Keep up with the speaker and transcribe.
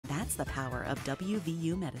That's the power of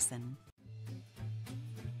WVU medicine.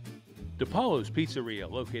 DePaulo's Pizzeria,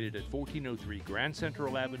 located at 1403 Grand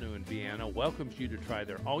Central Avenue in Vienna, welcomes you to try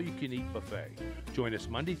their all-you-can-eat buffet. Join us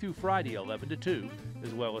Monday through Friday, 11 to 2,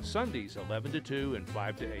 as well as Sundays, 11 to 2 and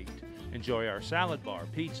 5 to 8. Enjoy our salad bar,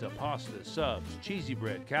 pizza, pastas, subs, cheesy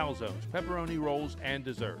bread, calzones, pepperoni rolls, and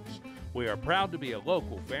desserts. We are proud to be a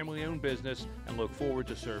local, family-owned business and look forward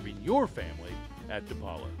to serving your family at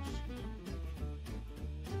DePaulo's.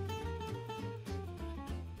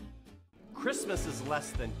 Christmas is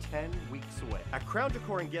less than 10 weeks away. At Crown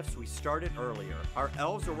Decor and Gifts, we started earlier. Our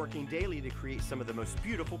elves are working daily to create some of the most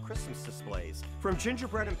beautiful Christmas displays. From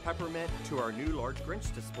gingerbread and peppermint to our new large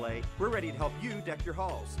Grinch display, we're ready to help you deck your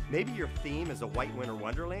halls. Maybe your theme is a white winter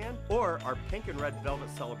wonderland, or our pink and red velvet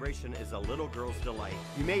celebration is a little girl's delight.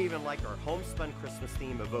 You may even like our homespun Christmas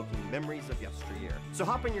theme evoking memories of yesteryear. So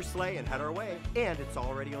hop in your sleigh and head our way, and it's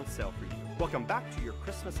already on sale for you. Welcome back to your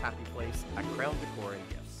Christmas happy place at Crown Decor and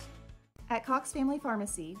Gifts. At Cox Family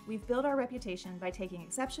Pharmacy, we've built our reputation by taking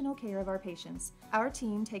exceptional care of our patients. Our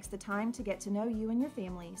team takes the time to get to know you and your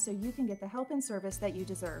family so you can get the help and service that you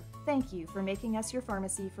deserve. Thank you for making us your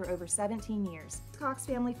pharmacy for over 17 years. Cox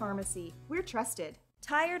Family Pharmacy, we're trusted.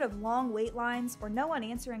 Tired of long wait lines or no one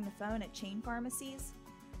answering the phone at chain pharmacies?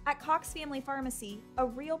 At Cox Family Pharmacy, a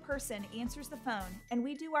real person answers the phone, and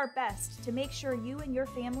we do our best to make sure you and your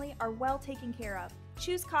family are well taken care of.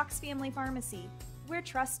 Choose Cox Family Pharmacy. We're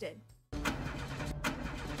trusted.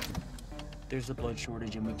 There's a blood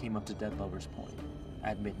shortage and we came up to Dead Lover's Point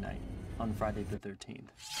at midnight on Friday the 13th.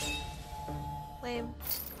 Lame.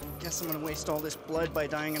 Guess I'm gonna waste all this blood by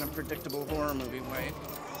dying in a predictable horror movie way.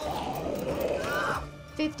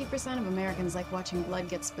 50% of Americans like watching blood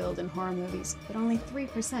get spilled in horror movies, but only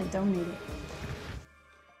 3% donate it.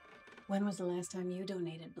 When was the last time you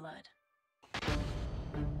donated blood?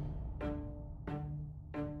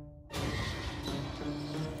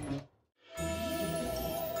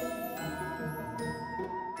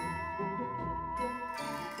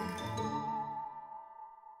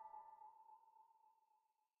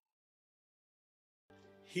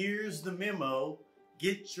 Here's the memo.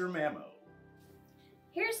 Get your memo.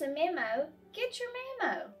 Here's the memo. Get your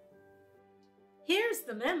memo. Here's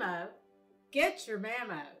the memo. Get your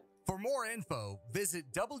memo. For more info,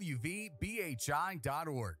 visit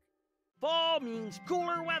wvbhi.org. Fall means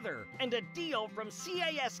cooler weather and a deal from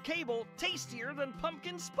CAS Cable tastier than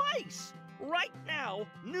pumpkin spice. Right now,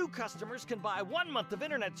 new customers can buy 1 month of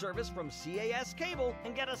internet service from CAS Cable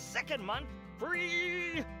and get a second month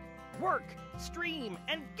free. Work, stream,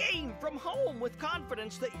 and game from home with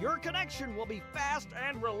confidence that your connection will be fast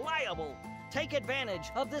and reliable. Take advantage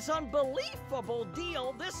of this unbelievable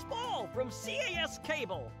deal this fall from CAS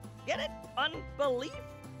Cable. Get it?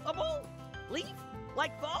 Unbelievable? Leaf?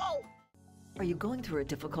 Like fall? Are you going through a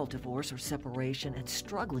difficult divorce or separation and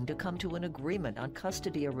struggling to come to an agreement on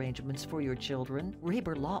custody arrangements for your children?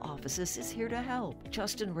 Raber Law Offices is here to help.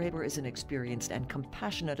 Justin Raber is an experienced and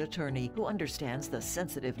compassionate attorney who understands the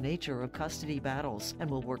sensitive nature of custody battles and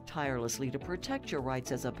will work tirelessly to protect your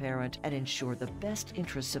rights as a parent and ensure the best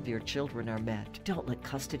interests of your children are met. Don't let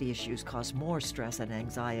custody issues cause more stress and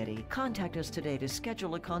anxiety. Contact us today to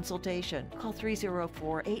schedule a consultation. Call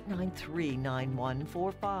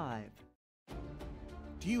 304-893-9145.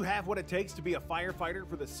 Do you have what it takes to be a firefighter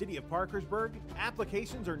for the city of Parkersburg?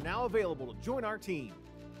 Applications are now available to join our team.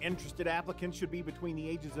 Interested applicants should be between the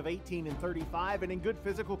ages of 18 and 35 and in good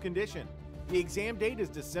physical condition. The exam date is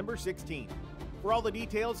December 16th. For all the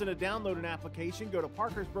details and to download an application, go to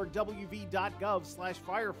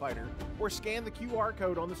parkersburgwv.gov/firefighter or scan the QR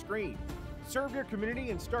code on the screen. Serve your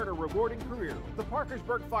community and start a rewarding career with the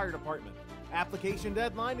Parkersburg Fire Department. Application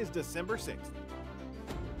deadline is December 6th.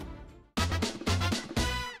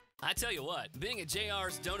 I tell you what, being at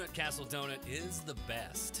JR's Donut Castle Donut is the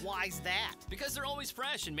best. Why's that? Because they're always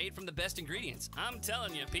fresh and made from the best ingredients. I'm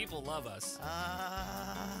telling you, people love us.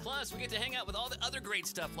 Plus, we get to hang out with all the other great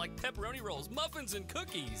stuff like pepperoni rolls, muffins, and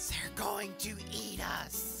cookies. They're going to eat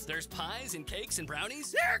us. There's pies and cakes and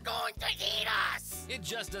brownies. They're going to eat us. It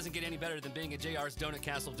just doesn't get any better than being at JR's Donut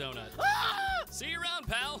Castle Donut. See you around,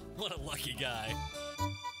 pal. What a lucky guy.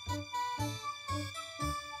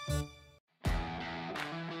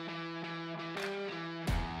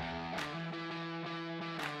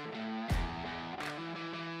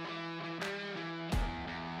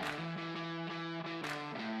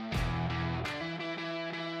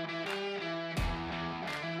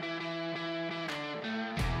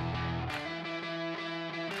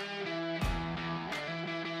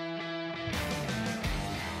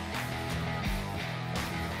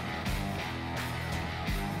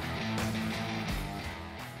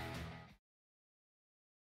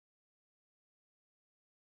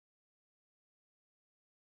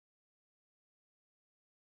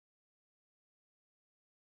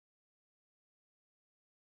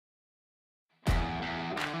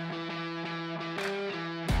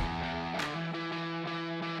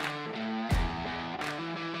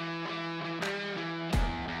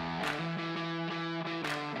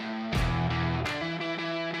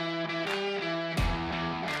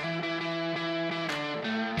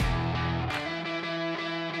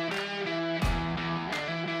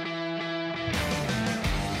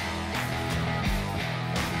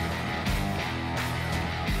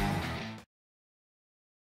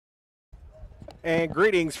 And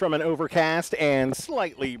greetings from an overcast and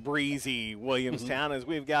slightly breezy Williamstown as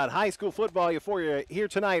we've got high school football for you here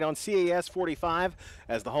tonight on CAS 45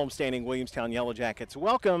 as the homestanding Williamstown Yellowjackets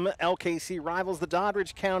welcome LKC rivals the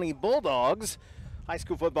Doddridge County Bulldogs. High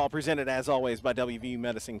school football presented as always by WVU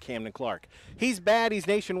Medicine Camden Clark. He's bad, he's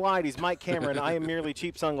nationwide, he's Mike Cameron. I am merely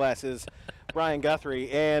cheap sunglasses, Brian Guthrie.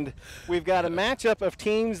 And we've got a matchup of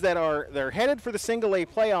teams that they're headed for the single A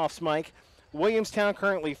playoffs, Mike. Williamstown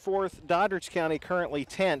currently 4th, Doddridge County currently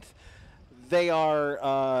 10th. They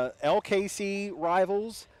are LKC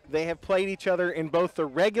rivals. They have played each other in both the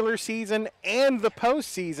regular season and the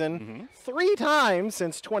postseason 3 times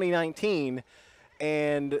since 2019.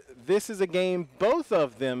 And this is a game both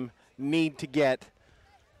of them need to get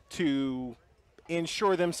to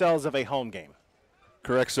ensure themselves of a home game.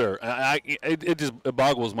 Correct, sir. It just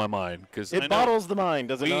boggles my mind because it boggles the mind,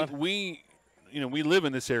 does it not? We live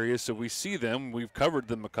in this area, so we see them. We've covered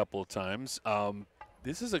them a couple of times.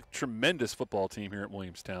 This is a tremendous football team here at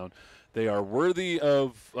Williamstown. They are worthy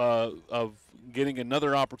of getting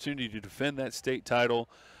another opportunity to defend that state title.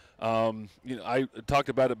 I talked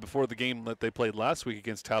about it before the game that they played last week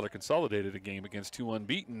against Tyler Consolidated, a game against 2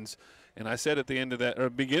 unbeatens. And I said at the end of that, or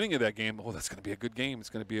beginning of that game, oh, that's going to be a good game. It's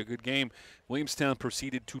going to be a good game. Williamstown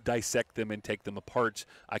proceeded to dissect them and take them apart.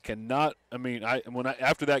 After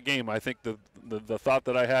that game, I think the thought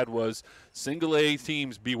that I had was single A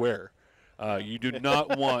teams beware. You do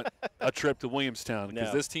not want a trip to Williamstown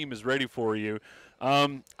because this team is ready for you.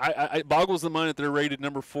 It boggles the mind that they're rated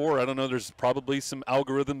number 4. I don't know. There's probably some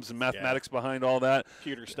algorithms and mathematics behind all that.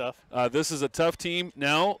 Computer stuff. This is a tough team.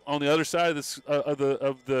 Now, on the other side of this of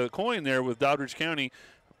the coin there with Doddridge County,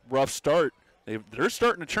 rough start. They're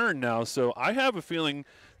starting to turn now. So I have a feeling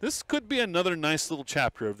this could be another nice little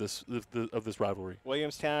chapter of this rivalry.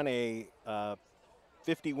 Williamstown, a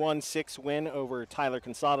 51-6 win over Tyler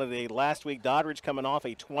Consolidated last week. Doddridge coming off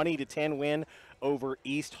a 20-10 win over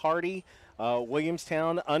East Hardy.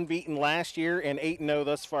 Williamstown unbeaten last year and 8-0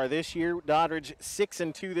 thus far this year. Doddridge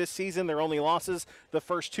 6-2 this season. Their only losses the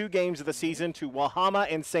first 2 games of the season to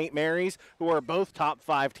Wahama and St. Mary's, who are both top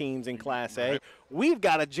 5 teams in Class A. We've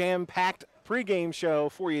got a jam-packed pregame show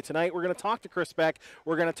for you tonight. We're going to talk to Chris Beck.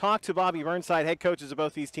 We're going to talk to Bobby Burnside, head coaches of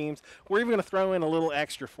both these teams. We're even going to throw in a little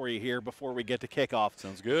extra for you here before we get to kickoff.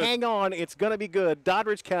 Sounds good. Hang on. It's going to be good.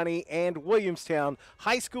 Doddridge County and Williamstown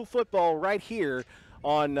high school football right here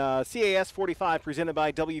on CAS 45 presented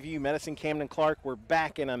by WVU Medicine Camden Clark. We're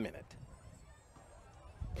back in a minute.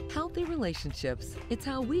 Healthy relationships. It's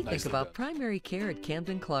how we think about primary care at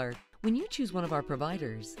Camden Clark. When you choose one of our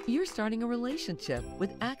providers, you're starting a relationship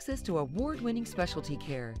with access to award-winning specialty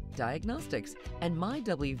care, diagnostics, and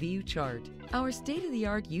MyWVU chart. Our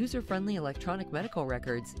state-of-the-art user-friendly electronic medical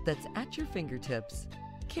records that's at your fingertips.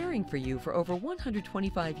 Caring for you for over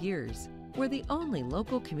 125 years. We're the only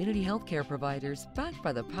local community healthcare providers backed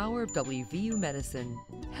by the power of WVU Medicine.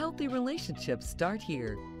 Healthy relationships start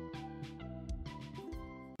here.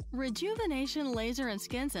 Rejuvenation Laser and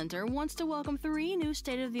Skin Center wants to welcome 3 new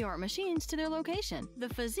state-of-the-art machines to their location. The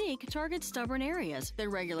Physique targets stubborn areas that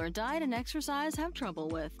regular diet and exercise have trouble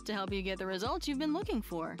with to help you get the results you've been looking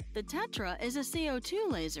for. The Tetra is a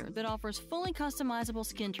CO2 laser that offers fully customizable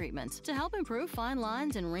skin treatments to help improve fine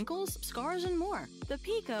lines and wrinkles, scars, and more. The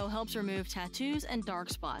Pico helps remove tattoos and dark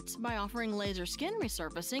spots by offering laser skin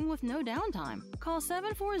resurfacing with no downtime. Call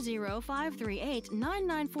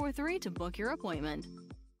 740-538-9943 to book your appointment.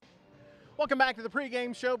 Welcome back to the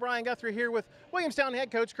pregame show. Brian Guthrie here with Williamstown head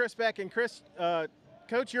coach Chris Beck. And Chris,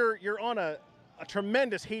 Coach, you're on a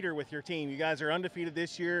tremendous heater with your team. You guys are undefeated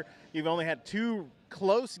this year. You've only had 2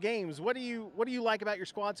 close games. What do you like about your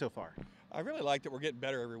squad so far? I really like that we're getting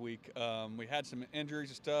better every week. We had some injuries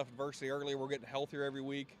and stuff, adversity earlier. We're getting healthier every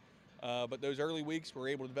week. But those early weeks, we're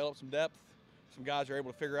able to develop some depth. Some guys are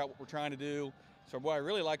able to figure out what we're trying to do. So what I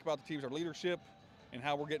really like about the team is our leadership and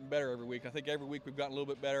how we're getting better every week. I think every week we've gotten a little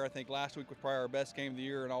bit better. I think last week was probably our best game of the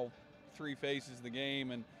year in all 3 phases of the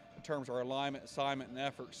game and in terms of our alignment, assignment, and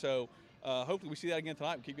effort. So hopefully we see that again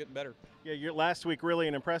tonight and keep getting better. Yeah, your last week really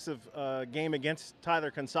an impressive game against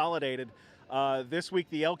Tyler Consolidated. This week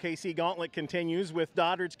the LKC gauntlet continues with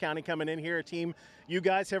Doddridge County coming in here, a team you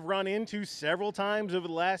guys have run into several times over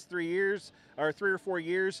the last 3 years, or 3 or 4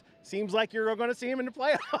 years. Seems like you're going to see them in the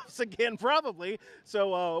playoffs again, probably.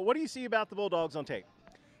 So what do you see about the Bulldogs on tape?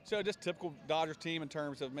 So just typical Dodgers team in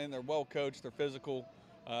terms of, they're well coached, they're physical,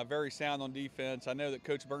 very sound on defense. I know that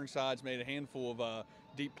Coach Burnside's made a handful of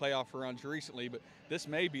deep playoff runs recently, but this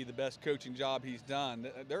may be the best coaching job he's done.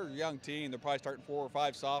 They're a young team. They're probably starting 4 or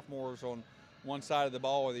 5 sophomores on one side of the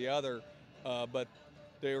ball or the other, but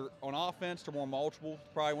they're on offense, they're more multiple,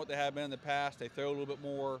 probably what they have been in the past. They throw a little bit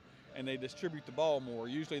more, and they distribute the ball more.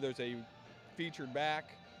 Usually there's a featured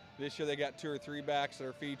back. This year they got 2 or 3 backs that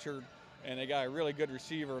are featured, and they got a really good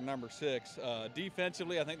receiver, number 6.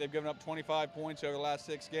 Defensively, I think they've given up 25 points over the last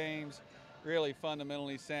 6 games. Really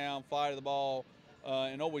fundamentally sound, fly to the ball,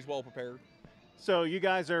 and always well prepared. So you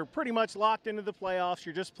guys are pretty much locked into the playoffs.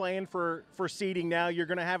 You're just playing for seeding now. You're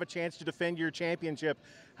going to have a chance to defend your championship.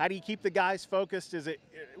 How do you keep the guys focused? Is it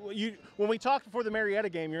when we talked before the Marietta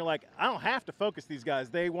game, you're like, I don't have to focus these guys.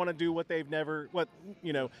 They want to do what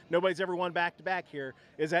nobody's ever won back-to-back here.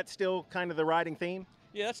 Is that still kind of the riding theme?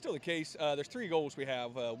 Yeah, that's still the case. There's 3 goals we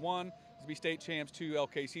have. 1 is to be state champs, 2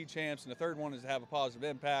 LKC champs, and the 3rd one is to have a positive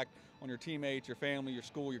impact on your teammates, your family, your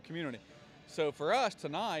school, your community. So for us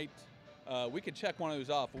tonight, we can check one of those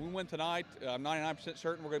off. If we win tonight, I'm 99%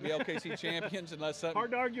 certain we're going to be LKC champions unless something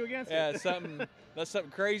hard to argue against. Unless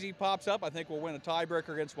something crazy pops up. I think we'll win a tiebreaker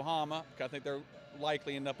against Wahama. I think they're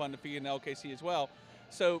likely end up undefeated in LKC as well.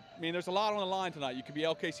 So I mean, there's a lot on the line tonight. You could be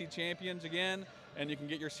LKC champions again, and you can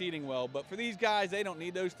get your seeding well. But for these guys, they don't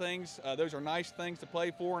need those things. Those are nice things to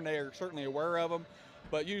play for, and they are certainly aware of them.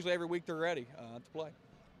 But usually every week they're ready to play.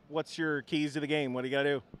 What's your keys to the game? What do you got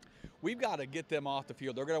to do? We've got to get them off the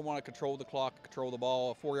field. They're going to want to control the clock, control the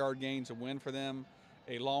ball. A 4-yard gain's a win for them.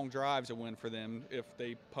 A long drive's a win for them if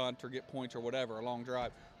they punt or get points or whatever, a long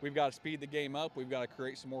drive. We've got to speed the game up. We've got to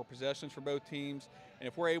create some more possessions for both teams. And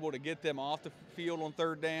if we're able to get them off the field on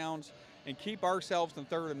 3rd downs and keep ourselves in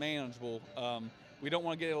 3rd and manageable, we don't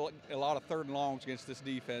want to get a lot of 3rd and longs against this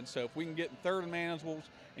defense. So if we can get in 3rd and manageables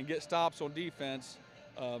and get stops on defense,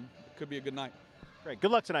 it could be a good night. Great. Good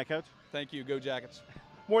luck tonight, Coach. Thank you. Go Jackets.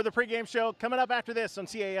 More of the pregame show coming up after this on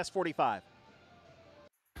CAS 45.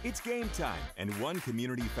 It's game time, and One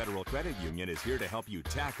Community Federal Credit Union is here to help you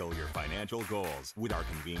tackle your financial goals. With our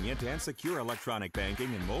convenient and secure electronic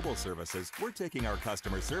banking and mobile services, we're taking our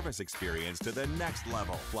customer service experience to the next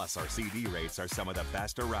level. Plus, our CD rates are some of the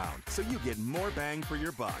best around, so you get more bang for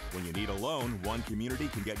your buck. When you need a loan, One Community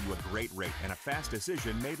can get you a great rate and a fast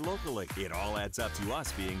decision made locally. It all adds up to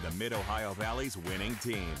us being the Mid-Ohio Valley's winning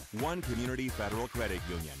team. One Community Federal Credit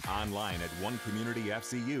Union. Online at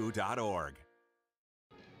onecommunityfcu.org.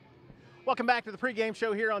 Welcome back to the pregame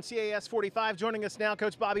show here on CAS 45. Joining us now,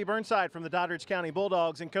 Coach Bobby Burnside from the Doddridge County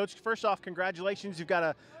Bulldogs. And, Coach, first off, congratulations. You've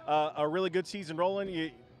got a really good season rolling.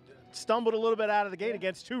 You stumbled a little bit out of the gate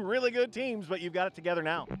against 2 really good teams, but you've got it together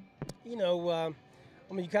now. You know,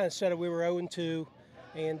 I mean, you kind of said it. We were 0-2,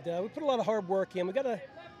 and we put a lot of hard work in. We got a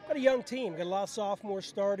young team. Got a lot of sophomores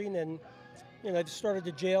starting, and, you know, they've started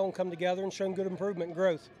to gel and come together and shown good improvement and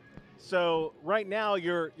growth. So right now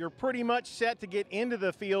you're pretty much set to get into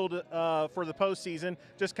the field for the postseason,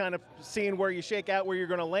 just kind of seeing where you shake out, where you're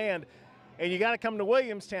going to land. And you got to come to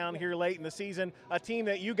Williamstown here late in the season, a team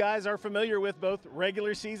that you guys are familiar with both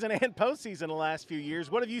regular season and postseason the last few years.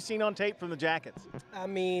 What have you seen on tape from the Jackets? I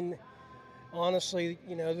mean, honestly,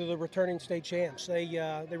 you know, they're the returning state champs.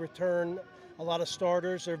 They return a lot of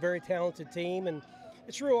starters. They're a very talented team, and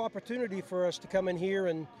it's a real opportunity for us to come in here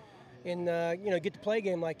and you know, get to play a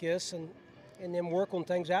game like this and then work on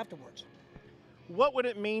things afterwards. What would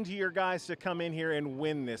it mean to your guys to come in here and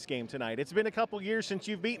win this game tonight? It's been a couple years since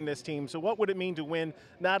you've beaten this team, so what would it mean to win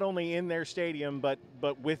not only in their stadium but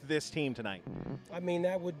with this team tonight? I mean,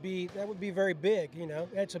 that would be very big. You know,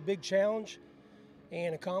 that's a big challenge,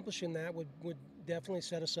 and accomplishing that would definitely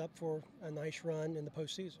set us up for a nice run in the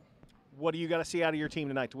postseason. What do you got to see out of your team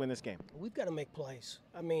tonight to win this game? We've got to make plays.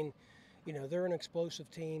 I mean, you know, they're an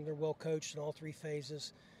explosive team. They're well coached in all 3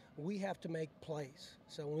 phases. We have to make plays.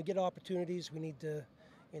 So when we get opportunities, we need to,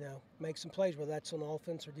 you know, make some plays, whether that's on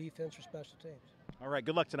offense or defense or special teams. All right,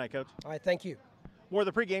 good luck tonight, Coach. All right, thank you. More of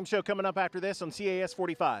the pregame show coming up after this on CAS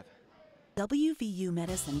 45. WVU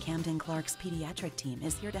Medicine Camden Clark's pediatric team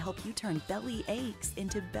is here to help you turn belly aches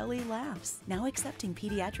into belly laughs. Now accepting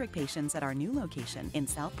pediatric patients at our new location in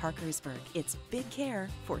South Parkersburg. It's big care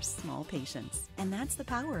for small patients. And that's the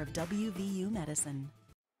power of WVU Medicine.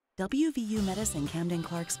 WVU Medicine Camden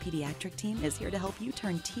Clark's pediatric team is here to help you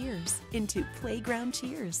turn tears into playground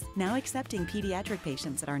cheers. Now accepting pediatric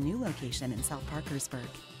patients at our new location in South Parkersburg.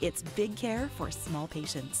 It's big care for small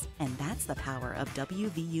patients, and that's the power of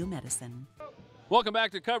WVU Medicine. Welcome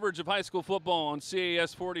back to coverage of high school football on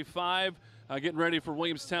CAS 45. Getting ready for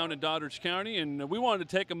Williamstown and Doddridge County, and we wanted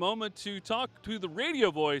to take a moment to talk to the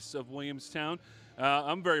radio voice of Williamstown.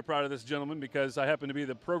 I'm very proud of this gentleman because I happen to be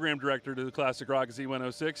the program director to the Classic Rock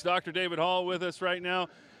Z106. Dr. David Hall with us right now.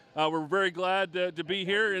 We're very glad to be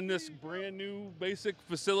here in this brand new basic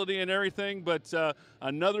facility and everything, but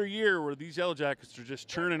another year where these Yellowjackets are just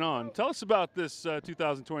churning on. Tell us about this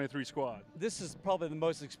 2023 squad. This is probably the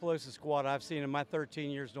most explosive squad I've seen in my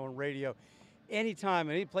 13 years doing radio. anytime,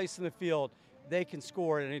 any place in the field, they can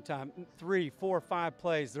score at any time. 3, 4, 5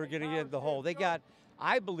 plays, they're going to get the hole. They got,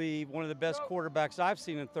 I believe, one of the best quarterbacks I've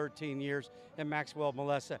seen in 13 years in Maxwell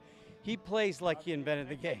Melissa. He plays like he invented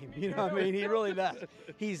the game. You know what I mean? He really does.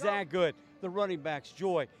 He's that good. The running backs,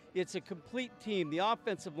 joy. It's a complete team. The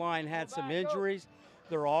offensive line had some injuries.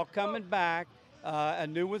 They're all coming back. A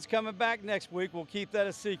new one's coming back next week. We'll keep that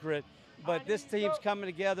a secret. But this team's coming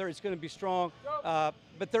together. It's going to be strong.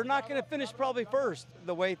 But they're not going to finish probably first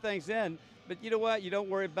the way things end. But you know what? You don't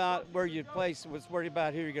worry about where you place. What's worried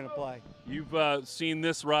about who you're going to play. You've seen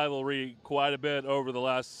this rivalry quite a bit over the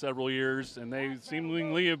last several years, and they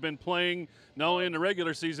seemingly have been playing not only in the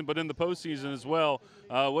regular season but in the postseason as well.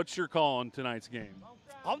 What's your call on tonight's game?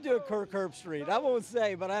 I'll do a Kirk Herbstreit. I won't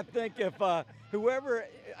say, but I think if whoever,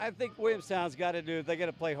 I think Williamstown's got to do, they got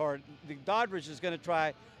to play hard. The Doddridge is going to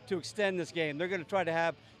try to extend this game. They're going to try to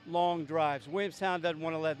have long drives. Williamstown doesn't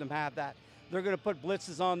want to let them have that. They're going to put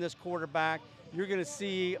blitzes on this quarterback. You're going to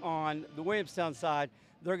see on the Williamstown side,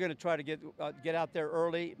 they're going to try to get out there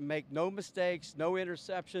early, make no mistakes, no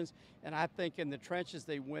interceptions, and I think in the trenches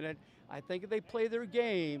they win it. I think if they play their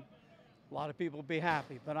game, a lot of people will be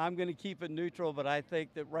happy. But I'm going to keep it neutral, but I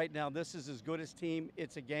think that right now this is as good as team.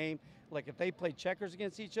 It's a game. Like if they play checkers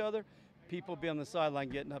against each other, people will be on the sideline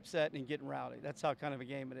getting upset and getting rowdy. That's how kind of a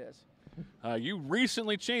game it is. You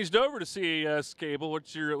recently changed over to CAS Cable.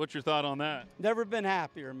 What's your thought on that? Never been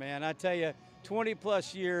happier, man. I tell you,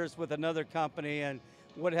 20-plus years with another company, and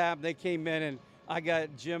what happened, they came in, and I got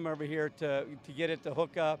Jim over here to get it to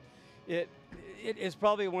hook up. It is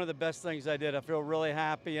probably one of the best things I did. I feel really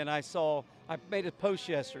happy, and I made a post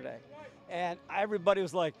yesterday, and everybody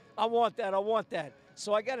was like, I want that, I want that.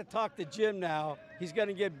 So I got to talk to Jim now. He's going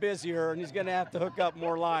to get busier, and he's going to have to hook up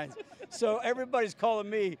more lines. So everybody's calling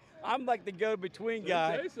me. I'm like the go-between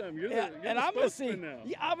guy. And I'm going to see.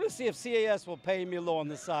 Yeah, I'm going to see if CAS will pay me a little on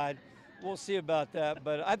the side. We'll see about that.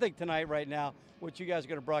 But I think tonight, right now, what you guys are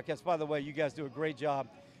going to broadcast. By the way, you guys do a great job.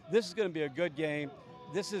 This is going to be a good game.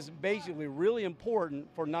 This is basically really important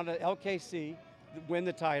for not LKC to win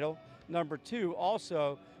the title. Number 2,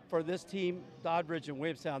 also for this team, Doddridge and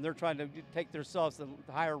Williamstown. They're trying to take themselves to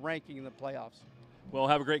the higher ranking in the playoffs. Well,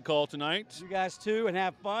 have a great call tonight. You guys too, and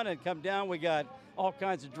have fun and come down. We got all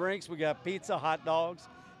kinds of drinks. We got pizza, hot dogs,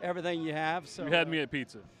 everything you have. So you had me at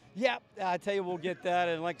pizza. Yeah, I tell you, we'll get that.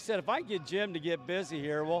 And like I said, if I can get Jim to get busy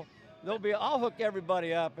here, well, I'll hook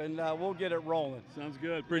everybody up and we'll get it rolling. Sounds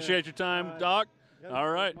good. Appreciate your time, Doc. All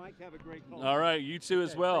right. Mike, have a great call. All right, you too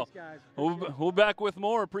as well. Thanks, guys. We'll back with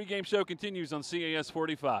more. Pre-game show continues on CAS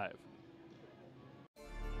 45.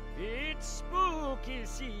 It's spooky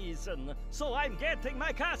season, so I'm getting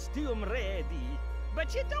my costume ready.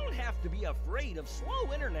 But you don't have to be afraid of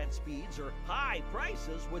slow internet speeds or high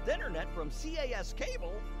prices with internet from CAS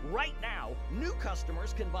Cable. Right now, new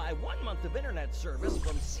customers can buy 1 month of internet service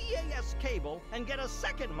from CAS Cable and get a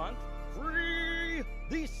second month free.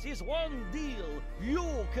 This is one deal you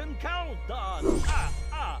can count on.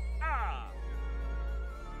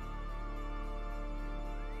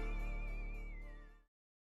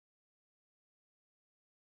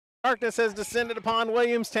 Darkness has descended upon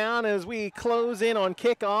Williamstown as we close in on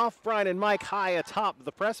kickoff. Brian and Mike high atop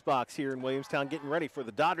the press box here in Williamstown, getting ready for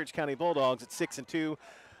the Doddridge County Bulldogs at 6-2,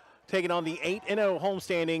 taking on the 8-0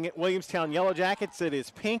 homestanding Williamstown Yellowjackets. It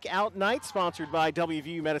is Pink Out Night, sponsored by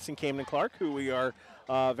WVU Medicine Camden Clark, who we are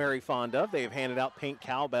very fond of. They have handed out pink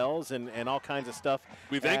cowbells and all kinds of stuff.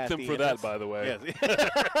 We thank them for that, by the way. Yes.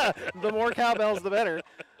 The more cowbells, the better.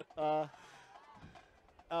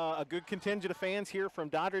 A good contingent of fans here from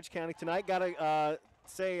Doddridge County tonight. Got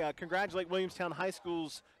to congratulate Williamstown High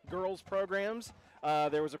School's girls programs.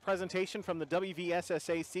 There was a presentation from the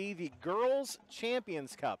WVSSAC, the Girls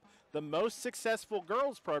Champions Cup, the most successful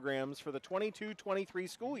girls programs for the 22-23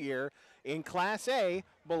 school year in Class A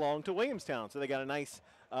belong to Williamstown. So they got a nice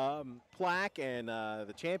plaque and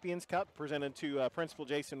the Champions Cup presented to Principal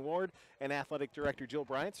Jason Ward and Athletic Director Jill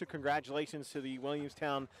Bryant. So congratulations to the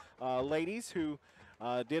Williamstown ladies who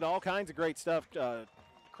did all kinds of great stuff,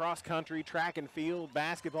 cross country, track and field,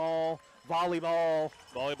 basketball, volleyball.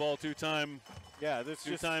 Volleyball two-time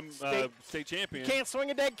state champion. You can't swing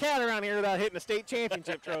a dead cat around here without hitting a state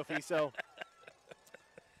championship trophy. So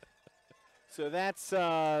that's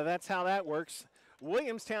how that works.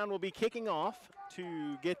 Williamstown will be kicking off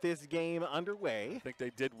to get this game underway. I think they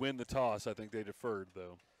did win the toss. I think they deferred,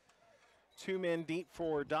 though. 2 men deep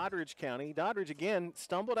for Doddridge County. Doddridge, again,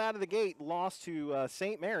 stumbled out of the gate, lost to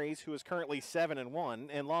St. Mary's, who is currently 7-1,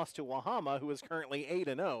 and lost to Wahama, who is currently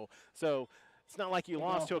 8-0. So it's not like you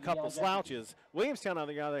lost to a couple of slouches. Williamstown, on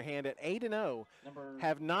the other hand, at 8-0,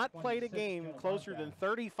 have not played a game closer than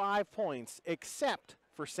 35 points except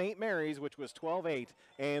for St. Mary's, which was 12-8,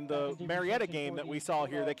 and the Marietta game that we saw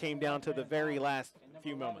here that came down to the very last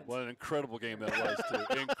few moments. What an incredible game that was,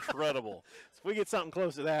 too. Incredible. So if we get something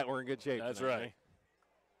close to that, we're in good shape. That's tonight, right.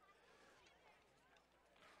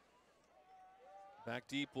 Back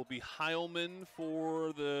deep will be Heilman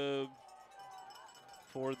for the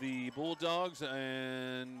Bulldogs,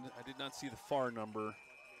 and I did not see the FAR number.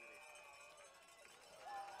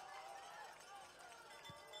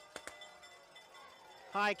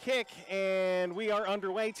 High kick, and we are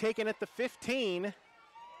underway, taken at the 15.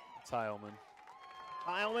 It's Heilman.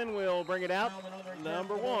 Heilman will bring it out,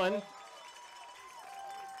 number 1.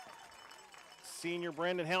 Senior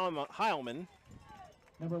Brandon Heilman.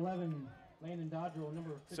 Number 11, Landon Doddridge,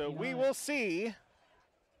 number 59. So we will see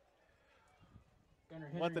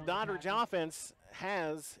what the Doddridge offense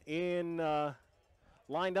has in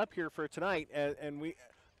lined up here for tonight. And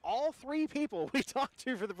all 3 people we talked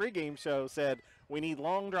to for the pregame show said we need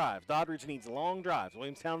long drives. Doddridge needs long drives.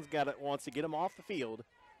 Williamstown's wants to get them off the field.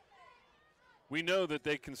 We know that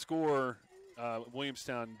they can score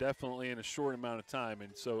Williamstown definitely in a short amount of time.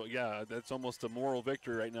 And so, yeah, that's almost a moral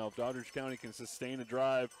victory right now. If Doddridge County can sustain a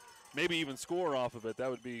drive, maybe even score off of it, that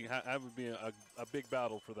would be a big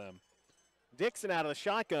battle for them. Dixon out of the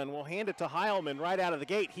shotgun will hand it to Heilman right out of the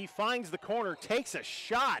gate. He finds the corner, takes a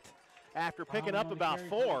shot after picking up about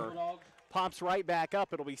 4. Pops right back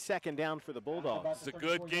up. It'll be second down for the Bulldogs. It's a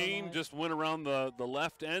good game. Just went around the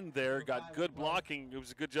left end there. Got good blocking. It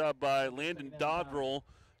was a good job by Landon Doddridge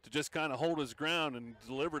to just kind of hold his ground and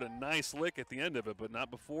delivered a nice lick at the end of it, but not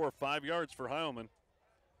before 5 yards for Heilman.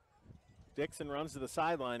 Dixon runs to the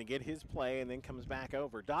sideline to get his play and then comes back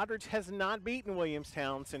over. Doddridge has not beaten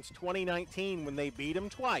Williamstown since 2019 when they beat them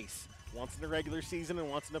twice, once in the regular season and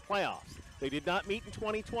once in the playoffs. They did not meet in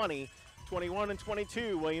 2020. 21 and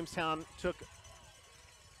 22, Williamstown took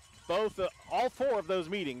all 4 of those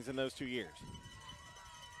meetings in those 2 years.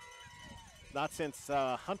 Not since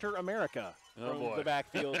Hunter America from the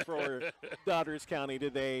backfield for Doddridge County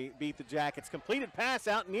did they beat the Jackets. Completed pass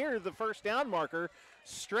out near the first down marker.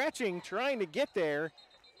 Stretching, trying to get there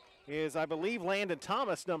is, I believe, Landon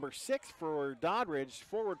Thomas, number 6 for Doddridge.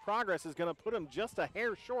 Forward progress is going to put him just a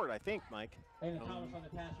hair short, I think, Mike. Landon Thomas on the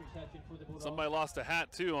pass reception for the Bulldogs. Somebody lost a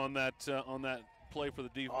hat, too, on that play for the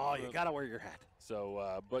defense. Oh, you got to wear your hat.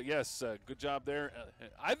 So, but yes, good job there.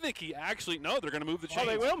 I think he actually, no, they're going to move the chains. Oh,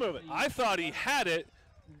 they will move it. I thought he had it,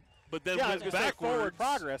 but then went backwards. Forward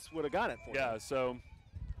progress would have got it for him. Yeah, so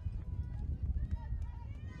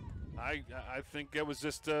I think it was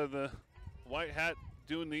just the white hat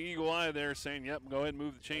doing the eagle eye there, saying, yep, go ahead and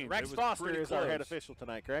move the chains. Rex Foster is our head official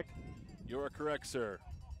tonight, correct? You are correct, sir.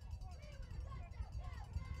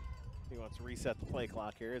 He wants to reset the play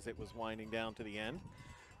clock here as it was winding down to the end.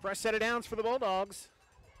 Fresh set of downs for the Bulldogs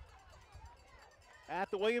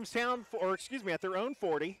at the Williamstown, at their own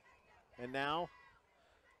 40. And now,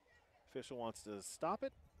 official wants to stop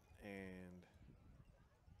it and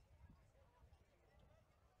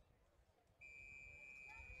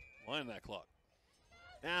wind that clock.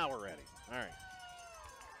 Now we're ready. All right.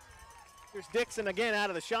 Here's Dixon again out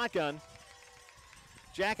of the shotgun.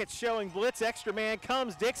 Jackets showing blitz. Extra man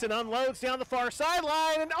comes. Dixon unloads down the far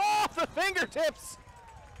sideline and off the fingertips.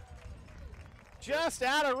 Just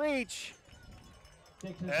out of reach.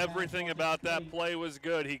 Everything about that play was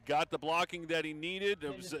good. He got the blocking that he needed,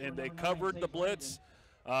 and they covered the blitz.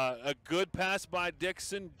 A good pass by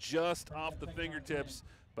Dixon just off the fingertips.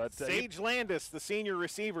 But Sage Landis, the senior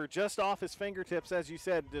receiver, just off his fingertips, as you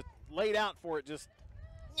said, just laid out for it.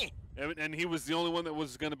 And he was the only one that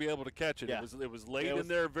was going to be able to catch it. Yeah. It was laid in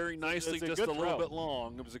there very nicely, just a little bit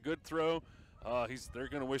long. It was a good throw. They're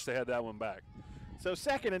going to wish they had that one back. So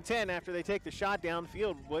 2nd and 10 after they take the shot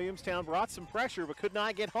downfield. Williamstown brought some pressure but could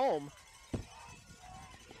not get home.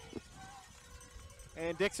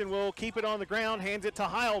 And Dixon will keep it on the ground, hands it to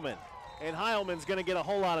Heilman. And Heilman's going to get a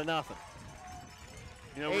whole lot of nothing.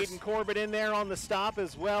 Aiden Corbett in there on the stop,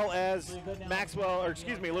 as well as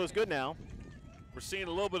Lewis Goodnow. We're seeing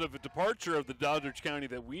a little bit of a departure of the Doddridge County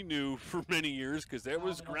that we knew for many years, because there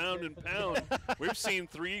was ground and pound. We've seen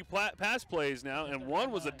 3 pass plays now, and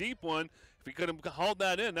one was a deep one. If he could have hauled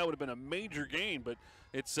that in, that would have been a major gain. But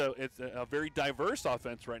it's a very diverse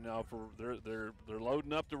offense right now. They're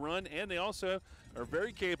loading up to run, and they also are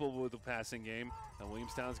very capable with the passing game. And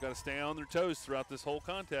Williamstown's got to stay on their toes throughout this whole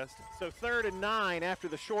contest. So 3rd and 9 after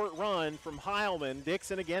the short run from Heilman.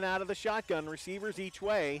 Dixon again out of the shotgun, receivers each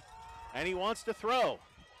way, and he wants to throw.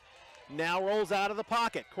 Now rolls out of the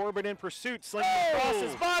pocket. Corbett in pursuit, slinging across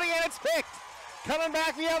his body, and it's picked. Coming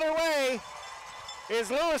back the other way is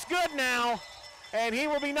Lewis Goodnow, and he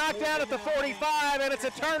will be knocked out at the 45, and it's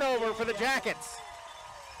a turnover for the Jackets.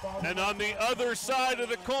 And on the other side of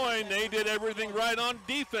the coin, they did everything right on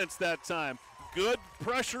defense that time. Good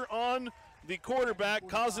pressure on the quarterback,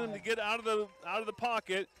 causing him to get out of the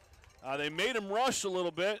pocket. They made him rush a little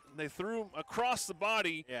bit. They threw him across the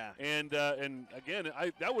body. Yeah. And again,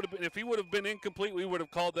 that would have been, if he would have been incomplete, we would have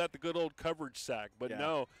called that the good old coverage sack. But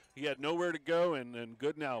no, he had nowhere to go, and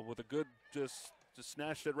Goodnow with a good just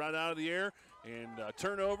snatched it right out of the air and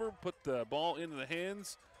turnover, put the ball into the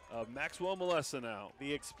hands of Maxwell Melessa now.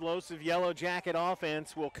 The explosive Yellow Jacket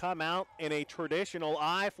offense will come out in a traditional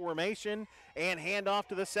I formation and hand off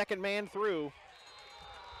to the second man through.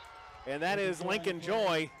 And that is Lincoln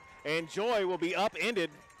Joy. And Joy will be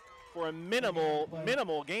upended for a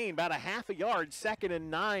minimal gain, about a half a yard, 2nd and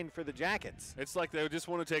 9 for the Jackets. It's like they just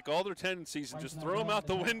want to take all their tendencies and just throw them out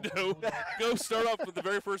the window, go start off with the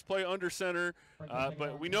very first play under center.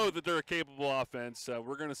 But we know that they're a capable offense.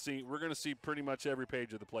 We're going to see pretty much every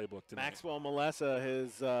page of the playbook tonight. Maxwell Melessa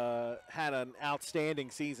has had an outstanding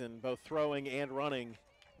season, both throwing and running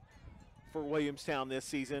for Williamstown this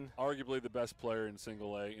season. Arguably the best player in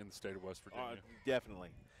single A in the state of West Virginia. Definitely.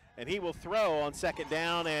 And he will throw on 2nd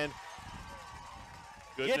down and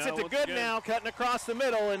gets it to Goodnow, cutting across the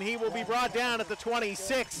middle, and he will be brought down at the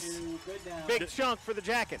 26. Big chunk for the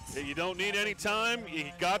Jackets. You don't need any time.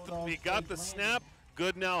 He got the snap.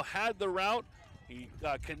 Goodnow had the route. He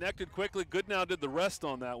connected quickly. Goodnow did the rest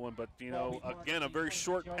on that one, but again, a very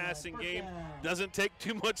short passing game. Doesn't take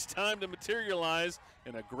too much time to materialize,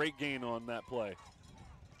 and a great gain on that play.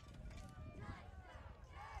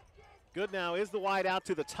 Goodnow is the wide out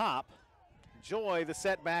to the top. Joy the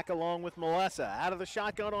setback along with Melessa. Out of the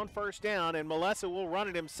shotgun on 1st down, and Melessa will run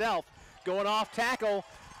it himself. Going off tackle,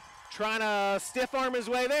 trying to stiff arm his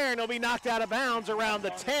way there, and he'll be knocked out of bounds around the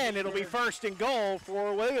 10. It'll be 1st and goal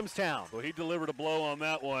for Williamstown. Well, he delivered a blow on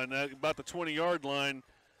that one, about the 20-yard line.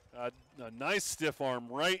 A nice stiff arm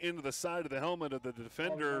right into the side of the helmet of the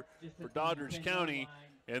defender for Doddridge County.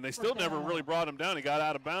 And they still never really brought him down. He got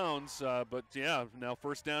out of bounds, but yeah, now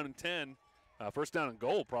 1st down and 10. 1st down and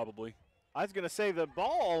goal, probably. I was going to say the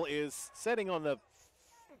ball is setting on the,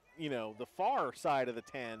 the far side of the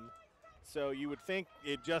 10. So you would think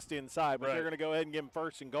it just inside, but they're going to go ahead and give him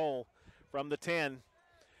 1st and goal from the 10.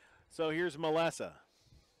 So here's Melessa.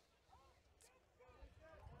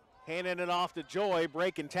 Handing it off to Joy,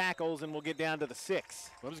 breaking tackles, and we'll get down to the 6.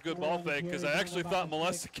 That was a good ball fake because I actually thought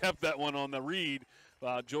Melessa kept that one on the read.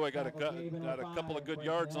 Joy got a couple of good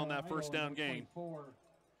yards on that 1st down gain.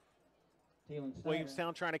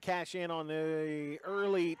 Williamstown trying to cash in on the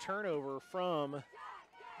early turnover from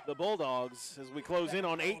the Bulldogs as we close in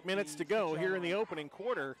on 8 minutes to go here in the opening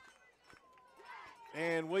quarter.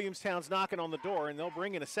 And Williamstown's knocking on the door, and they'll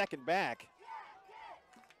bring in a second back.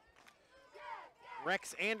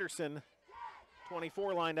 Rex Anderson,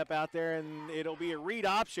 24, lined up out there, and it'll be a read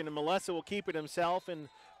option, and Melessa will keep it himself and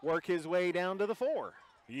work his way down to the 4.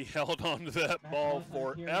 He held on to that ball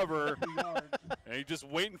forever, and he's just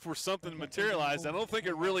waiting for something to materialize. I don't think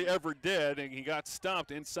it really ever did, and he got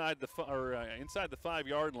stopped inside the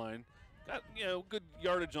 5-yard line. Got good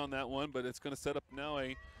yardage on that one, but it's going to set up now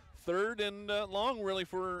a 3rd and long, really,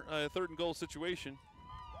 for a 3rd and goal situation.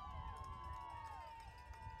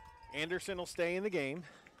 Anderson will stay in the game.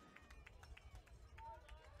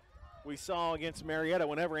 We saw against Marietta,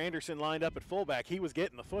 whenever Anderson lined up at fullback, he was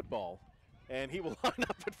getting the football. And he will line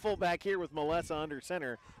up at fullback here with Melessa under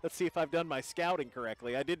center. Let's see if I've done my scouting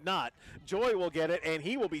correctly. I did not. Joy will get it, and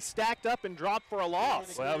he will be stacked up and dropped for a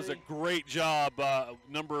loss. Well, that was a great job.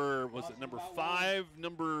 Number 5?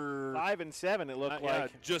 Number 5 and 7, it looked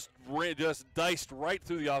like. Just diced right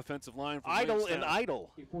through the offensive line. Idle and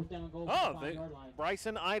Idle. Oh,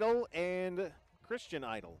 Bryson Idle and Christian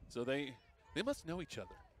Idle. So they must know each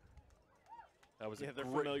other. That was they're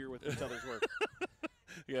familiar with each other's work.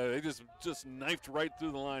 Yeah, they just knifed right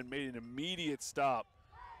through the line, made an immediate stop.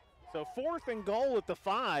 So 4th and goal at the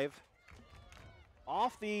 5.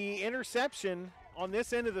 Off the interception on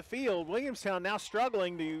this end of the field, Williamstown now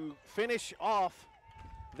struggling to finish off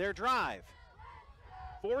their drive.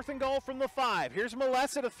 4th and goal from the 5. Here's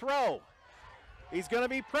Melessa to throw. He's going to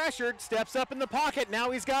be pressured, steps up in the pocket.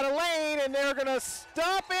 Now he's got a lane, and they're going to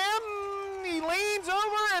stop him. He leans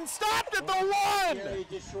over and stopped at the 1.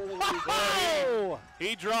 Oh!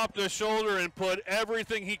 He dropped a shoulder and put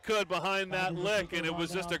everything he could behind that lick, and it was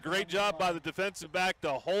just a great job by the defensive back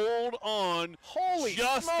to hold on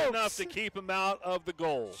just enough to keep him out of the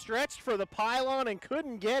goal. Stretched for the pylon and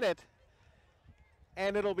couldn't get it.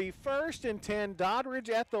 And it'll be 1st and 10, Doddridge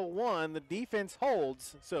at the 1. The defense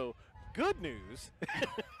holds, so Good news,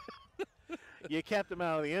 you kept them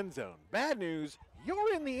out of the end zone. Bad news,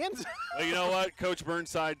 you're in the end zone. Well, you know what? Coach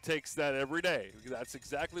Burnside takes that every day. That's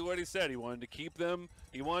exactly what he said. He wanted to keep them.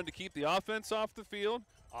 He wanted to keep the offense off the field,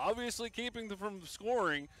 obviously keeping them from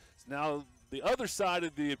scoring. Now, the other side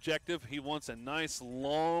of the objective, he wants a nice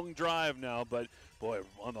long drive now, but, boy,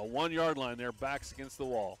 on the 1 yard line, their backs against the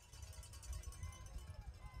wall.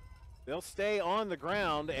 They'll stay on the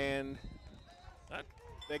ground, and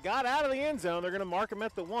they got out of the end zone. They're going to mark them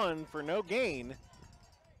at the 1 for no gain.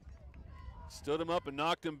 Stood him up and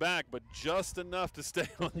knocked him back, but just enough to stay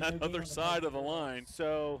on that other side of the line.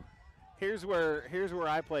 So here's where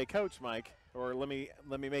I play coach, Mike, or let me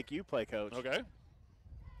make you play coach. Okay.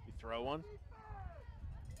 You throw one.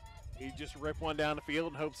 You just rip one down the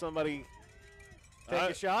field and hope somebody take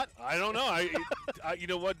a shot? I don't know. You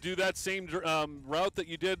know what? Do that same route that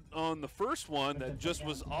you did on the first one that just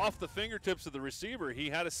was off the fingertips of the receiver. He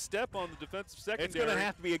had a step on the defensive secondary. It's going to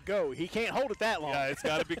have to be a go. He can't hold it that long. Yeah, it's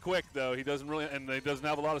got to be quick, though. He doesn't really, and he doesn't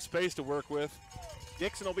have a lot of space to work with.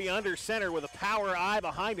 Dixon will be under center with a power eye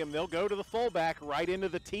behind him. They'll go to the fullback right into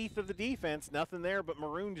the teeth of the defense. Nothing there but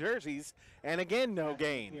maroon jerseys. And again, no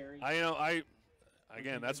gain.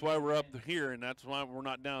 Again, that's why we're up here, and that's why we're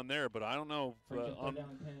not down there. But I don't know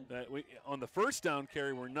on the first down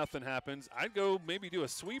carry where nothing happens. I'd go maybe do a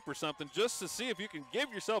sweep or something just to see if you can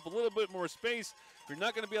give yourself a little bit more space. If you're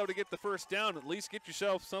not going to be able to get the first down, at least get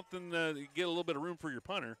yourself something to get a little bit of room for your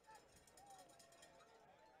punter.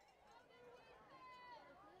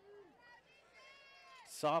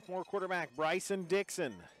 Sophomore quarterback Bryson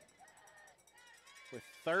Dixon with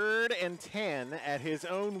 3rd and 10 at his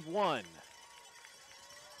own 1.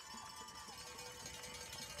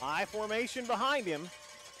 High formation behind him.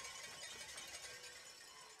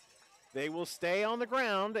 They will stay on the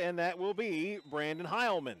ground, and that will be Brandon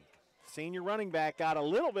Heilman. Senior running back got a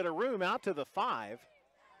little bit of room out to the 5.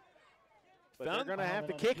 But they're going to have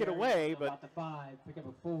to kick it away. But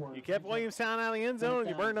you kept Williamstown out of the end zone, and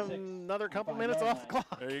you burned them another couple minutes off the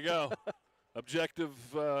clock. There you go. Objective,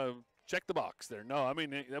 check the box there. No, I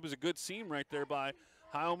mean, that was a good seam right there by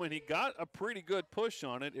Heilman. He got a pretty good push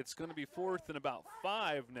on it. It's going to be 4th and about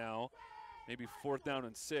 5 now, maybe 4th down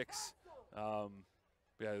and 6.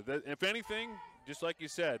 If anything, just like you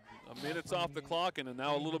said, a minute's off the clock and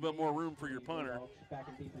now a little bit more room for your punter,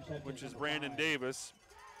 which is Brandon Davis.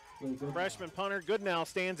 Freshman punter Goodnow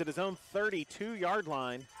stands at his own 32-yard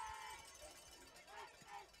line.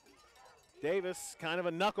 Davis, kind of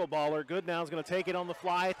a knuckleballer. Goodnow's going to take it on the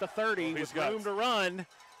fly at the 30 with room to run,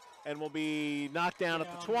 and will be knocked down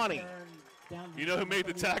at the 20. You know who made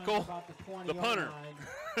the tackle? The punter.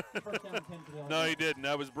 No, he didn't.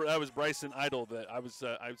 That was Bryson Idle. That I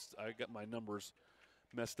got my numbers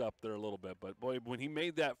messed up there a little bit. But boy, when he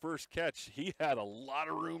made that first catch, he had a lot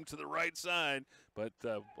of room to the right side. But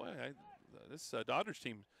this Doddridge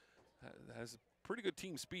team has pretty good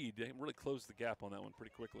team speed. They really closed the gap on that one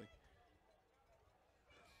pretty quickly.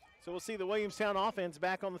 So we'll see the Williamstown offense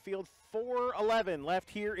back on the field. 4:11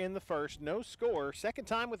 left here in the first. No score. Second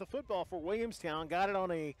time with the football for Williamstown. Got it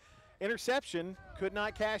on a interception. Could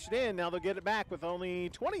not cash it in. Now they'll get it back with only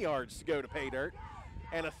 20 yards to go to pay dirt.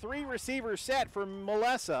 And a 3-receiver set for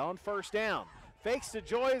Melissa on first down. Fakes to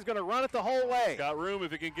Joy, is going to run it the whole way. Got room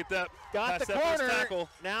if he can get that. Got the corner. Tackle.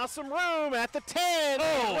 Now some room at the 10.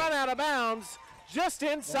 Oh. Run out of bounds. Just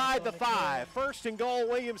inside the 5. First and goal,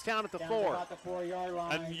 Williamstown at the 4.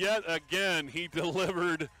 And yet again, he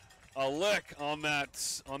delivered a lick on that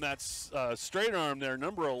straight arm there.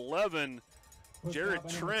 Number 11, Jared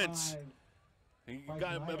Trent.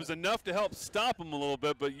 It was enough to help stop him a little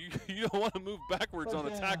bit, but you don't want to move backwards on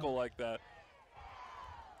a tackle like that.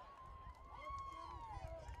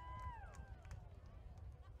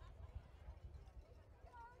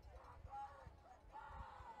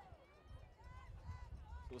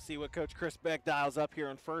 We'll see what Coach Chris Beck dials up here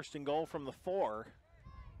on first and goal from the 4.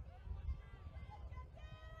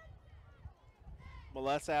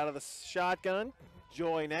 Melissa out of the shotgun.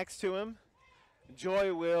 Joy next to him.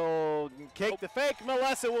 Joy will kick the fake.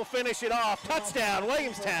 Melissa will finish it off. Touchdown,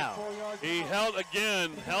 Williamstown. He held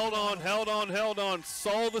on.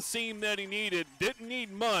 Saw the seam that he needed. Didn't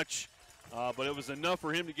need much, but it was enough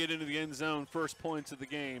for him to get into the end zone. First points of the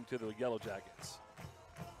game to the Yellowjackets.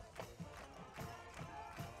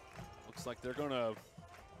 Looks like they're going to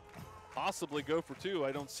possibly go for 2.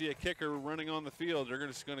 I don't see a kicker running on the field. They're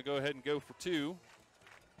just going to go ahead and go for 2.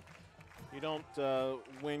 You don't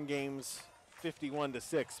win games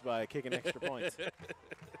 51-6 by kicking extra points.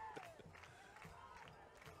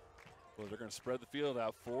 Well, they're going to spread the field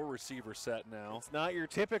out. 4 receiver set now. It's not your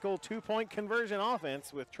typical 2-point conversion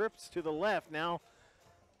offense with trips to the left. Now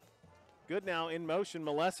Goodnow in motion.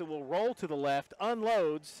 Melissa will roll to the left,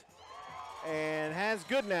 unloads, and has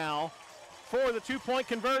Goodnow for the 2-point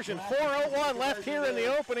conversion. 4:01 left here in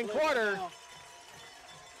the opening quarter.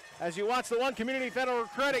 As you watch the One Community Federal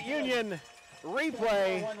Credit Union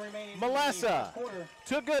replay, Melissa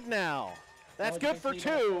to Goodnow. That's good for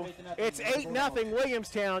 2. It's 8-0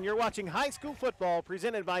 Williamstown. You're watching high school football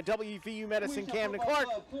presented by WVU Medicine Camden Clark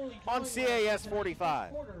on CAS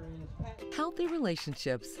 45. Healthy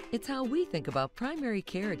relationships. It's how we think about primary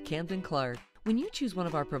care at Camden Clark. When you choose one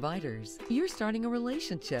of our providers, you're starting a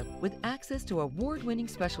relationship with access to award-winning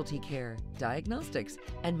specialty care, diagnostics,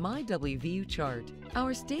 and MyWVU chart.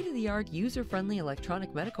 Our state-of-the-art user-friendly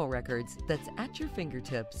electronic medical records that's at your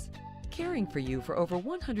fingertips. Caring for you for over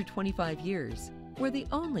 125 years. We're the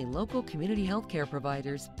only local community healthcare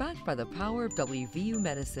providers backed by the power of WVU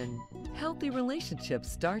medicine. Healthy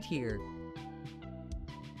relationships start here.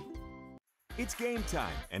 It's game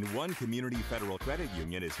time, and One Community Federal Credit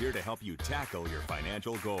Union is here to help you tackle your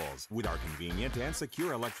financial goals. With our convenient and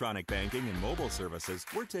secure electronic banking and mobile services,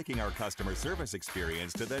 we're taking our customer service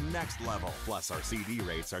experience to the next level. Plus, our CD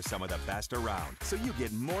rates are some of the best around, so you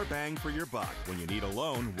get more bang for your buck. When you need a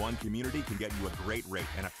loan, One Community can get you a great rate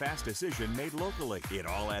and a fast decision made locally. It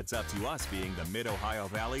all adds up to us being the Mid-Ohio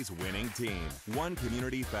Valley's winning team. One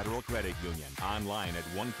Community Federal Credit Union. Online at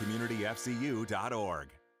onecommunityfcu.org.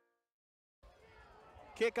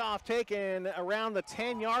 Kickoff taken around the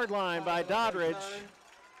 10-yard line by Doddridge.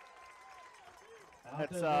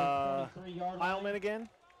 That's Heilman again.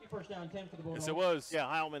 First down 10 for the Bulldogs. Yes, it was. Yeah,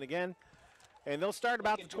 Heilman again. And they'll start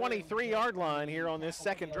about the 23-yard line here on this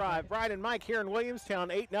second drive. Brian and Mike here in Williamstown,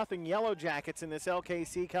 8-0 Yellowjackets in this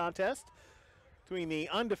LKC contest between the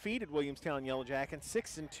undefeated Williamstown Yellowjackets,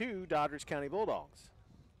 6-2 Doddridge County Bulldogs.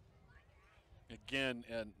 Again,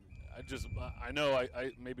 and I know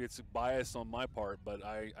I maybe it's a bias on my part, but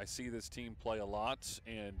I see this team play a lot,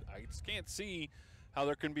 and I just can't see how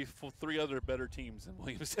there can be 3 other better teams than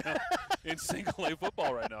Williamstown in single-A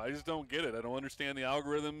football right now. I just don't get it. I don't understand the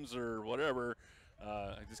algorithms or whatever.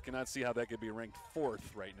 I just cannot see how that could be ranked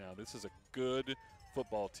 4th right now. This is a good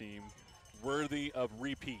football team, worthy of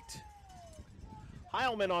repeat.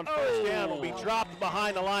 Heilman on first down will be dropped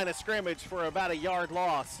behind the line of scrimmage for about a yard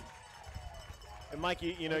loss. And Mike,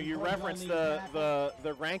 you referenced the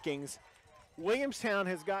rankings. Williamstown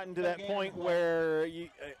has gotten to that point where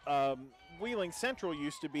Wheeling Central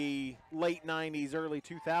used to be late 90s, early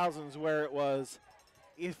 2000s, where it was,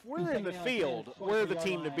 if we're in the field, we're the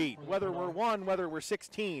team to beat. Whether we're 1, whether we're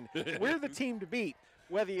 16, we're the team to beat,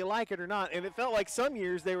 whether you like it or not. And it felt like some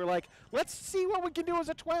years they were like, let's see what we can do as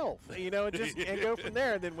a 12, and go from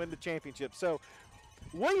there and then win the championship. So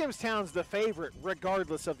Williamstown's the favorite,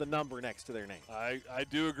 regardless of the number next to their name. I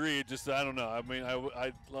do agree. Just I don't know. I mean,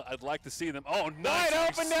 I'd like to see them. Oh, nice! Wide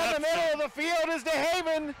open down the middle of the field is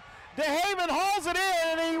DeHaven. DeHaven hauls it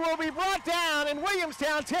in, and he will be brought down in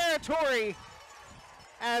Williamstown territory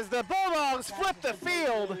as the Bulldogs flip the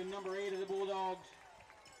field. Number 8 of the Bulldogs,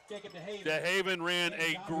 Jacob DeHaven. DeHaven ran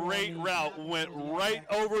a great route, went right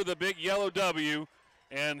over the big yellow W,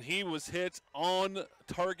 and he was hit on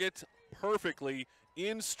target perfectly.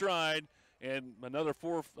 In stride, and another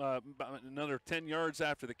 10 yards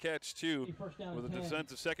after the catch too, with the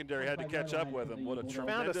defensive secondary had to catch up with him. What a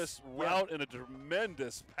tremendous route and a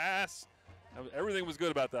tremendous pass. Everything was good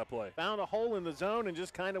about that play. Found a hole in the zone and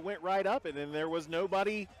just kind of went right up it, and there was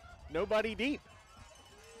nobody deep.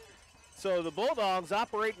 So the Bulldogs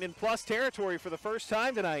operating in plus territory for the first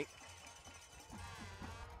time tonight,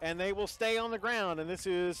 and they will stay on the ground. And this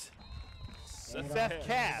is Seth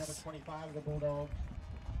Cass. 25 of the Bulldogs.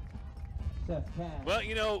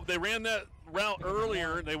 Well, they ran that route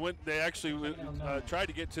earlier. They actually tried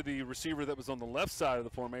to get to the receiver that was on the left side of the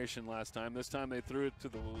formation last time. This time they threw it to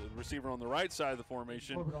the receiver on the right side of the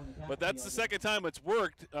formation. But that's the second time it's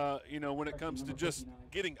worked. When it comes to just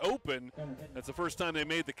getting open, that's the first time they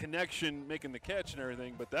made the connection, making the catch and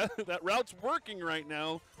everything. But that route's working right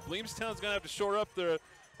now. Williamstown's going to have to shore up a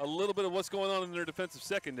little bit of what's going on in their defensive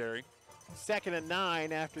secondary. 2nd and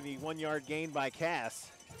 9 after the 1-yard gain by Cass.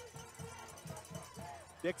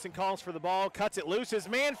 Dixon calls for the ball, cuts it loose. His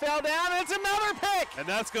man fell down, and it's another pick. And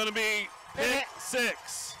that's going to be pick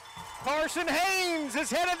 6. Carson Haynes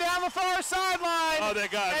is headed down the far sideline. Oh, they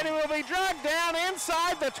got him. And he will be dragged down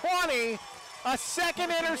inside the 20. A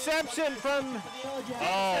second interception from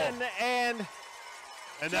Dixon, and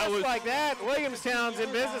just that was, like that, Williamstown's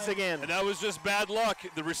in business again. And that was just bad luck.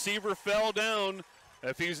 The receiver fell down.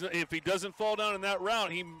 If he doesn't fall down in that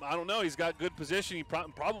route, I don't know. He's got good position. He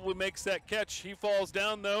probably makes that catch. He falls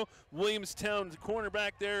down though. Williamstown's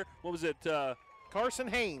cornerback there. What was it? Carson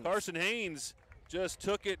Haynes. Carson Haynes just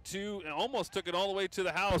took it to, and almost took it all the way to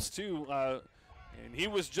the house too. And he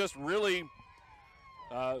was just really,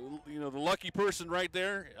 the lucky person right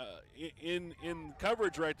there in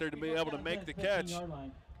coverage right there to be able to make the catch.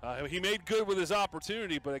 He made good with his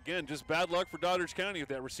opportunity, but again, just bad luck for Doddridge County if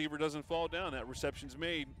that receiver doesn't fall down. That reception's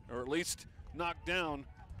made, or at least knocked down.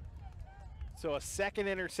 So a second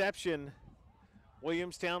interception.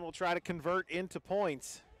 Williamstown will try to convert into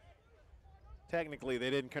points. Technically,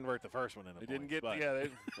 they didn't convert the first one into points. They didn't get, but,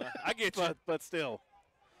 I get you. But still,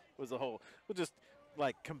 it was a whole. We'll just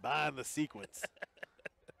combine the sequence.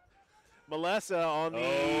 Melissa on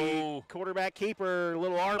the quarterback keeper,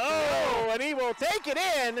 little arm. Oh, and he will take it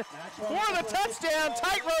in for the touchdown.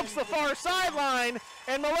 Tight ropes the far sideline,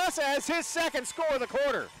 and Melissa has his second score of the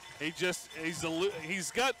quarter. He's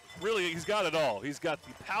got it all. He's got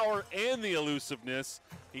the power and the elusiveness.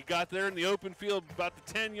 He got there in the open field about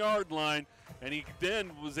the 10-yard line, and he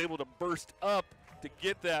then was able to burst up to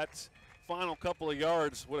get that final couple of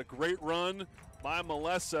yards. What a great run by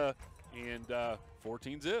Melissa, and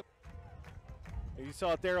 14-zip. You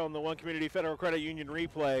saw it there on the One Community Federal Credit Union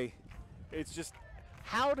replay. It's just,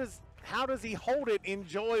 how does he hold it in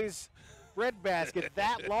Joy's breadbasket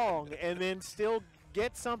that long and then still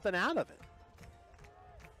get something out of it?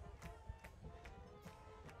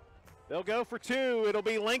 They'll go for two. It'll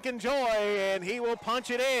be Lincoln Joy, and he will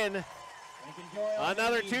punch it in.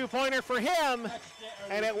 Another two-pointer for him.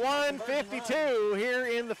 And at 1:52 here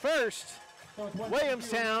in the first,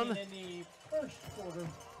 Williamstown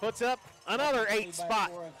puts up another 8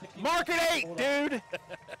 spot. Mark it 8, dude.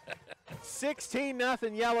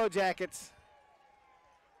 16-0 Yellowjackets.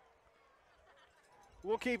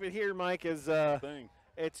 We'll keep it here, Mike, as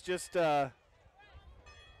it's just they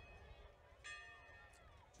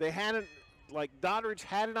hadn't, Doddridge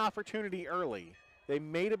had an opportunity early. They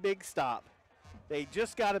made a big stop. They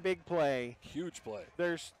just got a big play. Huge play.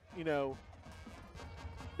 There's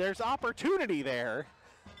opportunity there,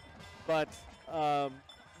 but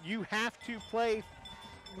you have to play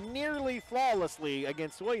nearly flawlessly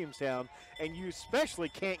against Williamstown, and you especially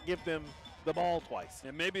can't give them the ball twice.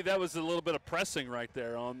 And maybe that was a little bit of pressing right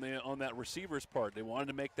there on that receiver's part. They wanted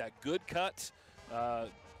to make that good cut.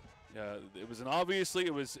 It was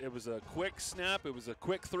a quick snap. It was a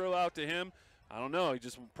quick throw out to him. I don't know. He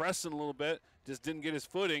just pressing a little bit, just didn't get his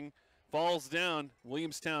footing, falls down.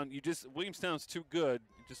 Williamstown's too good.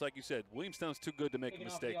 Just like you said, Williamstown's too good to make a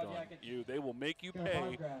mistake on you. They will make you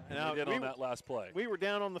pay, and they did on that last play. We were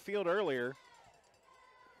down on the field earlier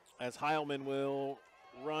as Heilman will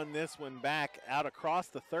run this one back out across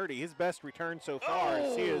the 30. His best return so far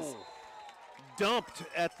as he is dumped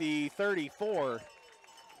at the 34.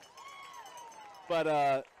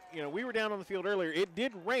 But, we were down on the field earlier. It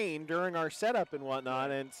did rain during our setup and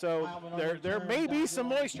whatnot, and so there may be some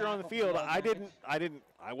moisture on the field. I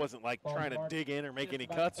wasn't trying to dig in or make any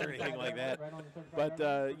cuts or anything like that. But,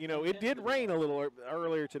 it did rain a little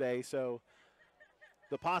earlier today, so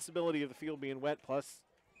the possibility of the field being wet plus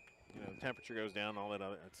temperature goes down, all that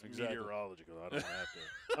other. It's meteorological. I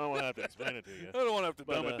don't want to have to explain it to you. I don't want to have to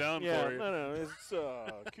dumb it down for you. No, it's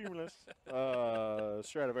cumulus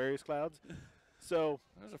Stradivarius clouds. So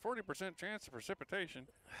there's a 40% chance of precipitation.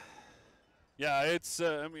 Yeah, it's.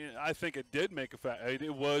 I think it did make a fact.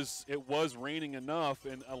 It was raining enough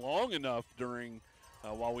and long enough during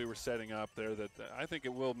while we were setting up there that I think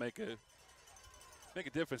it will make a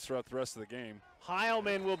difference throughout the rest of the game.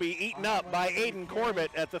 Heilman will be eaten up by Aiden Corbett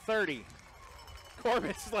at the 30.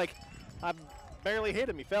 Corbett's I barely hit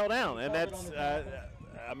him. He fell down, and that's.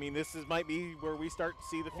 Might be where we start to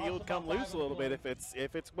see the field come loose a little bit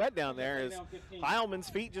if it's wet down there, as Heilman's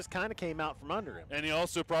feet just kind of came out from under him. And he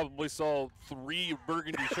also probably saw 3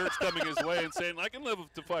 burgundy shirts coming his way and saying, "I can live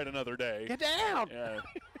to fight another day." Get down. Yeah.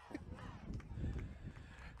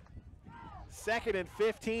 2nd and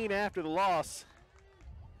 15 after the loss.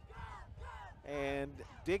 And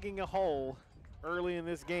digging a hole early in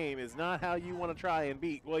this game is not how you want to try and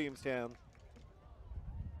beat Williamstown.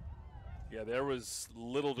 Yeah, there was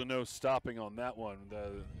little to no stopping on that one.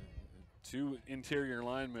 The 2 interior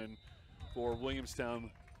linemen for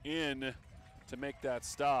Williamstown in to make that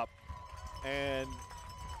stop. And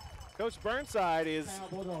Coach Burnside is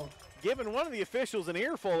giving one of the officials an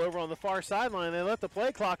earful over on the far sideline. They let the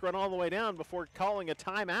play clock run all the way down before calling a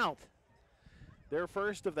timeout. Their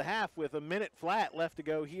first of the half with a minute flat left to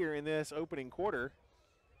go here in this opening quarter.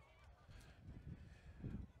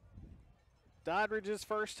 Doddridge's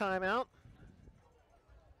first timeout.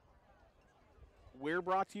 We're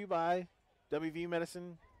brought to you by WVU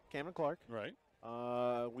Medicine, Camden Clark. Right.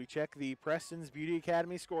 We check the Preston's Beauty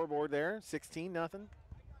Academy scoreboard there, 16-0.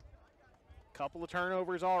 couple of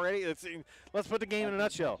turnovers already. Let's put the game in a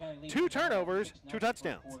nutshell. 2 turnovers, 2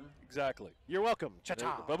 touchdowns. Exactly. You're welcome.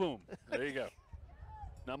 Cha-cha. Boom. There you go.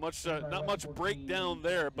 Not much breakdown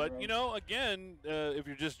there, but, you know, again, if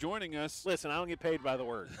you're just joining us. Listen, I don't get paid by the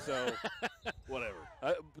word, so whatever.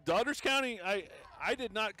 Doddridge County, I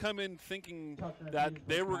did not come in thinking that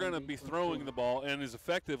they were going to be throwing the ball and as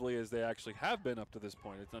effectively as they actually have been up to this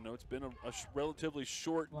point. I know it's been a relatively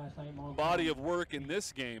short body of work in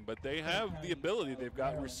this game, but they have the ability. They've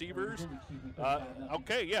got receivers.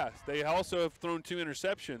 Okay, yes, they also have thrown 2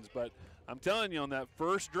 interceptions, but I'm telling you, on that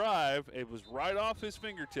first drive, it was right off his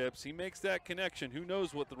fingertips. He makes that connection. Who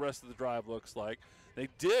knows what the rest of the drive looks like. They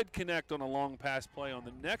did connect on a long pass play on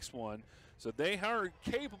the next one, so they are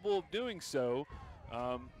capable of doing so.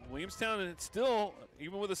 Williamstown still,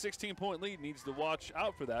 even with a 16-point lead, needs to watch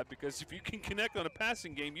out for that, because if you can connect on a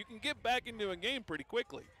passing game, you can get back into a game pretty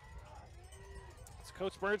quickly. So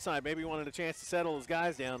Coach Burnside maybe wanted a chance to settle his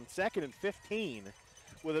guys down. 2nd and 15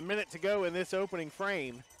 with a minute to go in this opening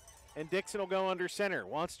frame. And Dixon will go under center.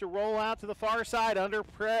 Wants to roll out to the far side under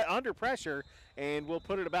pressure, and we'll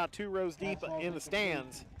put it about 2 rows deep in the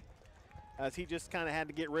stands, as he just kind of had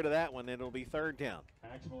to get rid of that one. It'll be 3rd down.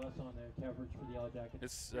 Actual S on the coverage for the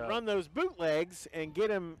Yellowjackets. Run those bootlegs and get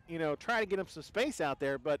him, try to get him some space out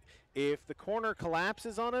there. But if the corner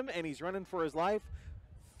collapses on him and he's running for his life,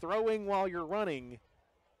 throwing while you're running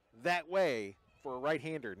that way for a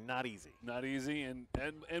right-hander, not easy. Not easy, and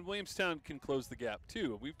Williamstown can close the gap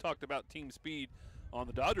too. We've talked about team speed on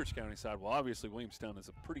the Doddridge County side. Well, obviously Williamstown is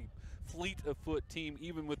a pretty fleet of foot team,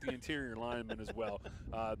 even with the interior linemen as well.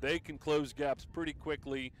 They can close gaps pretty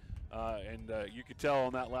quickly, and you could tell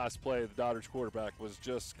on that last play the Doddridge quarterback was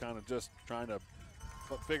just trying to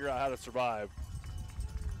figure out how to survive.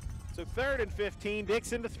 So 3rd and 15,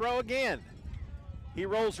 Dixon to throw again. He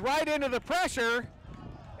rolls right into the pressure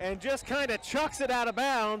and just kind of chucks it out of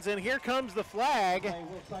bounds, and here comes the flag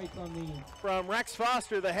from Rex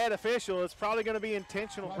Foster, the head official. It's probably going to be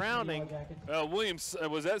intentional grounding. Williams,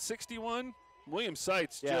 was that 61? William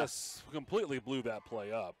Seitz just completely blew that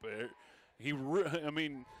play up.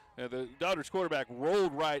 The Doddridge quarterback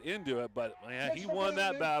rolled right into it, but he won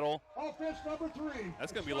that battle. Offense number 3.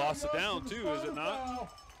 That's going to be lost of down too, is it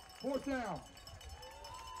not? 4th down.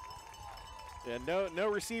 Yeah, no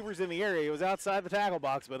receivers in the area. He was outside the tackle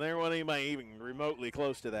box, but there wasn't anybody even remotely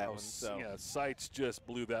close to that one. So. Yeah, Seitz just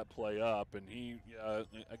blew that play up, and he,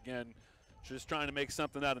 again, just trying to make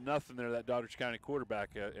something out of nothing there, that Doddridge County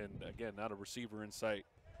quarterback, and, again, not a receiver in sight.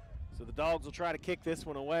 So the Dogs will try to kick this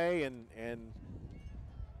one away and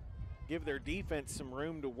give their defense some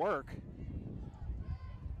room to work,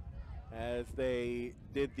 as they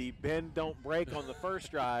did the bend don't break on the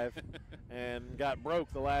first drive and got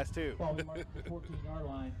broke the last 2. 14-yard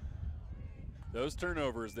line. Those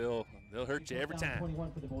turnovers, they'll hurt you every time.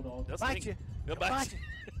 21 for the Bulldogs. They'll bite you. They'll bite you.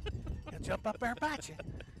 They'll jump up there and bite you.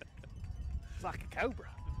 It's like a cobra.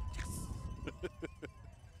 Yes.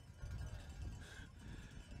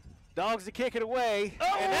 Dogs to kick it away.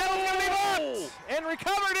 Oh! And that one's going to be blocked and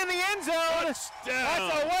recovered in the end zone. Touchdown.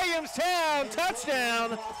 That's a Williamstown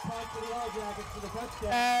touchdown.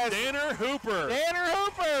 As Danner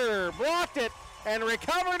Hooper blocked it and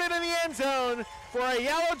recovered it in the end zone for a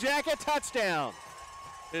Yellowjacket touchdown.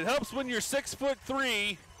 It helps when you're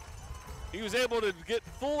 6'3". He was able to get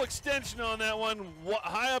full extension on that one,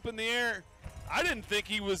 high up in the air. I didn't think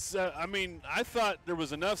he was. I thought there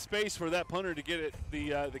was enough space for that punter to get it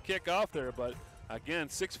the kick off there. But again,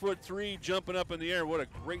 6'3", jumping up in the air. What a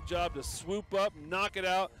great job to swoop up, knock it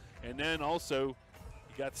out, and then also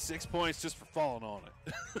he got 6 points just for falling on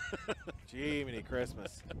it. Jiminy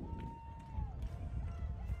Christmas.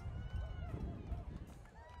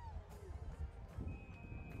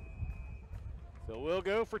 So we'll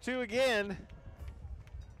go for 2 again.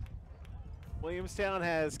 Williamstown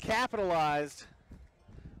has capitalized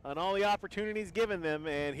on all the opportunities given them,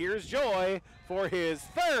 and here's Joy for his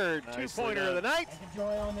 3rd two-pointer of the night.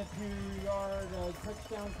 Joy on the 2-yard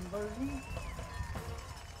touchdown conversion.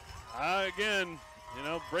 Again,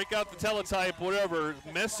 break out the teletype, whatever.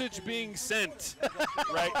 Message being sent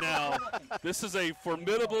right now. This is a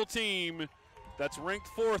formidable team that's ranked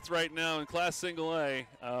 4th right now in Class Single A.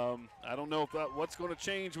 I don't know what's going to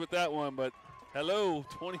change with that one, but hello,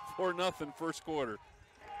 24-0 first quarter.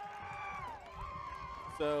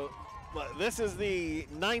 So this is the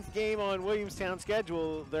 9th game on Williamstown's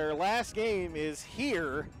schedule. Their last game is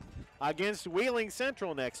here against Wheeling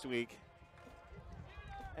Central next week.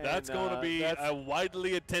 That's going to be a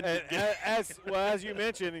widely attended game. As you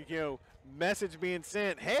mentioned, message being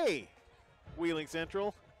sent, hey, Wheeling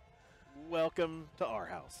Central, welcome to our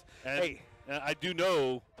house. And hey. And I do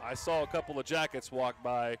know, I saw a couple of Jackets walk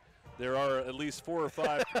by. There are at least 4 or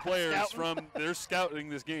 5 players they're scouting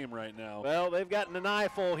this game right now. Well, they've gotten an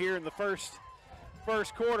eyeful here in the first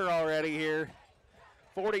quarter already here.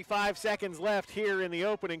 45 seconds left here in the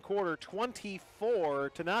opening quarter,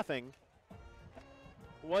 24-0.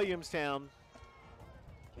 Williamstown.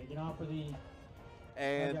 Taking off for the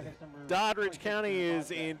and Doddridge County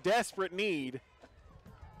is in desperate need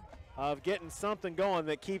of getting something going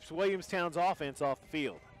that keeps Williamstown's offense off the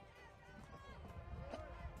field.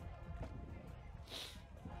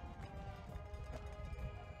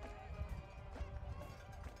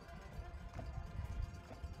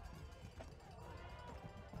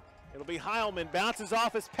 It'll be Heilman, bounces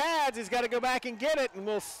off his pads. He's got to go back and get it, and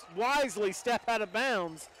will wisely step out of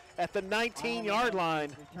bounds at the 19-yard line.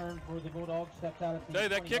 Return for the Bulldogs, stepped out at the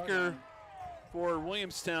that kicker for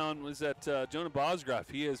Williamstown was that Jonah Bosgraff.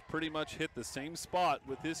 He has pretty much hit the same spot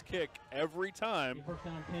with his kick every time. First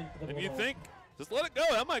down 10 for the And you Bulldogs. think, just let it go.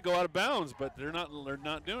 That might go out of bounds, but they're not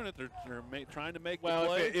doing it. They're trying to make the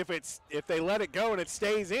play. If they let it go and it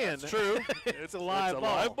stays in, that's true. it's a live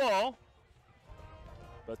ball. Live ball.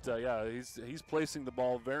 But yeah, he's placing the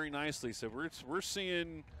ball very nicely. So we're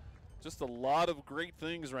seeing just a lot of great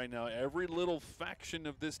things right now. Every little faction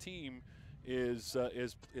of this team is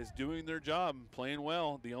doing their job, playing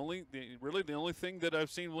well. The only thing that I've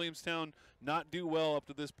seen Williamstown not do well up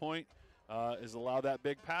to this point is allow that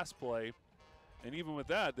big pass play. And even with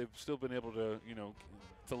that, they've still been able to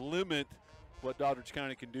to limit what Doddridge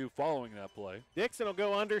County can do following that play. Dixon will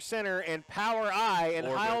go under center and power I, and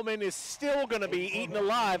Heilman is still going to be eaten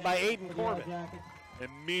alive by Aiden Corbett.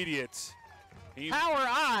 Immediate. Power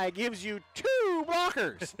I gives you 2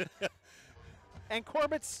 blockers. And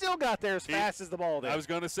Corbett still got there as fast as the ball did. I was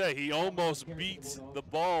going to say, he almost beats the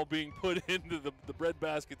ball being put into the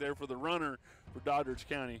breadbasket there for the runner for Doddridge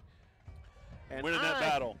County. And winning that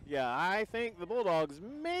battle. Yeah, I think the Bulldogs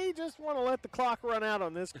may just want to let the clock run out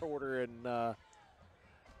on this quarter and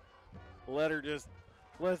let's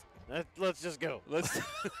just go.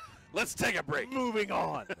 Let's take a break. Moving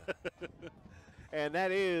on. And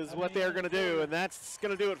that is what they're going to do, and that's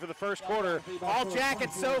going to do it for the first quarter. All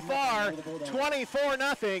Jackets so far,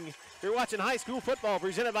 24-0. You're watching high school football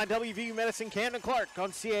presented by WVU Medicine Camden Clark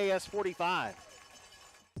on CAS 45.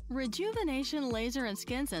 Rejuvenation Laser and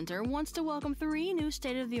Skin Center wants to welcome 3 new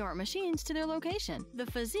state-of-the-art machines to their location. The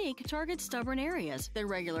Physique targets stubborn areas that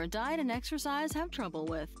regular diet and exercise have trouble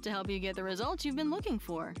with to help you get the results you've been looking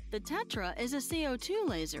for. The Tetra is a CO2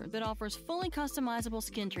 laser that offers fully customizable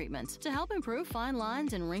skin treatments to help improve fine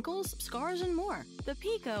lines and wrinkles, scars, and more. The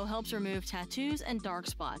Pico helps remove tattoos and dark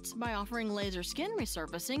spots by offering laser skin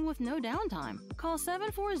resurfacing with no downtime. Call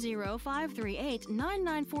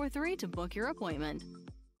 740-538-9943 to book your appointment.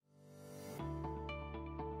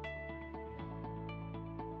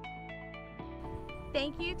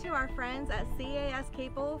 Thank you to our friends at CAS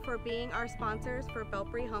Cable for being our sponsors for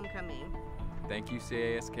Belpre Homecoming. Thank you,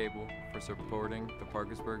 CAS Cable, for supporting the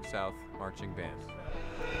Parkersburg South Marching Band.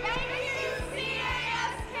 Thank you,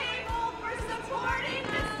 CAS Cable, for supporting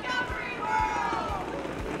Discovery World!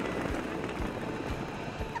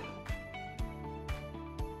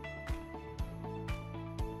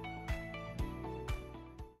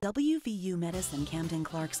 WVU Medicine Camden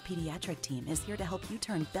Clark's pediatric team is here to help you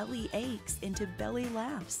turn belly aches into belly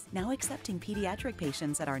laughs. Now accepting pediatric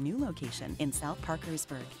patients at our new location in South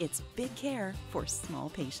Parkersburg. It's big care for small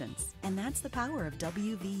patients. And that's the power of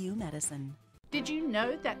WVU Medicine. Did you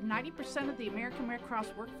know that 90% of the American Red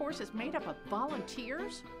Cross workforce is made up of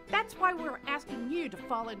volunteers? That's why we're asking you to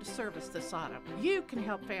fall into service this autumn. You can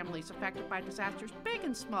help families affected by disasters big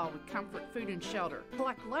and small with comfort, food, and shelter,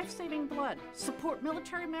 collect life-saving blood, support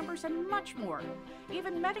military members, and much more.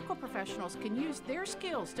 Even medical professionals can use their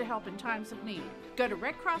skills to help in times of need. Go to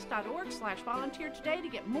redcross.org/volunteer today to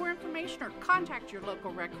get more information or contact your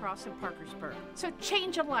local Red Cross in Parkersburg. So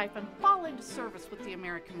change a life and fall into service with the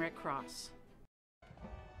American Red Cross.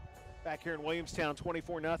 Back here in Williamstown,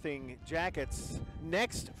 24-0 Jackets.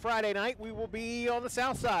 Next Friday night, we will be on the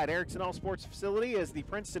south side, Erickson All Sports Facility, as the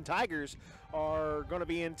Princeton Tigers are going to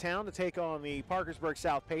be in town to take on the Parkersburg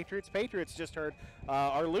South Patriots. Patriots, just heard,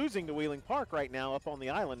 are losing to Wheeling Park right now up on the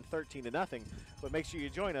island, 13-0. But make sure you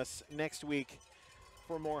join us next week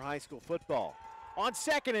for more high school football. On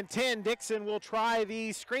 2nd and 10, Dixon will try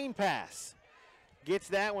the screen pass. Gets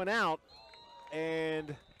that one out,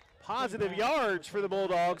 and positive yards for the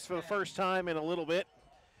Bulldogs for the first time in a little bit,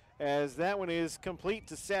 as that one is complete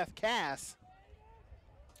to Seth Cass.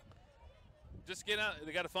 just get out.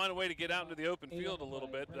 They got to find a way to get out into the open field a little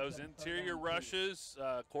bit. Those interior rushes,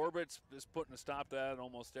 Corbett's is putting a stop to that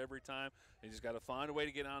almost every time. They just got to find a way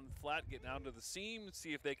to get out in the flat, get down to the seam,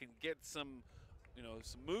 see if they can get some,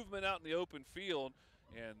 some movement out in the open field.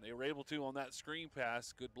 And they were able to on that screen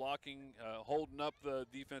pass. Good blocking, holding up the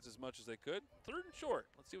defense as much as they could. 3rd and short.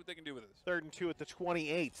 Let's see what they can do with this. 3rd and 2 at the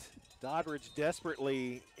 28. Doddridge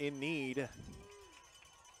desperately in need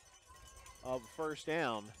of first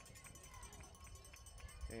down.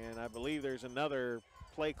 And I believe there's another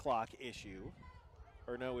play clock issue.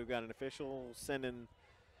 Or no, we've got an official sending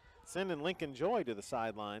Lincoln Joy to the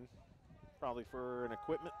sideline. Probably for an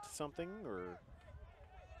equipment something, or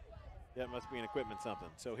that must be an equipment something.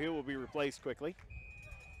 So he will be replaced quickly.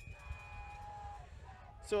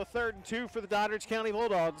 So a 3rd and 2 for the Doddridge County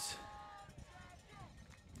Bulldogs.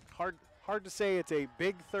 Hard to say it's a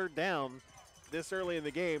big 3rd down this early in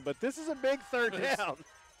the game, but this is a big 3rd down.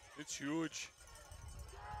 It's huge.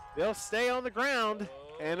 They'll stay on the ground,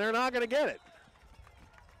 and they're not going to get it.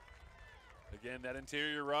 Again, that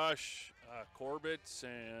interior rush, Corbett's,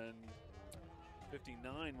 and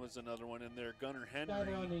 59 was another one in there. Gunnar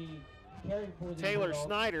Henry. Taylor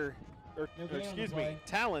Snyder,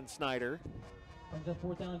 Talon Snyder.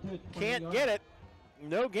 Can't get it.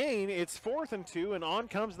 No gain. It's 4th and 2, and on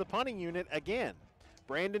comes the punting unit again.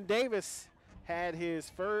 Brandon Davis had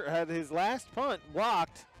his last punt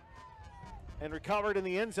blocked and recovered in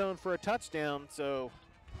the end zone for a touchdown. So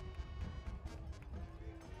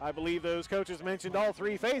I believe those coaches mentioned all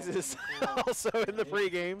 3 phases also in the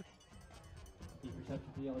pregame.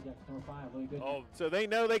 So they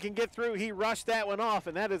know they can get through. He rushed that one off,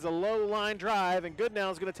 and that is a low line drive, and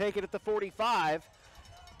Goodnow is going to take it at the 45.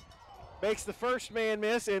 Makes the first man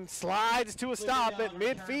miss and slides to a stop at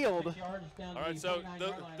midfield. All right, so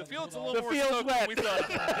the field's a little more soaked than we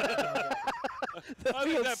thought. I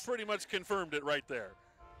think that pretty much confirmed it right there.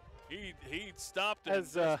 He stopped and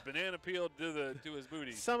just banana peeled to his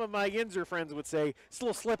booty. Some of my Yinzer friends would say it's a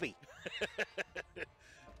little slippy.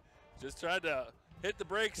 Just tried to hit the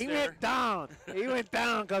brakes there. He went down. He went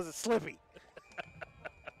down because it's slippy.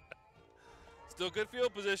 Still good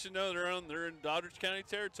field position, though. They're in Doddridge County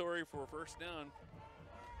territory for a first down.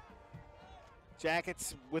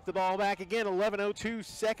 Jackets with the ball back again. 11:02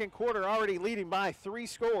 second quarter, already leading by 3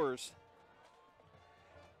 scores.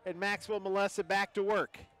 And Maxwell Melissa back to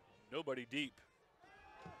work. Nobody deep.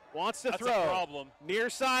 Wants to That's throw. A problem. Near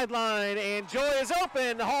sideline, and Joy is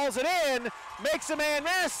open, hauls it in, makes a man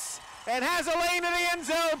miss, and has a lane to the end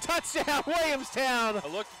zone. Touchdown, Williamstown.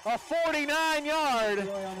 A 49-yard.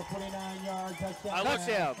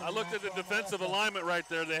 Touchdown. I looked at the defensive alignment right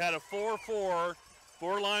there. They had a 4-4,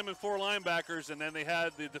 4 linemen, 4 linebackers, and then they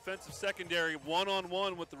had the defensive secondary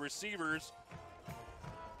one-on-one with the receivers.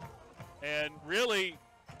 And really,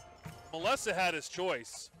 Melissa had his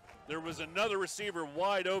choice. There was another receiver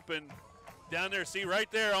wide open down there. See, right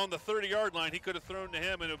there on the 30-yard line, he could have thrown to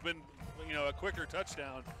him and it would have been, a quicker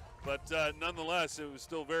touchdown. But nonetheless, it was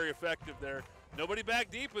still very effective there. Nobody back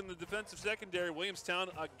deep in the defensive secondary. Williamstown,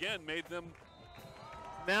 again, made them.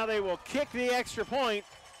 Now they will kick the extra point,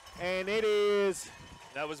 and it is.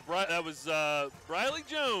 That was Briley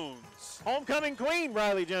Jones. Homecoming queen,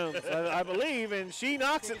 Briley Jones, I believe, and she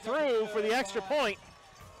knocks it through for the extra point.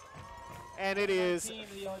 And it is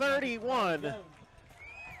 31-0.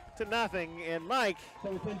 And Mike,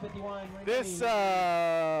 this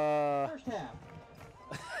first half.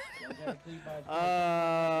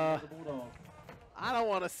 I don't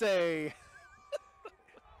want to say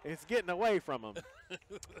it's getting away from them,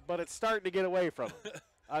 but it's starting to get away from them.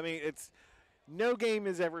 I mean, no game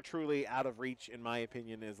is ever truly out of reach, in my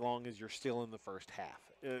opinion, as long as you're still in the first half.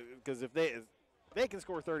 Because if they can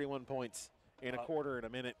score 31 points in a quarter and a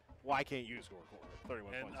minute, why can't you score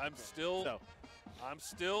 31 points? And I'm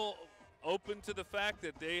still open to the fact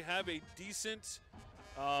that they have a decent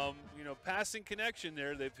passing connection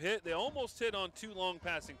there. They almost hit on 2 long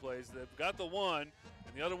passing plays. They've got the one,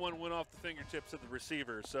 and the other one went off the fingertips of the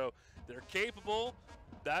receiver. So they're capable.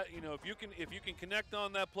 That if you can connect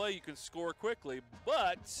on that play, you can score quickly.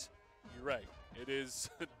 But you're right, it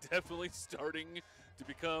is definitely starting to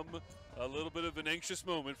become a little bit of an anxious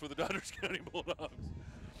moment for the Doddridge County Bulldogs.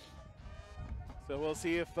 So we'll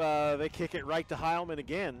see if they kick it right to Heilman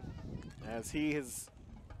again, as he has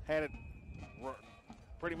had it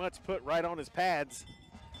pretty much put right on his pads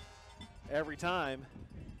every time.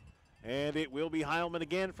 And it will be Heilman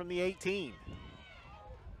again from the 18.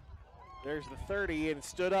 There's the 30, and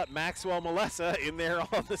stood up Maxwell Melissa in there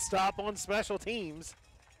on the stop on special teams.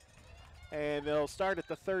 And they'll start at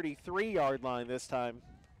the 33-yard line this time.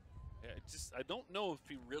 Yeah, I don't know if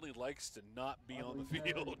he really likes to not be on the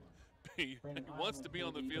field. He wants to be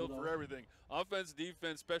on the field for everything. Offense,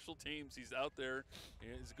 defense, special teams, he's out there.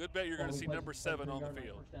 It's a good bet you're going to see number 7 on the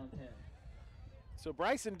field. So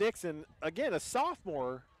Bryson Dixon, again, a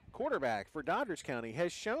sophomore quarterback for Doddridge County,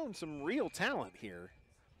 has shown some real talent here.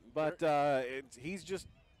 But he's just,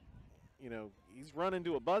 he's run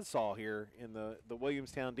into a buzzsaw here in the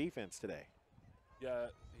Williamstown defense today. Yeah,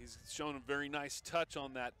 he's shown a very nice touch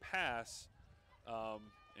on that pass.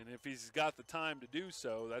 And if he's got the time to do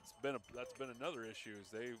so, that's been another issue. Is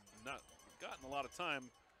they've not gotten a lot of time.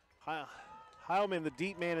 Heilman, the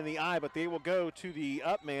deep man in the eye, but they will go to the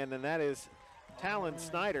up man, and that is Talon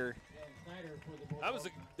Snyder.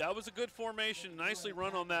 That was a good formation, nicely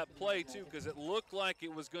run on that play too, because it looked like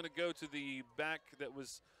it was going to go to the back that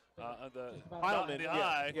was Heilman, the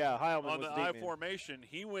eye. Yeah, Heilman on was the deep eye man. formation.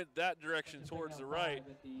 He went that direction towards the right.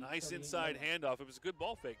 Nice inside handoff. It was a good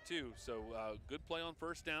ball fake too. So good play on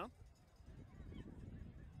first down.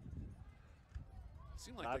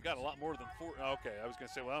 Seemed like they got a lot more than 4. Okay, I was going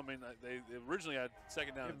to say, well, I mean, they originally had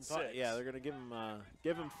second down and 6. Yeah, they're going to give him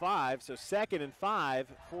 5. So 2nd and 5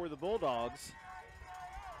 for the Bulldogs.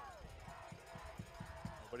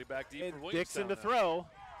 Nobody back deep for Williamstown. Dixon to throw.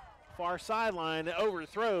 Far sideline,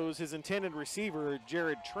 overthrows his intended receiver,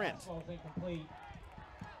 Jared Trent.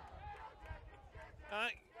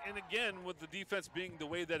 And again, with the defense being the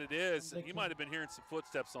way that it is, you might have been hearing some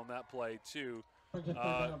footsteps on that play too.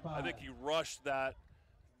 I think he rushed that.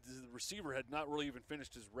 The receiver had not really even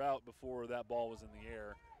finished his route before that ball was in the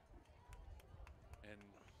air. And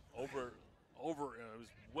it was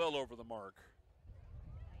well over the mark.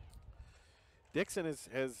 Dixon has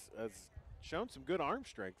shown some good arm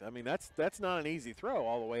strength. I mean, that's not an easy throw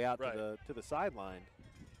all the way out to the sideline.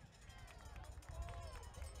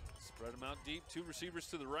 Spread them out deep. 2 receivers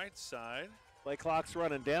to the right side. Play clock's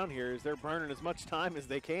running down here as they're burning as much time as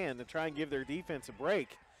they can to try and give their defense a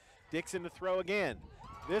break. Dixon to throw again.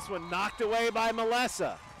 This one knocked away by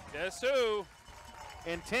Melissa. Guess who?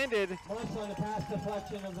 Intended Melissa on the pass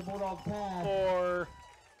deflection of the Bulldogs pass. for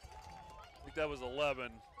I think that was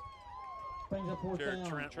 11. Brings up 4th Jared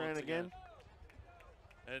down. Trent again.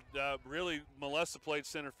 And really, Melissa played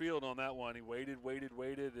center field on that one. He waited,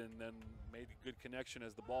 and then made a good connection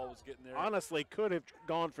as the ball was getting there. Honestly, could have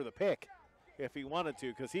gone for the pick if he wanted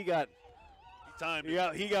to, because he got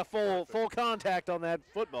full contact on that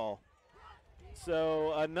football.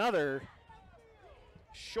 So another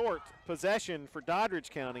short possession for Doddridge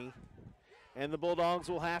County, and the Bulldogs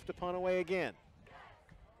will have to punt away again.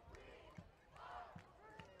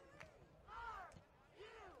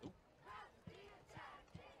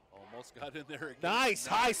 Almost got in there again. Nice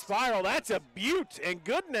high spiral. That's a beaut. And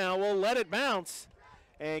Goodnow will let it bounce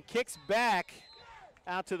and kicks back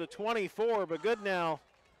out to the 24. But Goodnow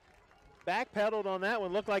backpedaled on that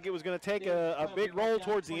one. Looked like it was going to take a big roll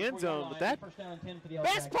towards the end zone. But that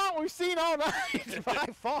best punt we've seen all night by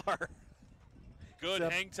far. Good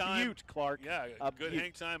hang time. Beaut, Clark. Yeah, good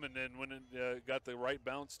hang time. And then when it got the right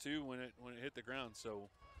bounce too when it hit the ground. So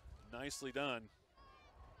nicely done.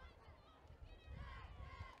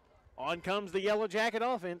 On comes the Yellow Jacket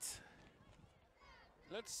offense.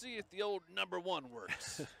 Let's see if the old number 1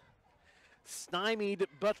 works. Stymied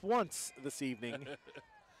but once this evening.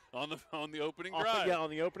 on the opening drive. Yeah, on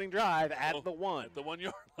the opening drive at the 1. At the 1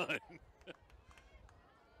 yard line.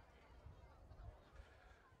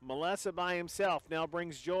 Melissa by himself now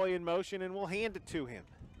brings Joy in motion and will hand it to him.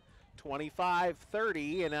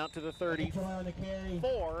 25-30 and out to the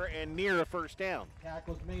 34 and near a first down.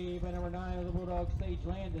 Tackles made by number 9 of the Bulldogs, Sage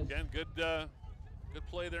Landis. Again, good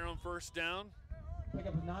play there on first down. Pick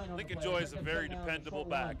up 9 on Lincoln the play. Joy is a very dependable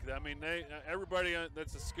back. I mean, everybody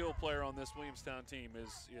that's a skill player on this Williamstown team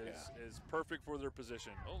is perfect for their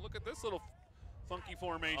position. Oh, look at this little funky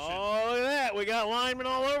formation. Oh, look at that. We got linemen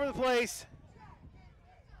all over the place.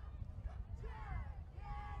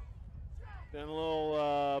 Then a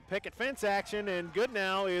little picket fence action, and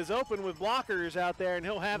Goodnow is open with blockers out there, and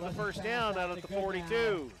he'll have the first down out at the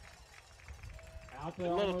 42. A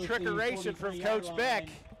little trickeration from Coach Beck.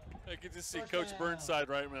 I can just see Coach Burnside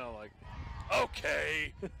right now like,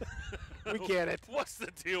 okay. We get it. What's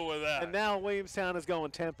the deal with that? And now Williamstown is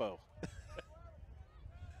going tempo. They're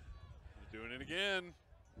doing it again.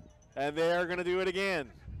 And they are going to do it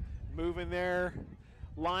again. Moving their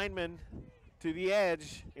linemen to the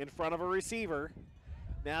edge in front of a receiver.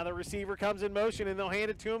 Now the receiver comes in motion, and they'll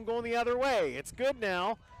hand it to him going the other way. It's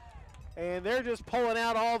Goodnow. And they're just pulling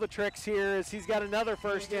out all the tricks here as he's got another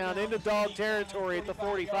first down into dog territory at the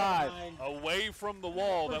 45. Away from the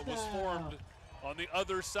wall that was formed on the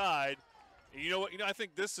other side. You know what? I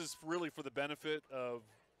think this is really for the benefit of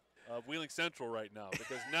Wheeling Central right now,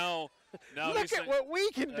 because now look at what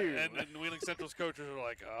we can do. And think Central's coaches are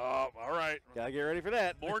like, oh, all right. Gotta get ready for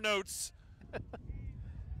that. More notes.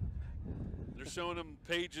 They're showing them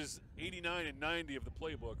pages 89 and 90 of the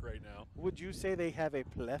playbook right now. Would you say they have a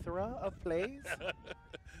plethora of plays?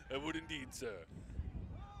 I would indeed, sir.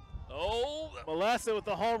 Oh, Melissa with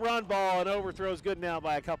the home run ball and overthrows good now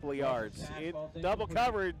by a couple of yards. Double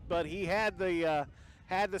covered, but he had the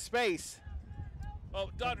space. Oh,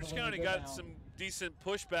 Doddridge County got some decent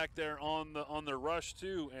pushback there on their rush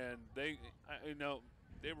too, and they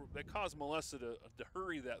caused Melissa to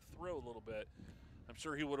hurry that throw a little bit. I'm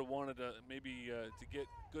sure he would have wanted to maybe to get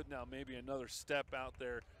good now, maybe another step out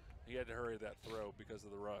there. He had to hurry that throw because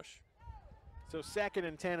of the rush. So 2nd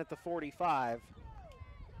and 10 at the 45.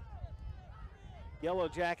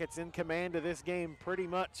 Yellowjackets in command of this game pretty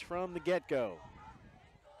much from the get-go.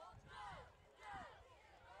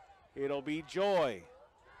 It'll be Joy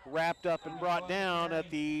wrapped up and brought down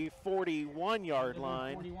at the 41-yard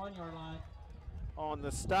line. On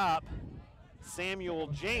the stop, Samuel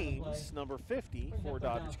James, number 50 for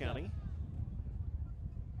Doddridge County.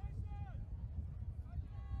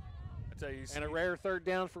 And a rare 3rd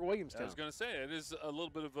down for Williamstown. I was going to say, it is a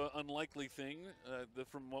little bit of an unlikely thing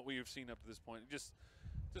from what we have seen up to this point. Just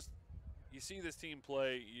you see this team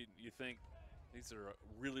play, you think these are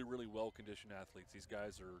really, really well-conditioned athletes. These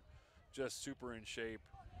guys are just super in shape.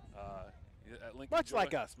 At Lincoln Much Joy,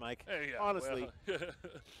 like us, Mike, hey, yeah, honestly. Well,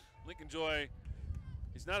 Lincoln Joy,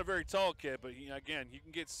 he's not a very tall kid, but again, you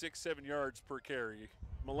can get 6-7 yards per carry.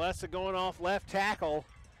 Melissa going off left tackle.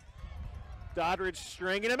 Doddridge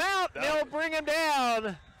stringing him out. They'll bring him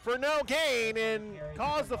down for no gain and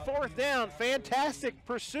cause the 4th down. Fantastic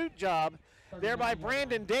pursuit job there by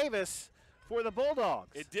Brandon Davis for the Bulldogs.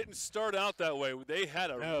 It didn't start out that way. They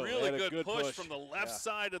had a really good push from the left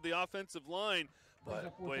side of the offensive line,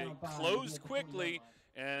 but it closed quickly.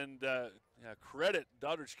 And credit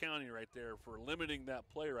Doddridge County right there for limiting that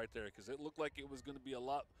play right there, because it looked like it was going to be a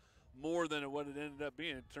lot more than what it ended up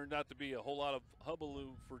being. It turned out to be a whole lot of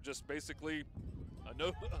hullabaloo for just basically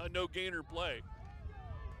a no-gainer play.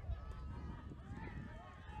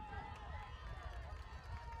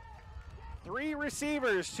 Three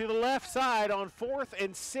receivers to the left side on 4th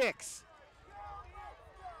and 6.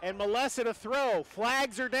 And Melissa to throw.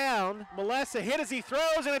 Flags are down. Melissa hit as he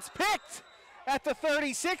throws, and it's picked at the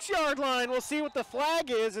 36-yard line. We'll see what the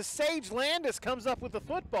flag is as Sage Landis comes up with the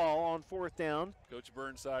football on 4th down. Coach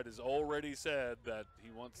Burnside has already said that he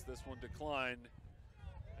wants this one declined.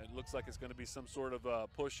 It looks like it's going to be some sort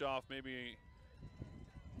of push-off, maybe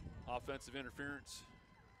offensive interference.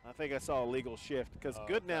 I think I saw a legal shift because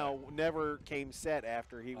Goodnow never came set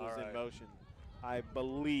after he was in motion, I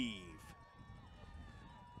believe.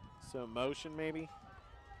 So motion maybe?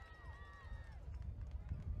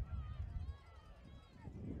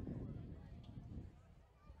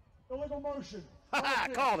 Illegal motion.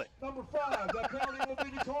 Called it. Number 5, that penalty will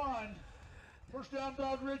be declined. 1st down,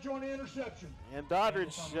 Doddridge on the interception. And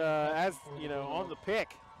Doddridge, as you know, on the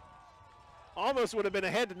pick, almost would have been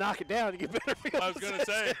ahead to knock it down. You get better field I was going to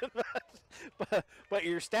say. but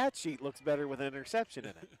your stat sheet looks better with an interception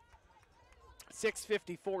in it.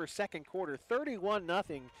 6:54 2nd quarter,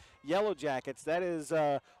 31-0 Yellowjackets. That is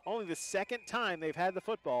only the 2nd time they've had the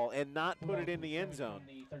football and not put it in the end zone.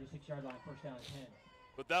 The 36-yard line, 1st down and 10.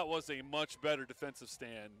 But that was a much better defensive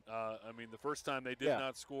stand. I mean, the first time they did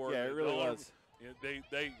not score. Yeah, it really was.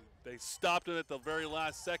 They stopped it at the very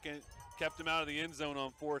last second, kept him out of the end zone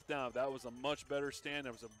on 4th down. That was a much better stand.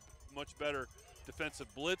 There was a much better defensive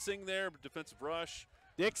blitzing there, defensive rush.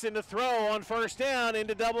 Dixon to throw on 1st down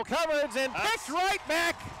into double coverage and picked right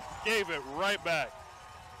back. Gave it right back.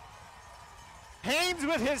 Haynes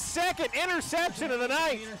with his 2nd interception of the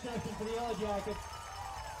night. Interception for the Yellowjackets.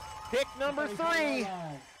 Pick number 3.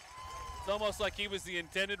 It's almost like he was the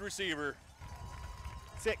intended receiver.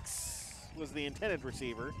 6 was the intended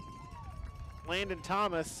receiver. Landon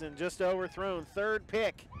Thomas and just overthrown. 3rd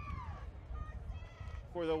pick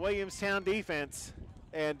for the Williamstown defense.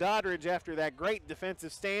 And Doddridge, after that great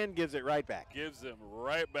defensive stand, gives it right back. Gives him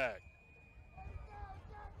right back.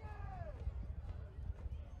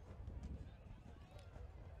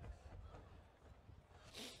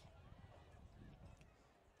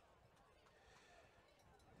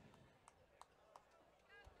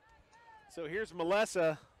 So here's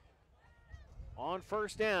Melissa on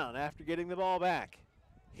 1st down after getting the ball back.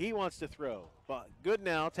 He wants to throw, but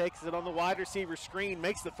Goodnow takes it on the wide receiver screen,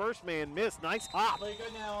 makes the first man miss. Nice hop.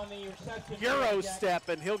 On the reception. Euro step,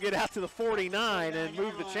 and he'll get out to the 49 and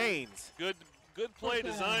move the chains. Good play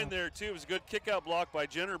design there, too. It was a good kick-out block by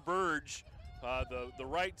Jenner Burge. The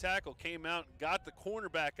right tackle came out and got the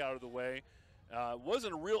cornerback out of the way,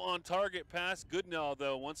 Wasn't a real on-target pass. Goodnow,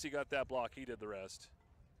 though, once he got that block, he did the rest.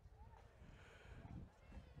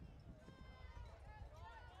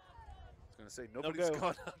 I was going to say, nobody's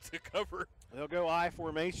gone out to cover. They'll go I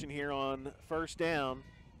formation here on first down,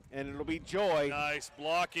 and it'll be Joy. Nice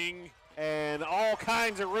blocking. And all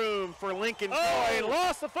kinds of room for Lincoln Joy.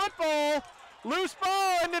 Lost the football. Loose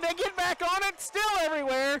ball, and did they get back on it? Still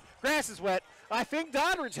everywhere. Grass is wet. I think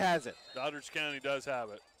Doddridge has it. Doddridge County does have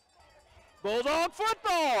it. Bulldog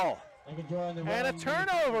football. And a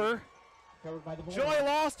turnover. Joy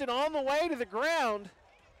lost it on the way to the ground.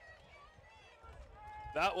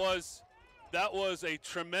 That was a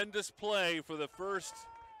tremendous play for the first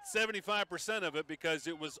 75% of it, because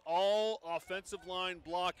it was all offensive line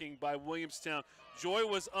blocking by Williamstown. Joy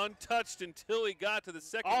was untouched until he got to the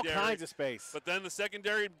secondary. All kinds of space. But then the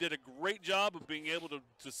secondary did a great job of being able to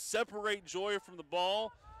separate Joy from the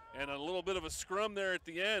ball, and a little bit of a scrum there at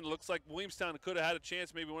the end. Looks like Williamstown could have had a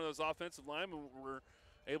chance. Maybe one of those offensive linemen were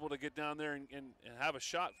able to get down there and have a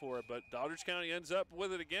shot for it. But Doddridge County ends up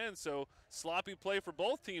with it again. So sloppy play for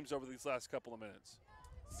both teams over these last couple of minutes.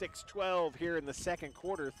 6-12 here in the second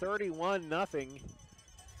quarter, 31-0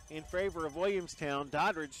 in favor of Williamstown.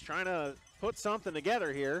 Doddridge trying to put something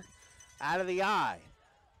together here out of the eye.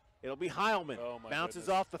 It'll be Heilman. Bounces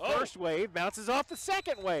off the first wave, bounces off the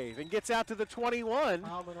second wave, and gets out to the 21.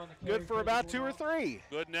 Good for about 2 or 3.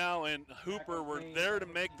 Goodnow and Hooper were there to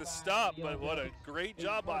make the stop, but what a great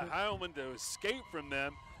job by Heilman to escape from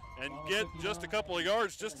them and get just a couple of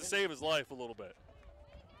yards just to save his life a little bit.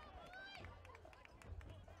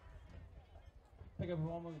 Pick up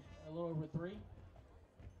almost a little over 3.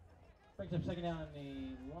 Brings up second down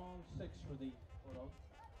in the long 6 for the Bulldogs.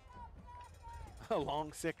 A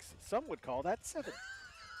long 6. Some would call that 7.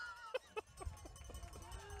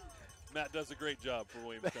 Matt does a great job for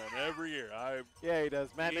Williamstown every year. Yeah, he does.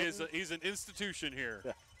 Matt, he's an institution here.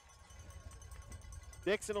 Yeah.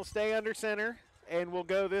 Dixon will stay under center, and will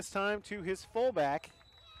go this time to his fullback.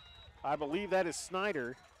 I believe that is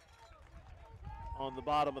Snyder on the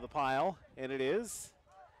bottom of the pile, and it is.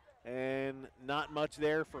 And not much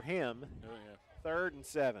there for him. Oh, yeah. 3rd and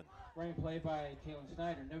 7. Running play by Kalen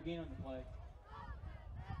Snyder. No gain on the play.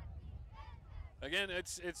 Again,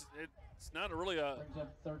 it's not really a brings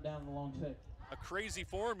up 3rd down in the long 6. A crazy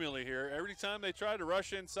formula here. Every time they try to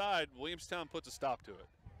rush inside, Williamstown puts a stop to it.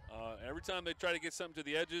 Every time they try to get something to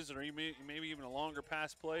the edges, or maybe even a longer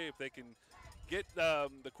pass play, if they can get the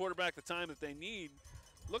quarterback the time that they need,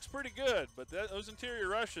 looks pretty good. But those interior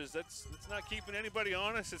rushes, that's not keeping anybody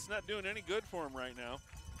honest. It's not doing any good for them right now.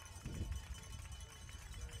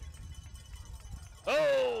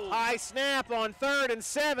 Oh! High snap on 3rd and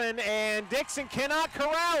 7, and Dixon cannot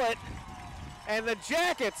corral it. And the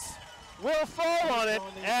Jackets will fall on it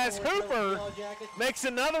as Hooper makes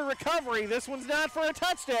another recovery. This one's not for a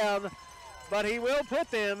touchdown, but he will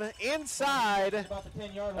put them inside.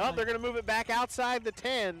 Oh, they're going to move it back outside the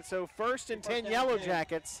 10, so 1st and 10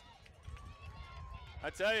 Yellowjackets.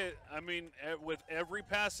 I tell you, I mean, with every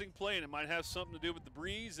passing play, and it might have something to do with the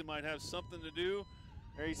breeze, it might have something to do.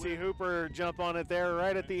 There you see Hooper jump on it there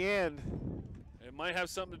right at the end. It might have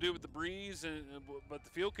something to do with the breeze, but the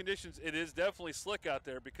field conditions, it is definitely slick out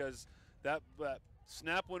there, because that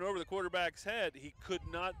snap went over the quarterback's head. He could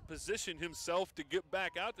not position himself to get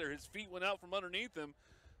back out there. His feet went out from underneath him,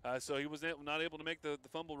 so he was not able to make the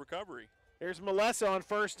fumble recovery. There's Melessa on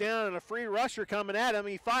 1st down, and a free rusher coming at him.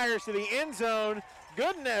 He fires to the end zone.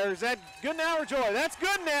 Goodnow, is that Goodnow or Joy? That's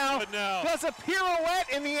Goodnow. Does a pirouette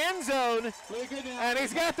in the end zone, and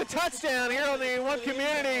he's got the touchdown here on the One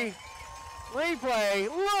Community replay.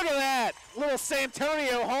 Look at that. Little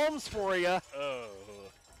Santonio Holmes for you. Oh.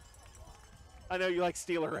 I know you like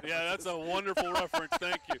Steeler references. Yeah, that's a wonderful reference.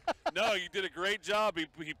 Thank you. No, you did a great job.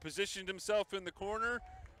 He positioned himself in the corner.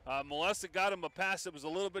 Melissa got him a pass that was a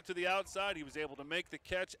little bit to the outside. He was able to make the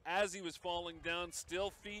catch as he was falling down.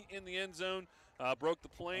 Still feet in the end zone. Broke the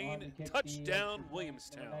plane. Touchdown,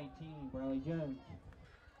 Williamstown. 19,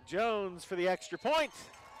 Jones for the extra point.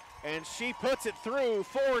 And she puts it through.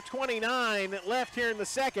 4:29 left here in the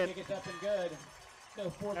second. It's up and good.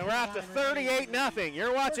 And we're out to 38-0.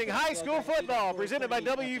 You're watching high school football presented by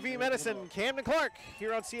WV Medicine Camden Clark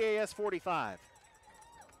here on CAS 45.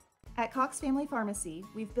 At Cox Family Pharmacy,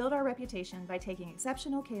 we've built our reputation by taking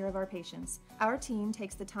exceptional care of our patients. Our team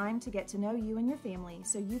takes the time to get to know you and your family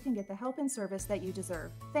so you can get the help and service that you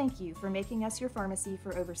deserve. Thank you for making us your pharmacy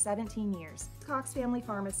for over 17 years. Cox Family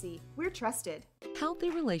Pharmacy, we're trusted. Healthy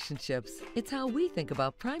relationships. It's how we think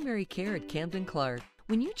about primary care at Camden Clark.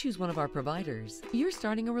 When you choose one of our providers, you're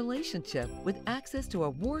starting a relationship with access to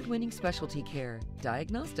award-winning specialty care,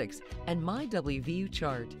 diagnostics, and MyWVU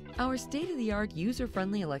chart, our state-of-the-art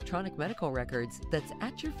user-friendly electronic medical records that's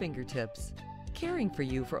at your fingertips. Caring for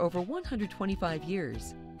you for over 125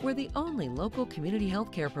 years, we're the only local community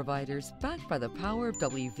healthcare providers backed by the power of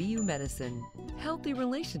WVU medicine. Healthy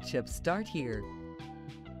relationships start here.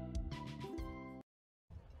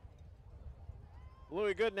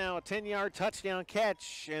 Louis Goodnow, a 10-yard touchdown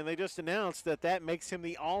catch, and they just announced that makes him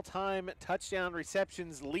the all-time touchdown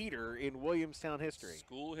receptions leader in Williamstown history.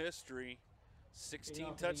 School history,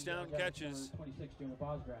 16 touchdown catches.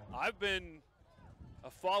 I've been a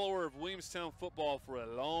follower of Williamstown football for a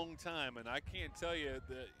long time, and I can't tell you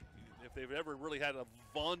that if they've ever really had a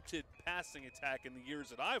vaunted passing attack in the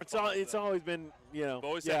years that I've followed It's them. always been, They've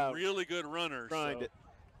always had really good runners. Grind it.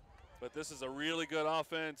 But this is a really good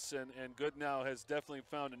offense, and Goodnow has definitely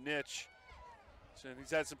found a niche. And he's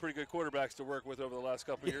had some pretty good quarterbacks to work with over the last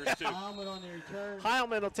couple of years, too. Heilman on the return.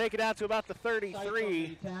 Heilman will take it out to about the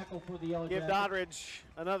 33. Tackle for the Yellowjackets. Give Doddridge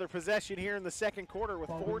another possession here in the second quarter with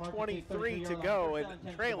 4:23 to go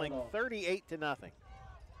and trailing 38-0.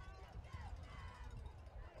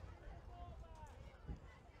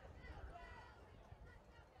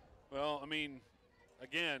 Well, I mean,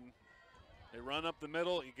 again, they run up the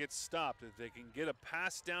middle, it gets stopped. If they can get a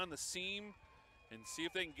pass down the seam and see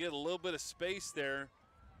if they can get a little bit of space there,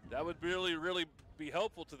 that would really, really be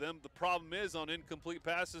helpful to them. The problem is on incomplete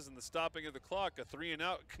passes and the stopping of the clock, a 3 and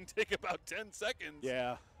out can take about 10 seconds.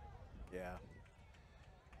 Yeah.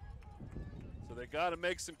 So they got to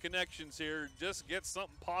make some connections here, just get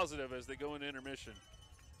something positive as they go into intermission.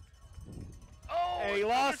 And he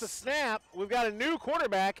lost the snap. We've got a new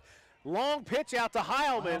quarterback. Long pitch out to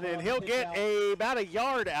Heilman, and he'll get about a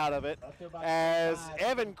yard out of it as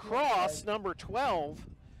Evan Cross, number 12,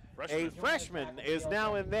 a freshman, is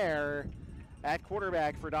now in there at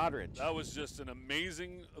quarterback for Doddridge. That was just an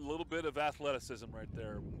amazing little bit of athleticism right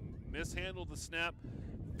there. Mishandled the snap,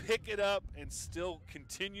 pick it up, and still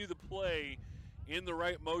continue the play in the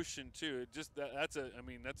right motion too. It just that's a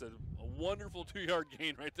wonderful 2-yard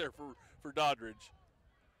gain right there for Doddridge.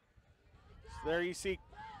 So there you see.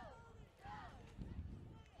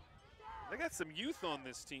 They got some youth on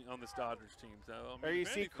this team, on this Doddridge team. So, there you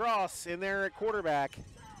see Cross in there at quarterback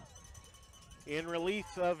in relief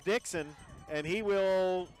of Dixon, and he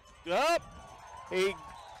will he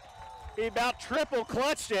about triple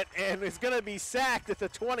clutched it and is going to be sacked at the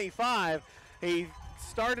 25. He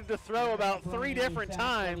started to throw about 3 different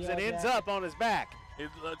times and ends up on his back.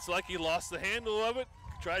 It's like he lost the handle of it,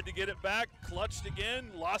 tried to get it back, clutched again,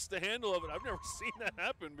 lost the handle of it. I've never seen that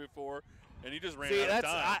happen before. And he just ran out of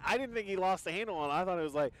time. I didn't think he lost the handle on it. I thought it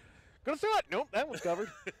was like, gonna throw it. Nope, that one's covered.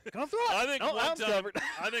 Gonna throw it. I think nope, that one's covered.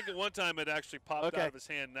 I think at one time it actually popped out of his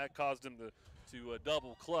hand, and that caused him to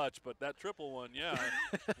double clutch. But that triple one,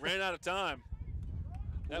 ran out of time.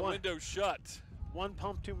 That window's shut. One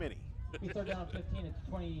pump too many. He's down 15. It's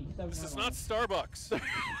 27. This is not Starbucks.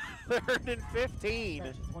 3rd and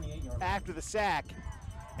 15 after the sack,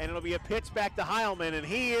 and it'll be a pitch back to Heilman, and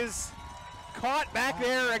he is caught back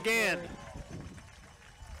there again.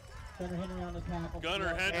 Gunnar Henry on the tackle.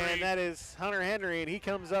 Gunnar Henry. And that is Hunter Henry, and he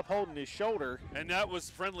comes up holding his shoulder. And that was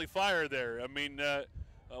friendly fire there. I mean,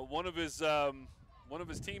 one of his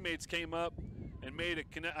teammates came up and made a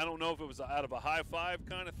connect. I don't know if it was out of a high five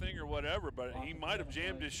kind of thing or whatever, but he might have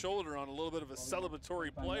jammed his shoulder on a little bit of a celebratory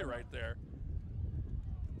play right there.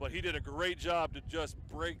 But he did a great job to just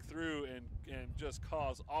break through and just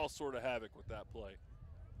cause all sort of havoc with that play.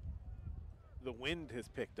 The wind has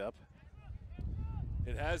picked up.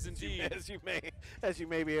 It has indeed. As you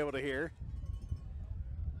may be able to hear.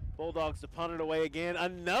 Bulldogs to punt it away again.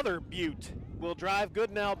 Another Butte will drive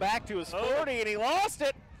Goodnow back to his 40, and he lost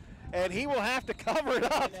it. And he will have to cover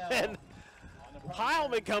it up. And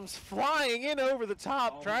Heilman comes flying in over the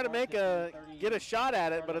top, trying to get a shot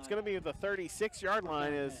at it, but it's going to be at the 36-yard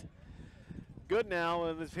line as Goodnow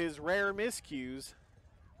and his rare miscues,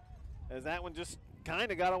 as that one just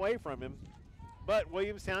kind of got away from him. But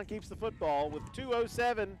Williamstown keeps the football with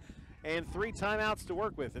 2:07 and 3 timeouts to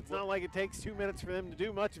work with. It's not like it takes 2 minutes for them to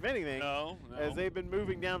do much of anything, as they've been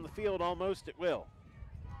moving down the field almost at will.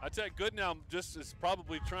 I tell you, Goodnow just is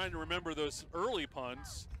probably trying to remember those early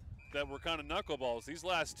punts that were kind of knuckleballs. These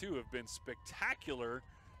last 2 have been spectacular,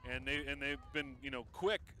 and they've been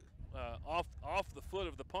quick off the foot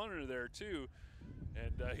of the punter there too.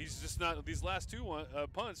 And he's just not, these last 2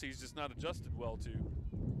 punts, he's just not adjusted well to.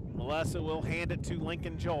 Melissa will hand it to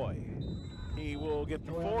Lincoln Joy. He will get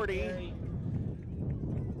the 40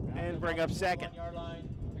 and bring up second. 1-yard line.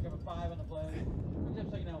 Pick up a 5 on the play. Brings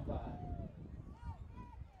up second down 5.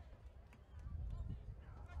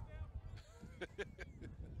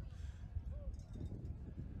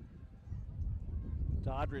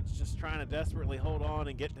 Doddridge just trying to desperately hold on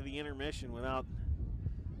and get to the intermission without,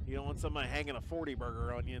 you don't want somebody hanging a 40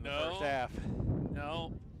 burger on you in the first half.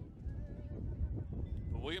 No.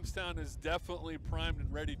 But Williamstown is definitely primed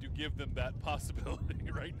and ready to give them that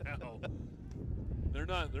possibility right now. They're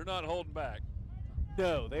not holding back.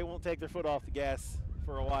 No, they won't take their foot off the gas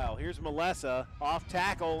for a while. Here's Melessa off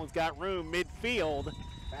tackle, has got room midfield,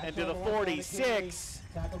 and to the 46.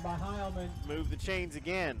 Tackled by Heilman. Move the chains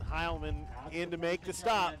again. Heilman in to make the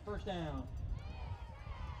stop. First down.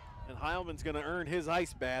 And Heilman's going to earn his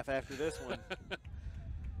ice bath after this one.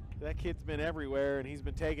 That kid's been everywhere, and he's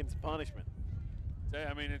been taking some punishment.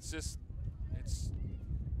 I mean, it's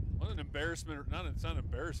what an embarrassment. It's not an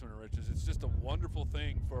embarrassment, Riches. It's just a wonderful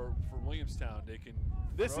thing for Williamstown. They can.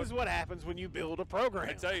 This is what happens when you build a program.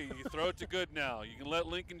 I tell you, you throw it to good now. You can let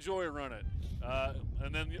Lincoln Joy run it.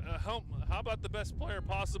 And then how about the best player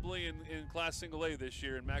possibly in Class Single A this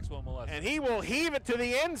year in Maxwell Molesa? And he will heave it to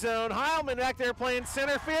the end zone. Heilman back there playing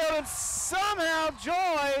center field, and somehow Joy,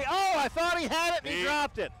 I thought he had it, and he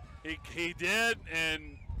dropped it. He did,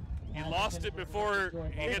 and he lost it before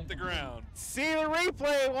he hit the ground. See the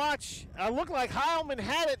replay, watch. Looked like Heilman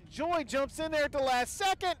had it. Joy jumps in there at the last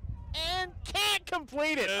second and can't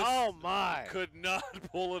complete it. Oh, my. Could not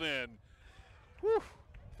pull it in. Whew.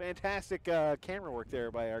 Fantastic camera work there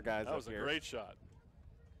by our guys. That was up a here. great shot.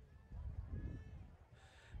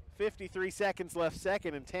 53 seconds left,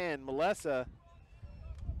 second and 10. Melessa,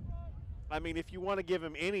 I mean, if you want to give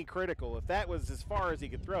him any critical, if that was as far as he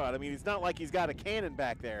could throw it, I mean, it's not like he's got a cannon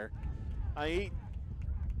back there.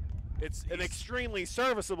 It's an extremely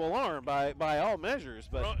serviceable arm by all measures.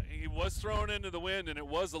 But he was thrown into the wind, and it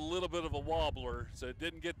was a little bit of a wobbler, so it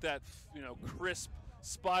didn't get that crisp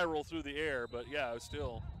spiral through the air, but yeah, it was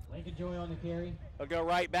still. Lincoln Joy on the carry. He'll go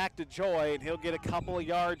right back to Joy, and he'll get a couple of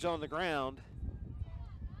yards on the ground.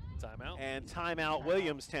 Timeout. And timeout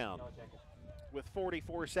Williamstown. With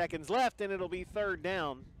 44 seconds left, and it'll be third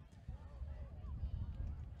down.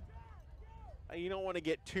 You don't want to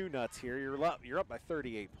get too nuts here. You're up by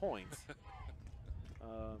 38 points.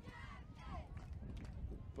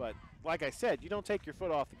 But like I said, you don't take your foot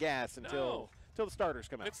off the gas until the starters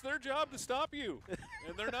come out. It's their job to stop you,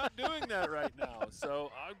 and they're not doing that right now.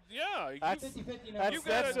 So, yeah.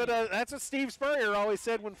 That's what Steve Spurrier always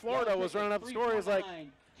said when Florida was running up stories like,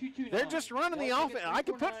 they're just running the offense. I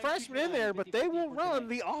could put freshmen in there, but they will run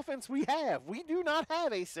the offense we have. We do not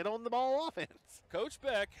have a sit-on-the-ball offense. Coach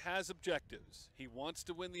Beck has objectives. He wants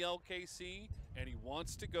to win the LKC, and he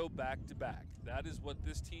wants to go back-to-back. That is what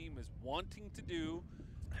this team is wanting to do.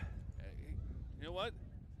 You know what?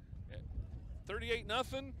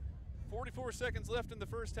 38-0, 44 seconds left in the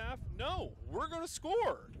first half. No, we're going to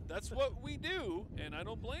score. That's what we do, and I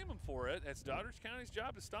don't blame them for it. It's Doddridge County's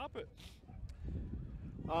job to stop it.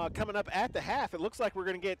 Coming up at the half, it looks like we're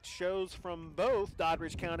going to get shows from both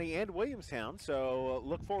Doddridge County and Williamstown. So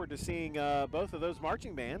look forward to seeing both of those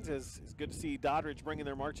marching bands. It's good to see Doddridge bringing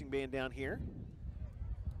their marching band down here.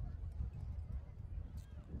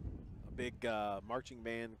 A big marching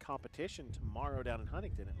band competition tomorrow down in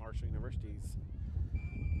Huntington at Marshall University's.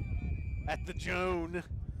 At the Joan.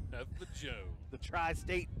 At the Joan. The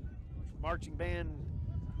Tri-State Marching Band.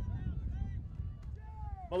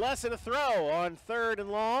 Melessa to throw on third and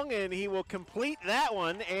long, and he will complete that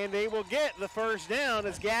one, and they will get the first down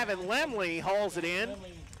as Gavin Lemley hauls it in.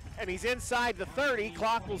 And he's inside the 30.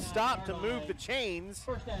 Clock will stop to move the chains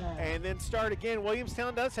and then start again.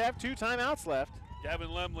 Williamstown does have 2 timeouts left. Gavin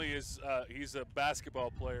Lemley is he's a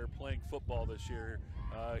basketball player playing football this year.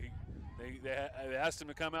 They asked him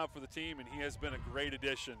to come out for the team, and he has been a great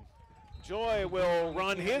addition. Joy will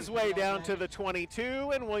run his way down to the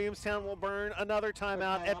 22, and Williamstown will burn another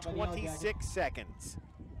timeout at 26 seconds.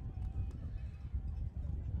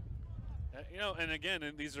 And again,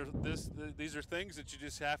 these are things that you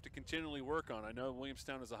just have to continually work on. I know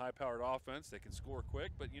Williamstown is a high-powered offense; they can score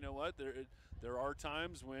quick, but you know what? There are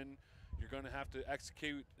times when you're going to have to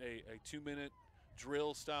execute a 2-minute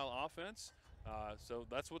drill-style offense. So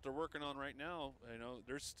that's what they're working on right now.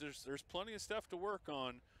 There's plenty of stuff to work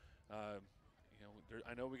on.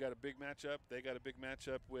 I know we got a big matchup. They got a big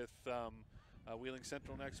matchup with Wheeling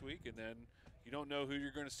Central next week, and then you don't know who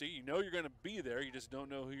you're going to see. You know you're going to be there. You just don't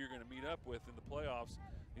know who you're going to meet up with in the playoffs.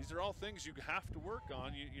 These are all things you have to work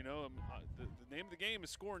on. The name of the game is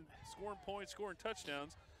scoring points, scoring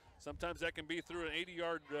touchdowns. Sometimes that can be through an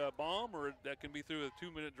 80-yard bomb, or that can be through a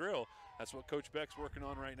 2-minute drill. That's what Coach Beck's working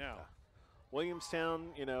on right now.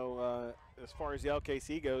 Williamstown, as far as the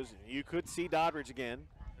LKC goes, you could see Doddridge again.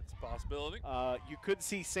 It's a possibility. You could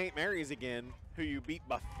see St. Mary's again, who you beat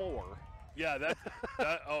by 4. Yeah,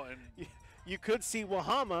 and you could see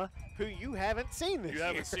Wahama, who you haven't seen this year. You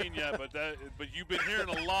haven't seen yet, but you've been hearing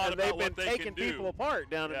a lot and about what they can do. they've been taking people apart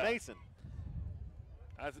down in Mason.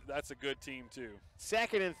 That's a good team, too.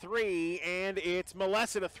 2nd and 3, and it's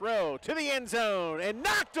Melissa to throw to the end zone and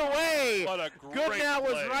knocked away. What a great Goodnow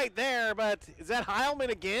was play. right there, but is that Heilman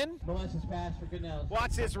again? Melissa's pass for Goodnow.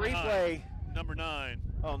 Watch this replay. Number 9.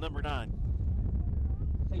 Oh, number 9.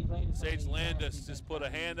 Sage Landis just put a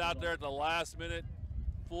hand out there at the last minute.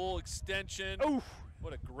 Full extension. Oof.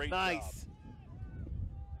 What a great Nice. job.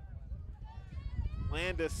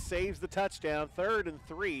 Landis saves the touchdown. 3rd and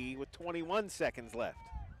 3 with 21 seconds left.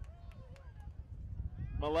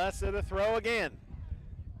 Melissa to throw again.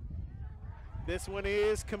 This one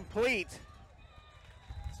is complete.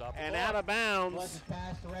 And out of bounds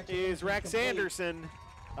is Rex Anderson.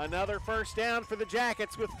 Another first down for the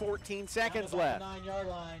Jackets with 14 seconds left. 9-yard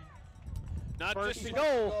line. Not First just and your,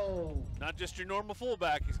 goal. Not just your normal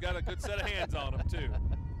fullback. He's got a good set of hands on him, too.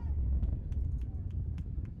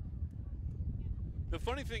 The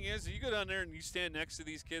funny thing is, you go down there and you stand next to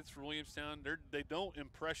these kids from Williamstown, they don't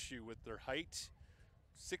impress you with their height.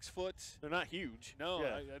 6 foot. They're not huge. No,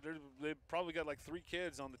 Yeah. they've probably got like 3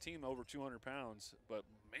 kids on the team over 200 pounds. But,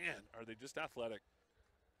 man, are they just athletic.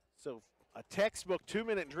 So a textbook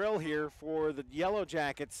 2-minute drill here for the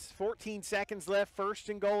Yellowjackets. 14 seconds left, 1st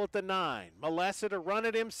and goal at the 9. Melissa to run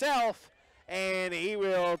it himself, and he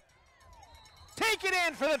will take it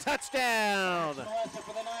in for the touchdown.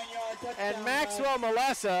 And Maxwell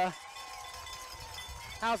Melissa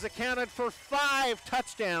has accounted for 5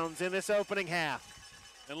 touchdowns in this opening half.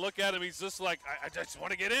 And look at him, he's just like, I just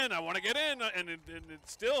want to get in, I want to get in. And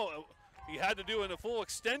it's still, he had to do a full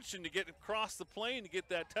extension to get across the plane to get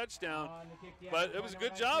that touchdown. But it was a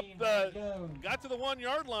good job. Got to the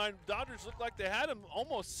 1-yard line. Doddridge looked like they had him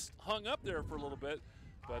almost hung up there for a little bit.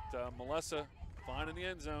 But Melissa fine in the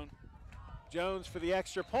end zone. Jones for the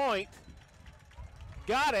extra point.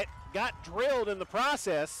 Got it. Got drilled in the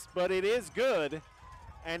process, but it is good.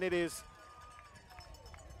 And it is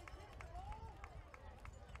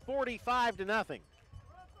 45-0.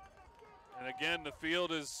 And again, the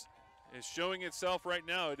field is showing itself right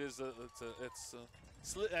now. It's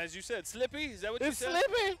as you said, slippy. Is that what you said? It's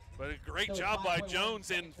slippy. But a great job by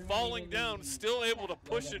Jones in falling down, still able to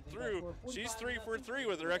push it through. She's 3 for 3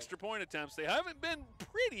 with her extra point attempts. They haven't been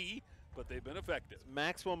pretty, but they've been effective.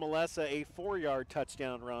 Maxwell Melissa, a 4-yard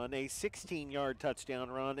touchdown run, a 16-yard touchdown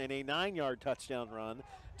run, and a 9-yard touchdown run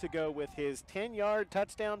to go with his 10-yard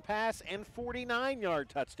touchdown pass and 49-yard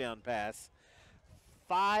touchdown pass.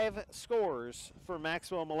 5 scores for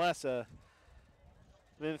Maxwell Melissa.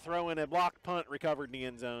 Then throw in a blocked punt recovered in the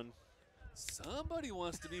end zone. Somebody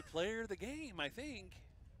wants to be player of the game, I think.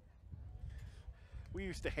 We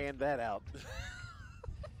used to hand that out.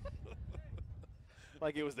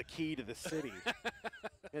 Like it was the key to the city.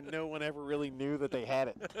 And no one ever really knew that they had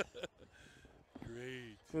it.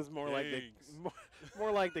 Great. It was more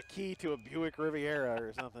like the key to a Buick Riviera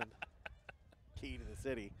or something. Key to the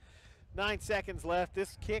city. 9 seconds left.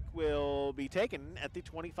 This kick will be taken at the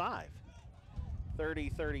 25.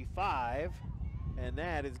 30-35. And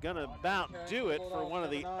that is going to about do it for one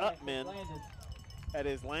of the up men. That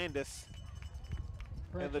is Landis.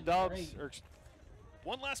 And the Dogs are...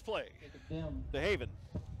 One last play. The Haven.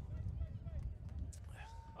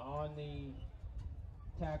 On the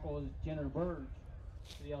tackle is Jenner Burge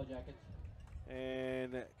for the Yellowjackets.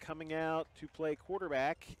 And coming out to play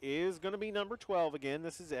quarterback is going to be number 12 again.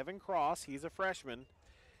 This is Evan Cross. He's a freshman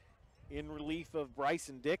in relief of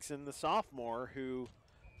Bryson Dixon, the sophomore, who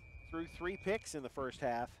threw 3 picks in the first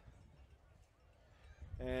half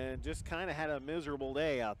and just kind of had a miserable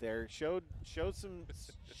day out there. Showed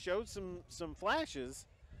some flashes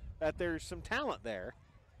that there's some talent there.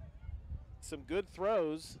 Some good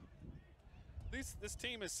throws. This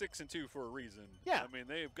team is 6-2 for a reason. Yeah. I mean,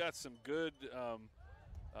 they've got some good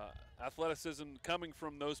athleticism coming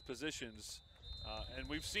from those positions. And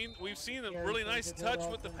we've seen a really nice touch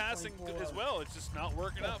with the passing as well. It's just not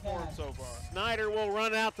working out for them so far. Snyder will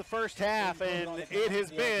run out the first half, and it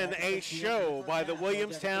has been a show by the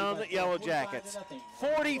Williamstown Yellowjackets.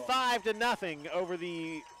 45-0 over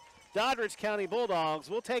the Doddridge County Bulldogs.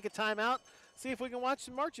 We'll take a timeout, see if we can watch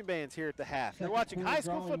some marching bands here at the half. You're watching high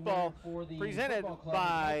school football presented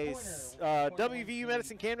by WVU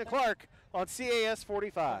Medicine Camden Clark on CAS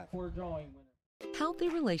 45. Healthy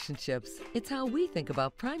relationships. It's how we think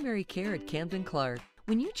about primary care at Camden Clark.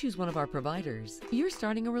 When you choose one of our providers, you're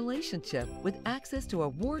starting a relationship with access to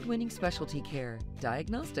award-winning specialty care,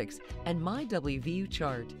 diagnostics, and MyWVU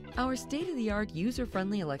chart, our state-of-the-art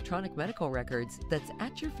user-friendly electronic medical records that's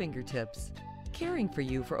at your fingertips. Caring for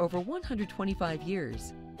you for over 125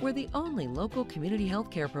 years. We're the only local community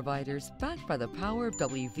healthcare providers backed by the power of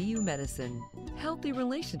WVU medicine. Healthy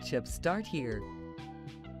relationships start here.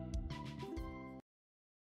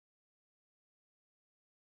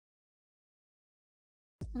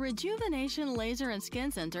 Rejuvenation Laser and Skin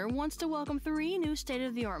Center wants to welcome 3 new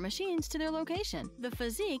state-of-the-art machines to their location. The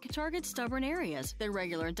Physique targets stubborn areas that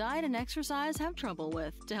regular diet and exercise have trouble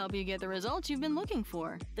with to help you get the results you've been looking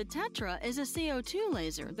for. The Tetra is a CO2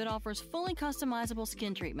 laser that offers fully customizable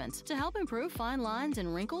skin treatments to help improve fine lines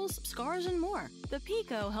and wrinkles, scars, and more. The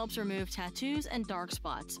Pico helps remove tattoos and dark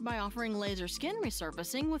spots by offering laser skin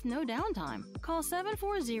resurfacing with no downtime. Call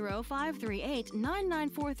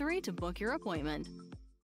 740-538-9943 to book your appointment.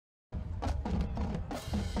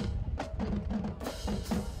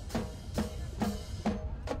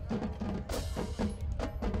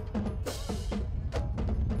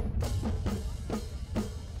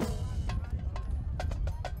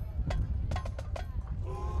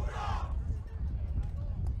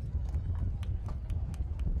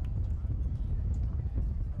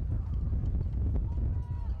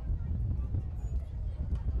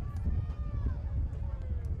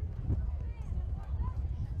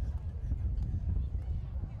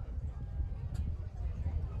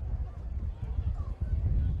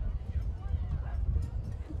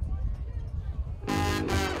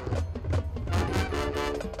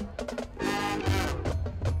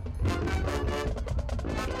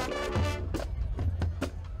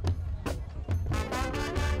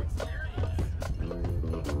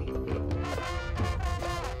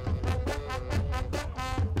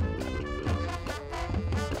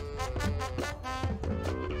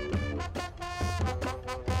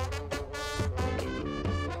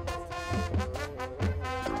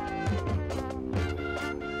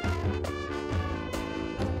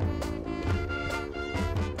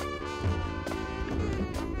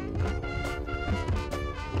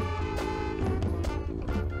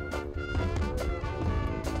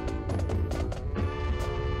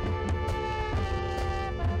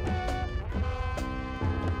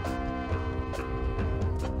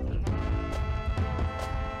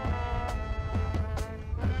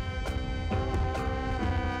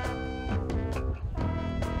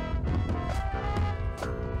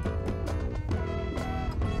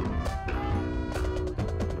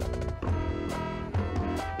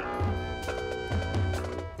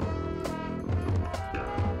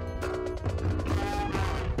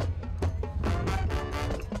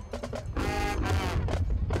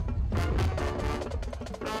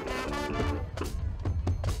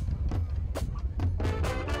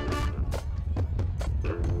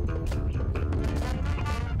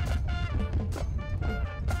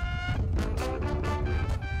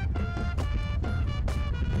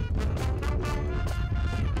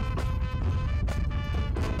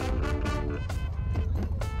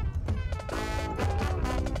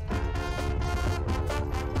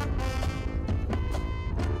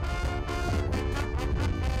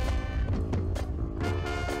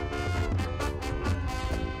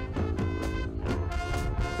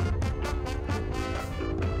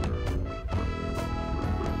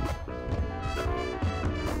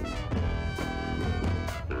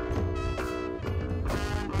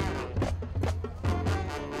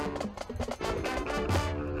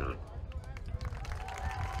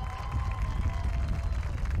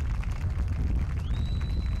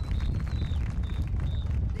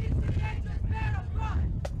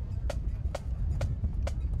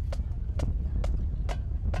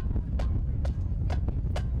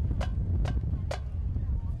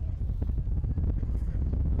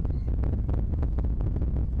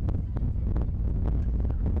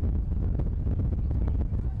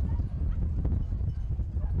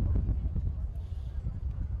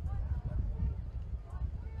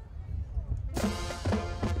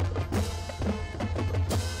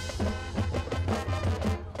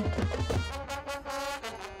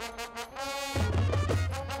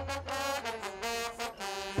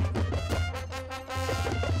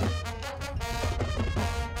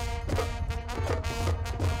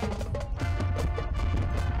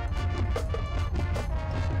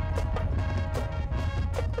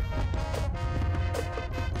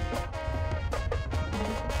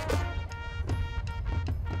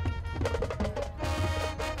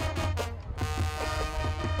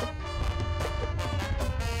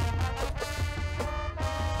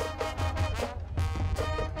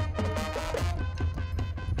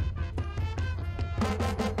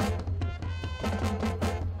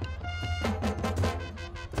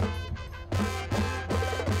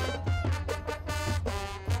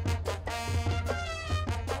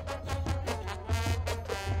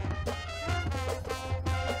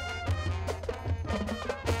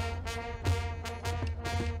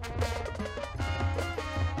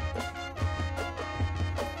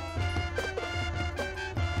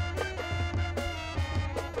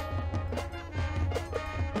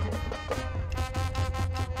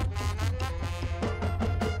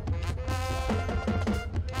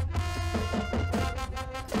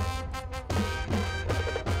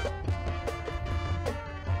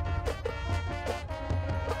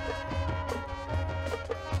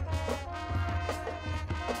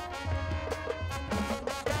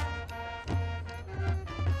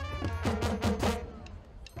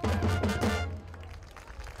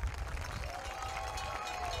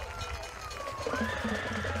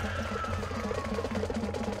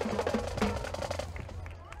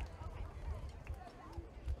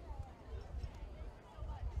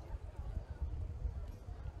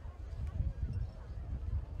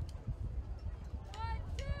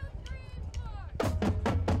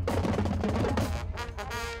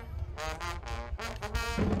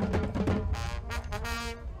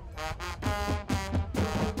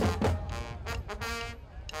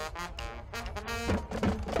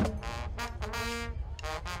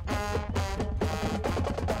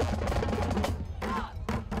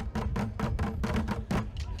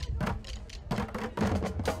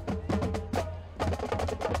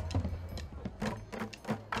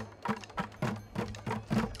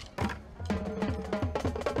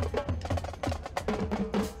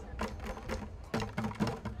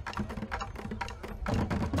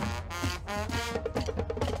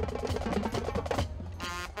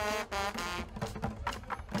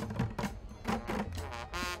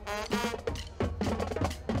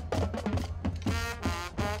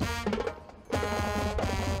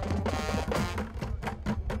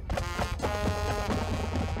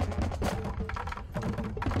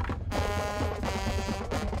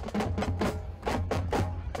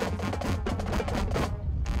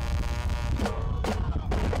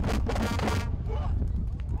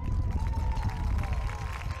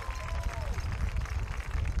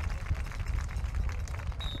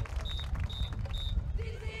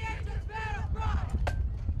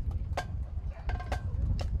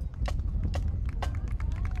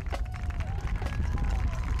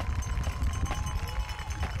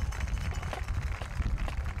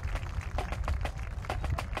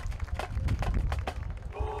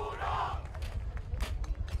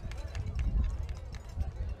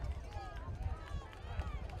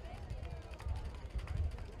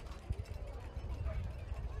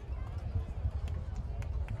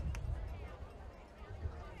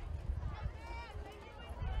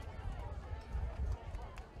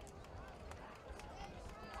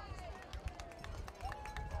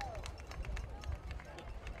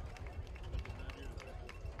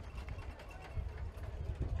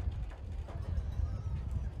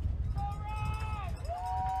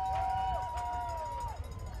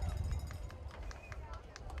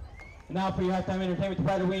 Now for your halftime entertainment, the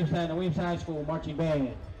Pride of Williamstown, the Williamstown High School Marching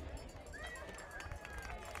Band.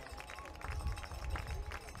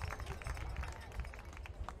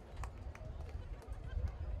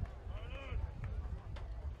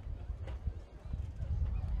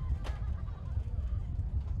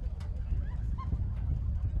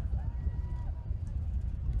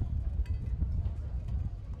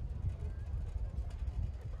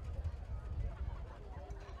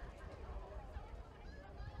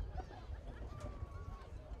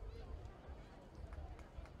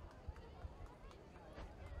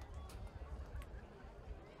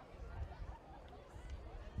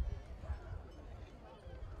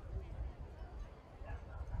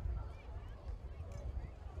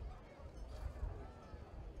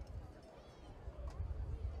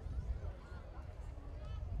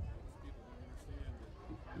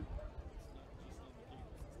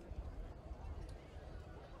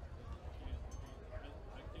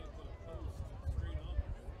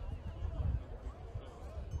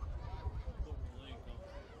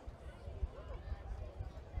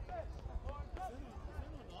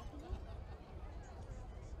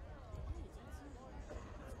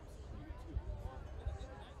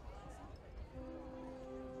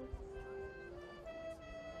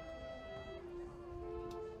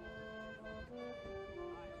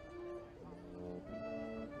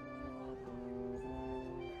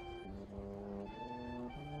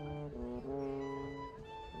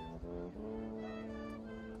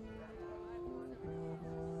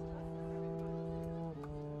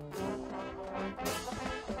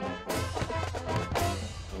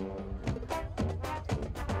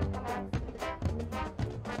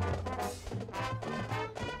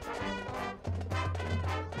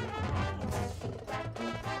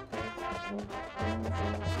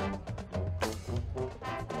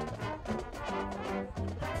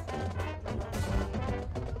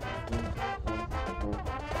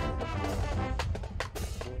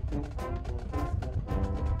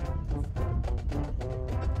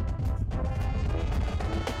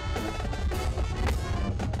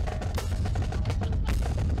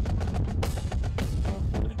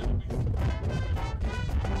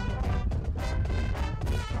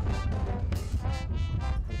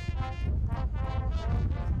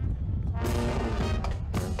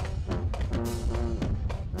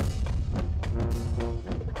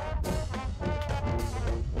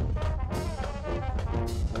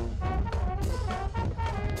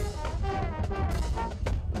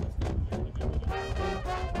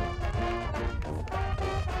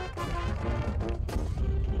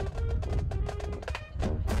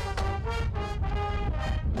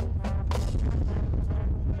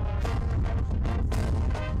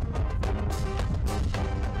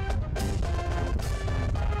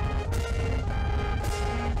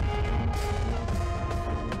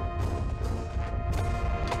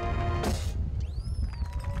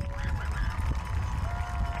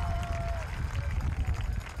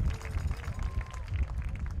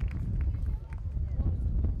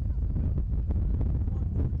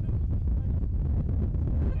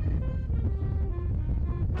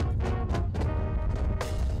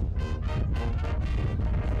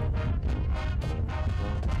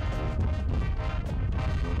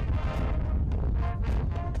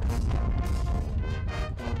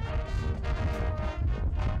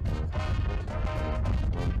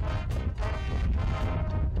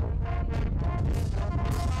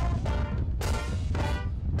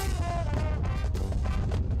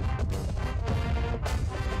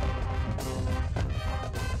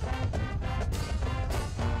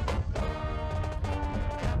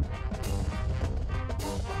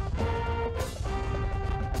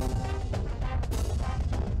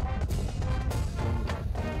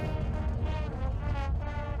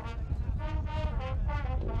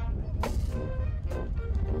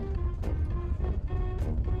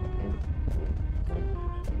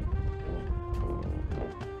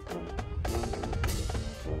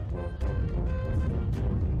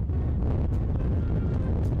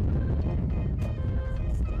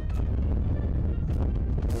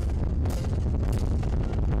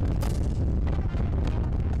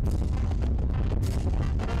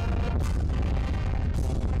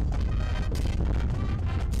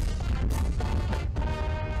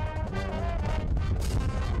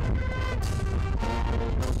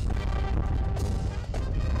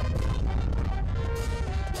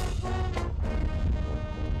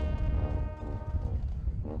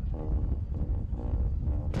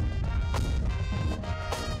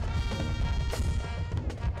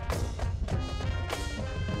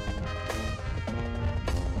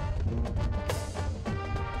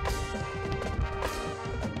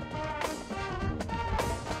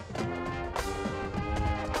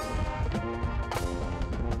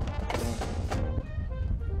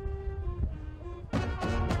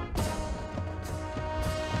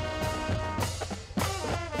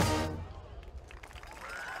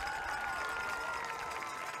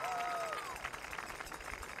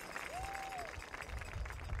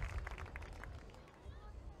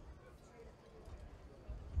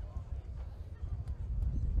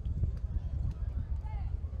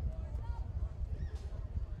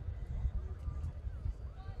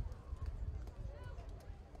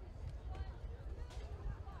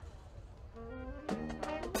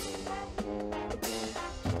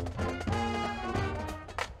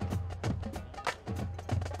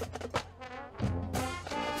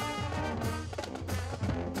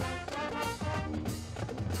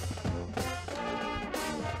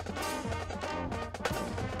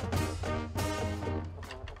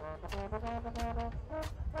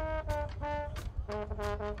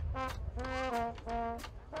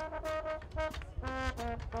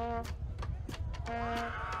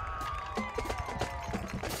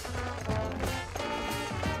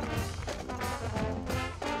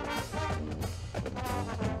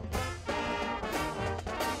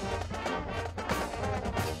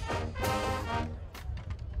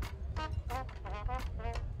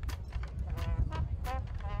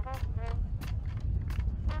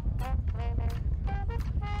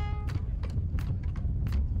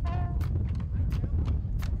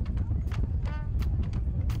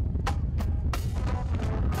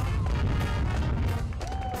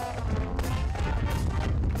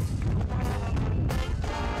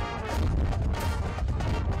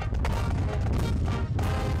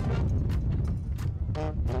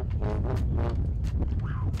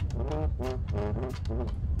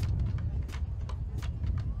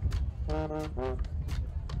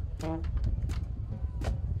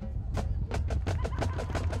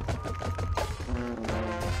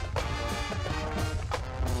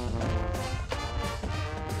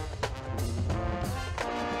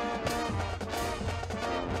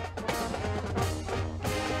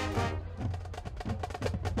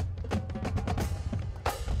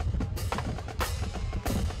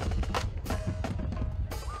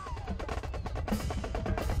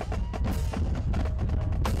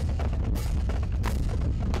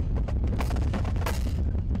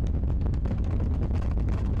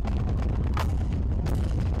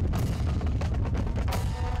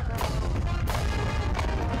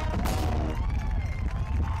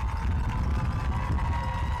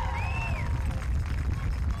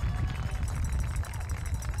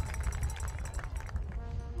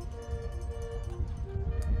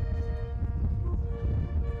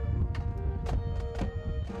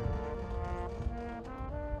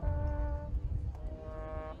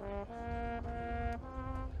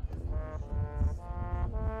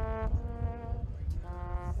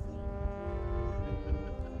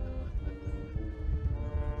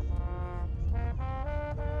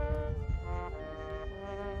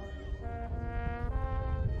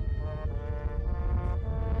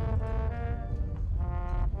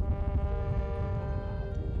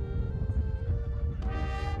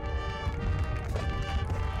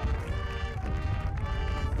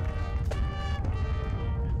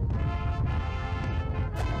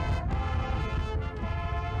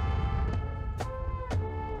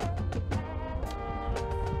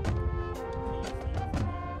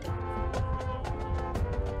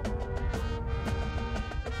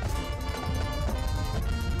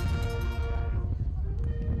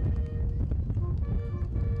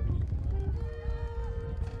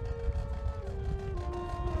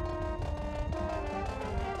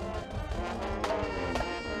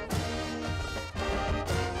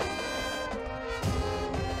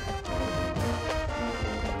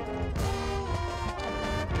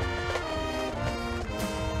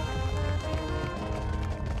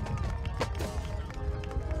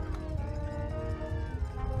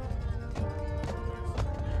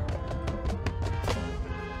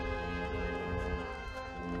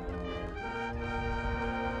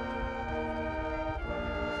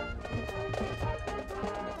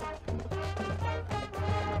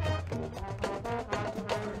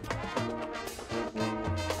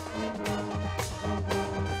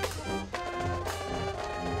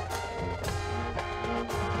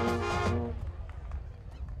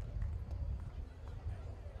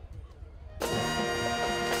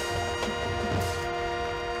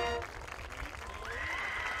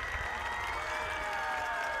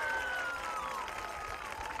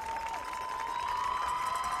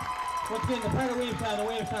 Once again, the pride of Williamstown, the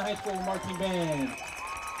Williamstown High School Marching Band.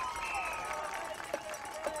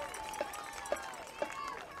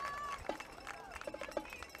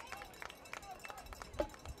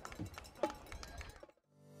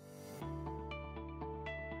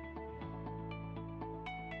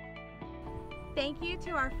 Thank you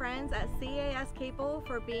to our friends at CAS Cable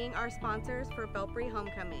for being our sponsors for Belpre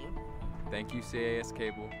Homecoming. Thank you, CAS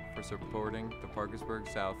Cable, for supporting the Parkersburg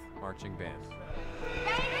South Marching Band.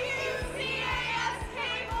 Thank you, CAS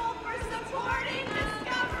Cable, for supporting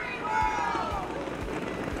Discovery World!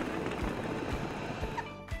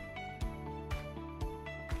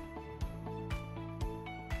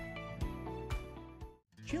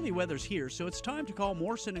 Chilly weather's here, so it's time to call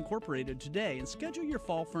Morrison Incorporated today and schedule your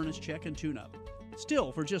fall furnace check and tune-up.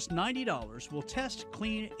 Still, for just $90, we'll test,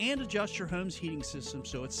 clean, and adjust your home's heating system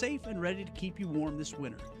so it's safe and ready to keep you warm this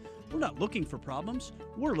winter. We're not looking for problems,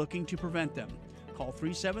 we're looking to prevent them. Call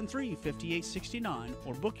 373-5869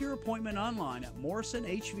 or book your appointment online at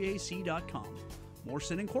morrisonhvac.com.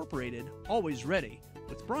 Morrison Incorporated, always ready.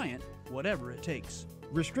 With Bryant, whatever it takes.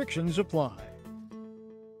 Restrictions apply.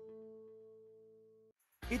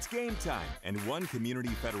 It's game time, and One Community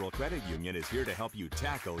Federal Credit Union is here to help you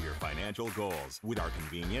tackle your financial goals. With our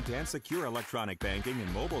convenient and secure electronic banking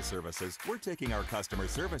and mobile services, we're taking our customer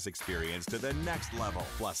service experience to the next level.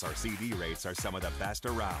 Plus, our CD rates are some of the best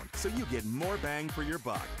around, so you get more bang for your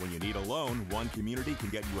buck. When you need a loan, One Community can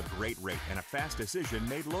get you a great rate and a fast decision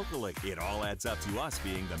made locally. It all adds up to us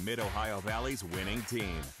being the Mid-Ohio Valley's winning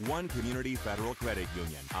team. One Community Federal Credit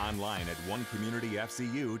Union. Online at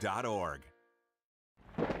onecommunityfcu.org.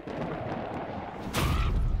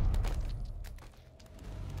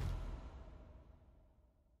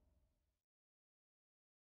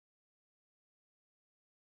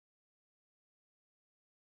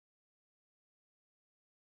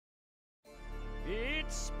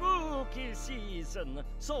 It's spooky season,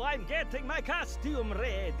 so I'm getting my costume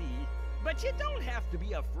ready. But you don't have to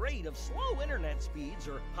be afraid of slow internet speeds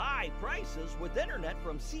or high prices with internet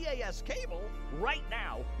from CAS Cable. Right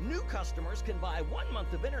now, new customers can buy 1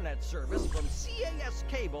 month of internet service from CAS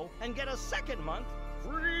Cable and get a second month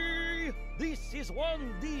free. This is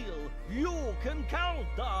one deal you can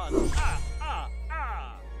count on.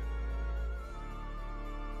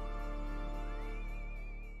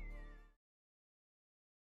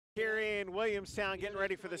 Here in Williamstown, getting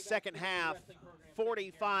ready for the second half,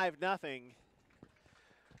 45-0.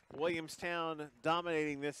 Williamstown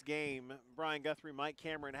dominating this game. Brian Guthrie, Mike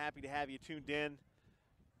Cameron, happy to have you tuned in.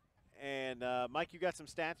 And Mike, you got some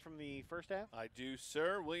stats from the first half? I do,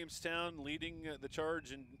 sir. Williamstown leading the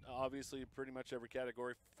charge in obviously pretty much every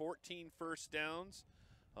category. 14 first downs.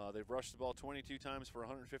 They've rushed the ball 22 times for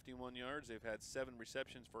 151 yards. They've had 7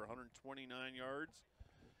 receptions for 129 yards.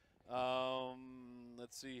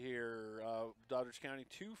 Let's see here. Doddridge County,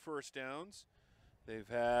 2 first downs. They've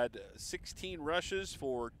had 16 rushes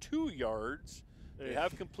for 2 yards. They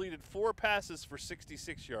have completed 4 passes for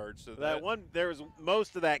 66 yards. So that one, there was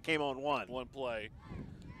most of that came on one play.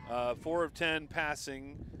 4 of 10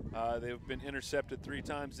 passing. They've been intercepted 3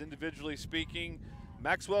 times. Individually speaking,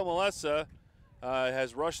 Maxwell Melessa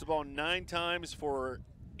has rushed the ball 9 times for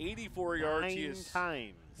 84 yards. 9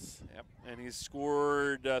 times. Yep, and he's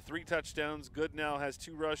scored 3 touchdowns. Goodnow has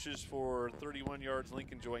 2 rushes for 31 yards.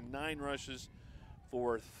 Lincoln Joy 9 rushes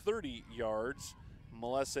for 30 yards.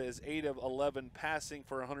 Melissa is 8 of 11 passing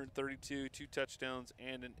for 132, 2 touchdowns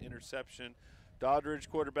and an interception. Doddridge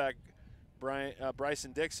quarterback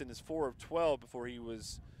Bryson Dixon is 4 of 12 before he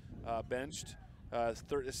was benched.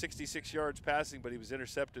 66 yards passing, but he was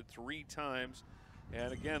intercepted 3 times.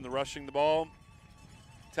 And again, the rushing the ball.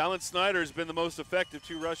 Talon Snyder has been the most effective,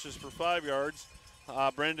 2 rushes for 5 yards.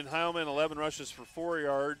 Brendan Heilman, 11 rushes for 4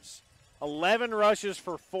 yards. 11 rushes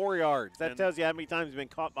for 4 yards. That tells you how many times he's been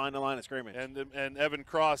caught behind the line of scrimmage. And Evan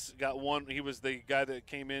Cross got 1. He was the guy that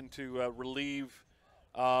came in to relieve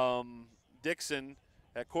Dixon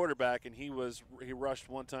at quarterback, and he rushed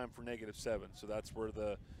 1 time for -7. So that's where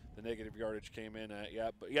the negative yardage came in at.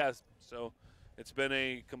 Yeah, but yes, so it's been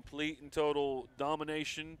a complete and total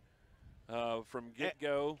domination from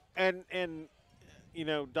get-go. And you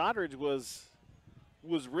know, Doddridge was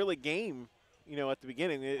really game. You know, at the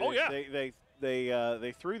beginning,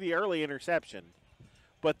 they threw the early interception,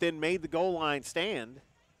 but then made the goal line stand.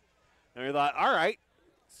 And we thought, all right,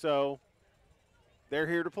 so they're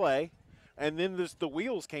here to play. And then the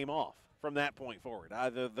wheels came off from that point forward.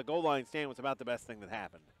 The goal line stand was about the best thing that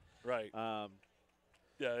happened. Right.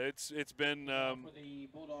 Yeah, it's been. I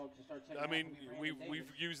mean,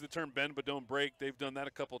 we've used the term bend but don't break. They've done that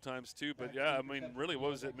a couple times too. But yeah, I mean, really,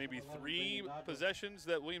 what was it? Maybe 3 possessions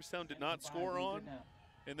that Williamstown did not score on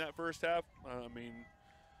in that first half. I mean,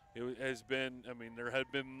 it has been. I mean, there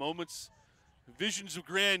had been moments, visions of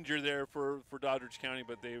grandeur there for Doddridge County,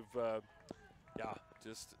 but they've,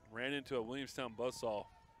 just ran into a Williamstown buzzsaw.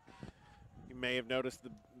 You may have noticed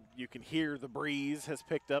you can hear the breeze has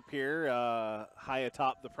picked up here high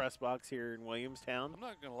atop the press box here in Williamstown. I'm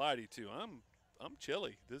not gonna lie to you too. I'm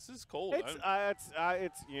chilly. This is cold. It's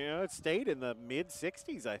you know, it stayed in the mid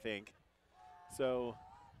 60s, I think. So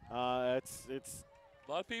it's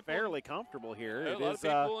a lot of people fairly comfortable here. Yeah, a lot of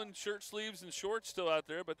people in shirt sleeves and shorts still out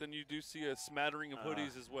there, but then you do see a smattering of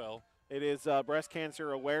hoodies as well. It is Breast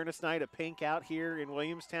Cancer Awareness Night, a pink out here in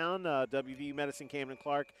Williamstown. WVU Medicine Camden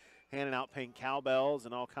Clark handing out pink cowbells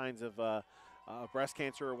and all kinds of breast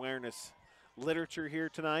cancer awareness literature here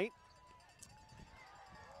tonight.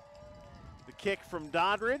 The kick from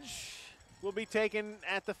Doddridge will be taken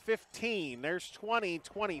at the 15. There's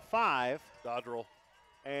 20-25. Doddrell.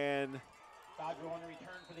 And Doddrell on the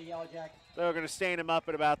return for the Yellowjackets. They're going to stand him up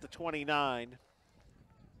at about the 29.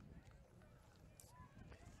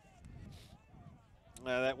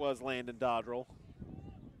 That was Landon Doddrell.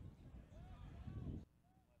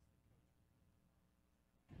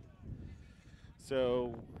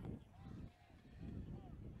 So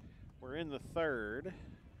we're in the third.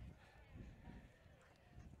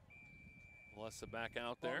 Melissa back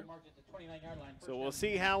out there. So we'll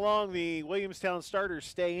see how long the Williamstown starters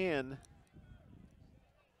stay in.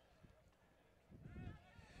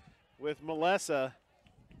 With Melissa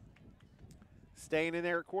staying in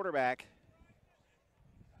there at quarterback.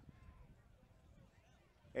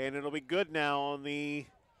 And it'll be good now on the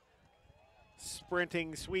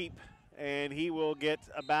sprinting sweep. And he will get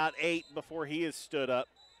about 8 before he is stood up.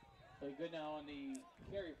 So good now on the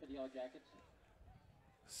carry for the Yellowjackets.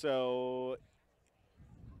 So,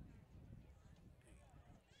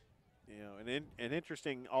 you know, an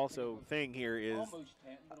interesting also thing here is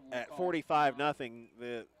at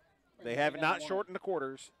 45-0, they have not shortened the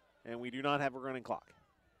quarters, and we do not have a running clock.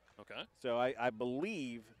 Okay. So I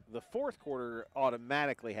believe the fourth quarter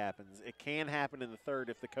automatically happens. It can happen in the third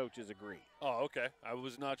if the coaches agree. Oh, okay. I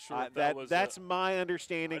was not sure if that was. That's my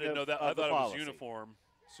understanding. I didn't know that. Of I thought the policy. It was uniform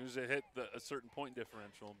as soon as it hit a certain point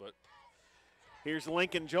differential. But here's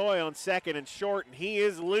Lincoln Joy on second and short, and he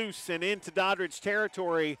is loose and into Doddridge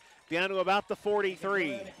territory down to about the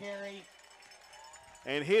 43.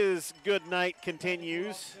 And his good night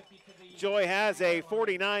continues. Joy has a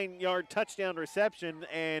 49-yard touchdown reception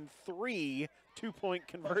and 3 two-point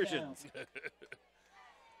conversions.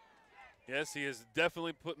 Yes, he has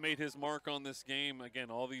definitely made his mark on this game. Again,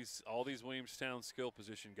 all these Williamstown skill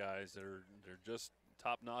position guys, they're just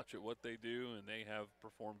top-notch at what they do, and they have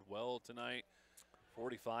performed well tonight.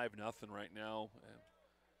 45-0 right now.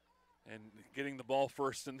 And getting the ball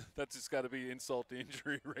first, and that's just got to be insult to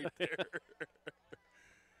injury right there.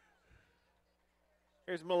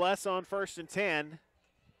 Here's Melissa on 1st and 10.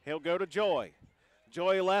 He'll go to Joy.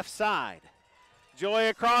 Joy left side. Joy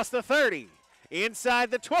across the 30,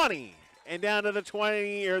 inside the 20, and down to the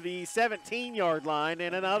 20 or the 17-yard line,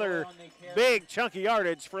 and another big chunky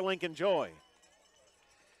yardage for Lincoln Joy.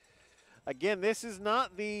 Again, this is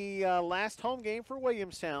not the last home game for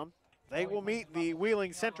Williamstown. They will meet the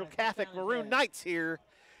Wheeling Central Catholic Maroon Knights here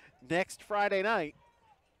next Friday night.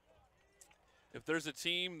 If there's a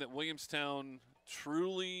team that Williamstown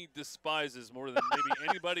truly despises more than maybe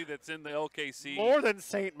anybody that's in the LKC. More than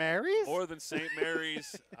St. Mary's? More than St.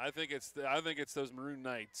 Mary's. I think it's those Maroon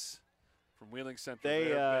Knights from Wheeling Central.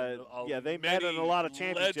 They met in a lot of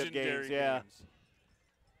championship games. Yeah. Games.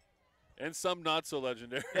 And some not so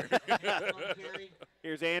legendary.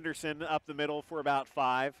 Here's Anderson up the middle for about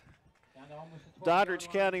 5.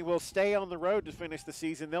 Doddridge County will stay on the road to finish the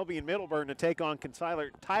season. They'll be in Middleburn to take on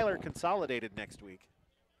Tyler Consolidated next week.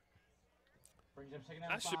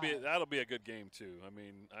 That'll be a good game too. I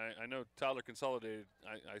mean, I know Tyler Consolidated.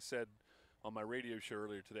 I said on my radio show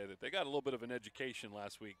earlier today that they got a little bit of an education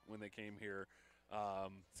last week when they came here.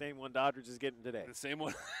 Same one Doddridge is getting today. The same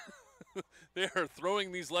one. They are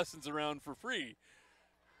throwing these lessons around for free.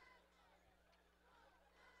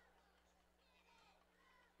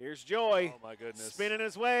 Here's Joy. Oh my goodness! Spinning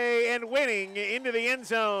his way and winning into the end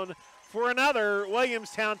zone for another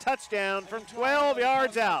Williamstown touchdown from 12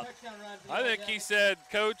 yards out. I think he said,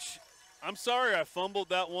 Coach, I'm sorry I fumbled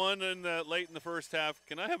that one late in the first half.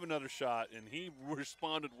 Can I have another shot? And he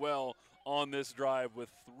responded well on this drive with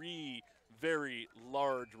 3 very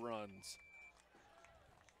large runs.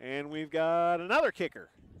 And we've got another kicker.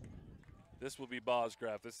 This will be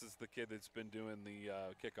Bosgraf. This is the kid that's been doing the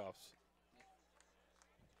kickoffs.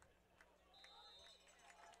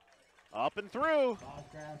 Up and through.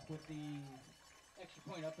 Bosgraf with the extra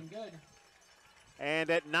point up and good. And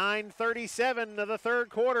at 9:37 of the third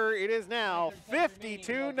quarter, it is now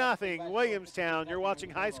 52-0 Williamstown. You're watching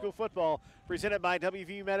high school football presented by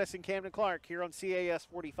WVU Medicine Camden Clark here on CAS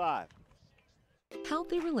 45.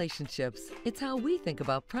 Healthy relationships. It's how we think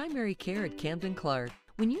about primary care at Camden Clark.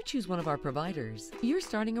 When you choose one of our providers, you're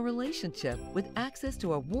starting a relationship with access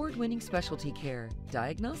to award-winning specialty care,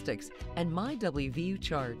 diagnostics, and MyWVU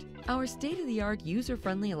chart. Our state-of-the-art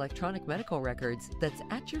user-friendly electronic medical records that's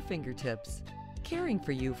at your fingertips. Caring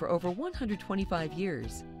for you for over 125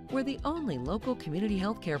 years. We're the only local community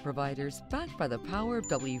healthcare providers backed by the power of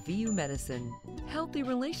WVU medicine. Healthy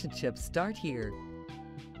relationships start here.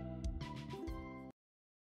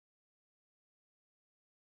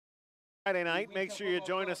 Friday night, make sure you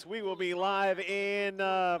join us. We will be live in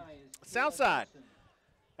Southside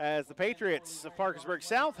as the Patriots of Parkersburg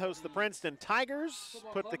South host the Princeton Tigers,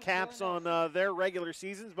 put the caps on their regular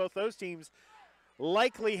seasons. Both those teams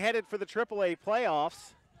likely headed for the AAA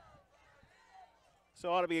playoffs.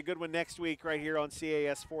 So ought to be a good one next week right here on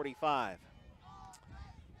CAS 45.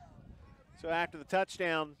 So after the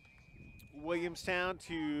touchdown, Williamstown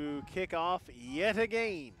to kick off yet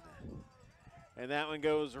again. And that one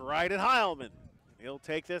goes right at Heilman. He'll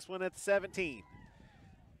take this one at 17.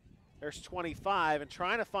 There's 25, and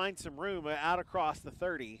trying to find some room out across the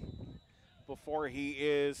 30 before he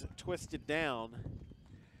is twisted down.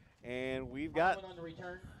 And we've got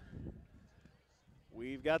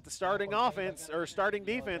the starting offense or starting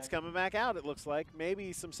defense coming back out, it looks like.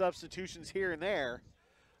 Maybe some substitutions here and there.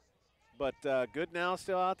 But Goodnow's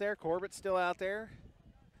still out there. Corbett's still out there.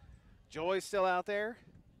 Joy's still out there.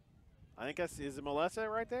 I think that's, is it Melissa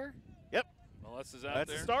right there? Yep. Melissa's out that's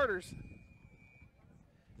there. The starters.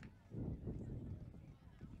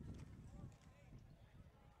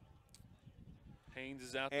 Haynes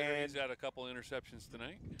is out there. He's got a couple interceptions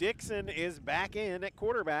tonight. Dixon is back in at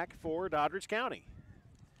quarterback for Doddridge County.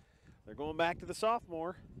 They're going back to the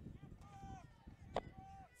sophomore.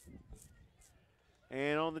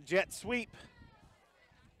 And on the jet sweep,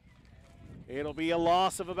 it'll be a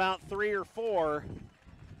loss of about 3 or 4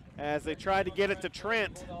 as they tried to get it to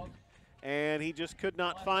Trent, and he just could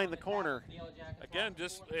not find the corner. Again,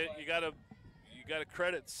 just you gotta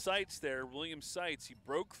credit Seitz there, William Seitz. He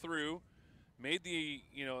broke through, made the,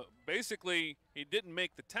 basically he didn't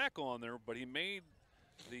make the tackle on there, but he made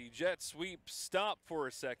the jet sweep stop for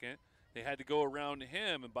a second. They had to go around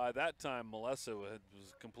him, and by that time, Melissa was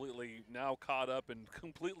completely now caught up and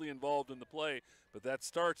completely involved in the play. But that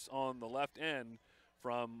starts on the left end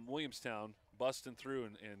from Williamstown, busting through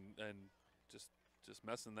and just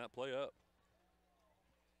messing that play up.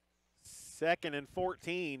 2nd and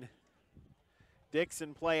 14.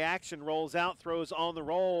 Dixon play action, rolls out, throws on the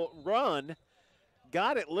run.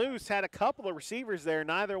 Got it loose, had a couple of receivers there.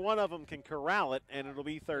 Neither one of them can corral it, and it'll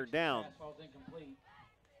be 3rd down.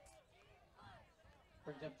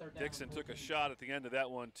 Dixon took a shot at the end of that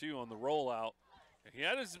one, too, on the rollout. He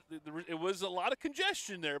had it was a lot of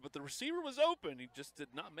congestion there, but the receiver was open. He just did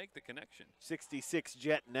not make the connection. 66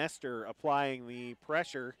 Jet Nestor applying the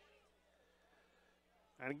pressure.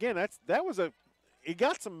 And again, he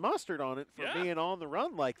got some mustard on it for being on the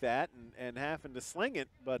run like that and having to sling it.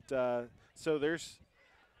 But so there's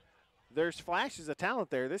flashes of talent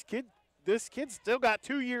there. This kid's still got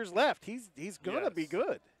 2 years left. He's gonna be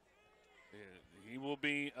good. He will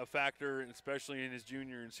be a factor, especially in his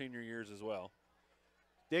junior and senior years as well.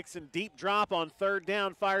 Dixon deep drop on 3rd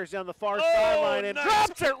down, fires down the far sideline and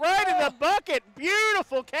drops it right in the bucket.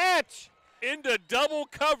 Beautiful catch. Into double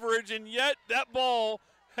coverage, and yet that ball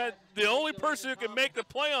had the only person who could make the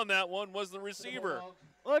play on that one was the receiver.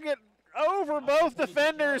 Look at over both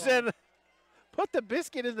defenders and put the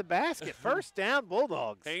biscuit in the basket. 1st down,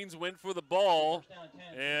 Bulldogs. Haynes went for the ball,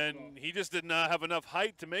 and he just did not have enough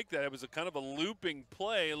height to make that. It was a kind of a looping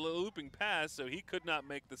play, a looping pass, so he could not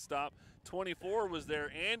make the stop. 24 was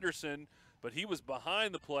there, Anderson, but he was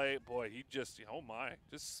behind the play. Boy, he just, oh my,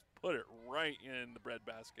 just put it right in the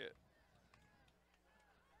breadbasket.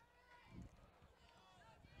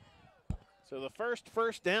 So the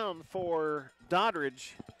first down for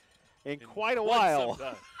Doddridge in quite a while.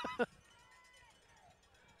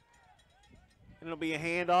 And it'll be a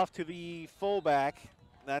handoff to the fullback.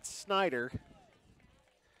 That's Snyder.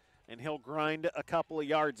 And he'll grind a couple of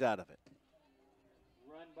yards out of it.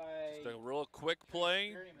 Run by just a real quick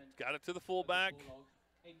play. Got it to the fullback.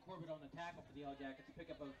 Corbett on the tackle for the Yellowjackets. Pick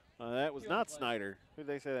up a that was not Snyder. Who did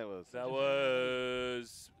they say that was? That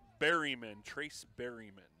was Berryman, Trace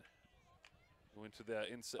Berryman. Went to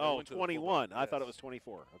the inside. Oh, 21. I thought it was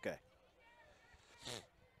 24. Okay.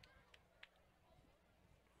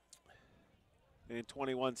 And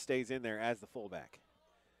 21 stays in there as the fullback.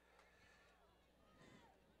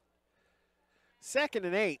 2nd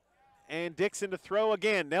and 8. And Dixon to throw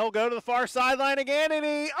again. They'll go to the far sideline again, and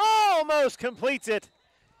he almost completes it.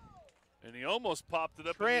 And he almost popped it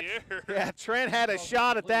up in the air. Yeah, Trent had a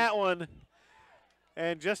shot at that one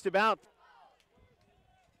and just about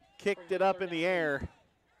kicked it up in the air.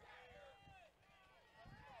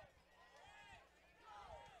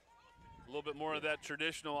 A little bit more of that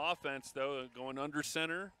traditional offense, though, going under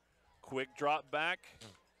center, quick drop back,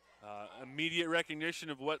 immediate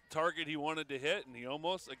recognition of what target he wanted to hit, and he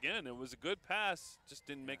almost, again, it was a good pass, just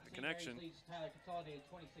didn't make the connection. Tyler consolidated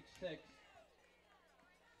 26-6.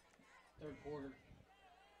 3rd quarter.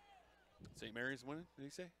 St. Mary's winning, did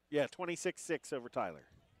he say? Yeah, 26-6 over Tyler.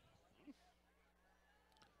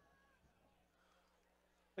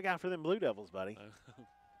 Look out for them Blue Devils, buddy.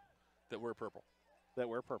 That wear purple. That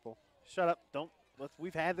wear purple. Shut up.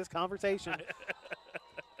 We've had this conversation.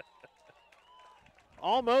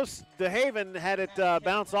 Almost DeHaven had it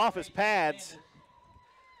bounce off his pads.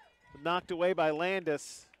 Knocked away by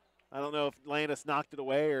Landis. I don't know if Landis knocked it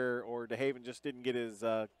away or DeHaven just didn't get his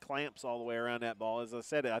clamps all the way around that ball. As I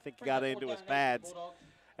said, I think he got into his pads.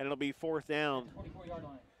 And it'll be 4th down.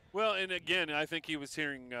 Well, and again, I think he was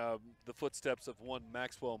hearing the footsteps of one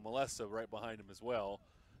Maxwell Molessa right behind him as well.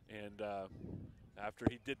 And after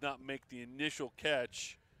he did not make the initial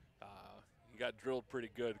catch, he got drilled pretty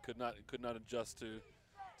good. Could not adjust to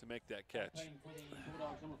make that catch. For the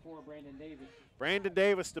Bulldogs, number 4, Brandon Davis. Brandon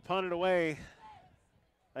Davis to punt it away.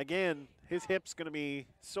 Again, his hip's going to be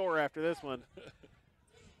sore after this one.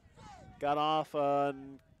 Got off a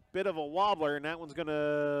bit of a wobbler, and that one's going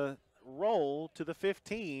to roll to the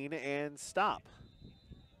 15 and stop.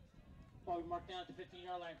 Ball marked down at the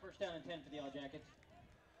 15-yard line. First down and 10 for the Yellowjackets.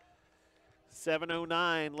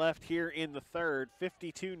 7:09 left here in the third.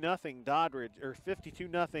 52-0 Doddridge, or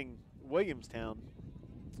 52-0 Williamstown.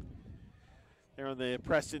 They're on the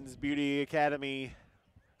Preston's Beauty Academy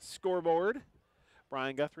scoreboard.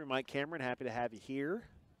 Brian Guthrie, Mike Cameron, happy to have you here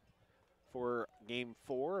for Game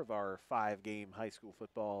 4 of our 5-game high school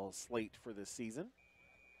football slate for this season.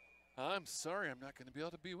 I'm sorry I'm not going to be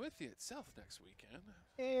able to be with you at South next weekend.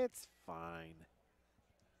 It's fine.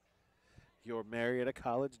 Your Marietta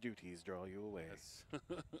College duties draw you away. Yes.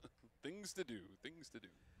 Things to do, things to do.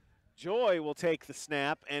 Joy will take the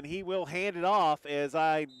snap, and he will hand it off, as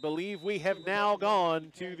I believe we have now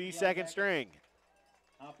gone to the second string.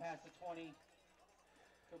 I'll pass the 20.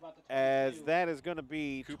 As that is going to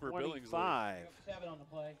be Cooper 25. Billingsley. 7 on the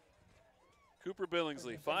play. Cooper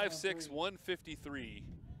Billingsley, 5'6", 153.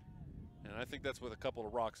 And I think that's with a couple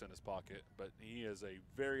of rocks in his pocket. But he is a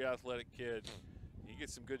very athletic kid. He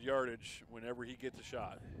gets some good yardage whenever he gets a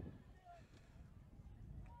shot.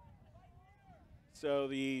 So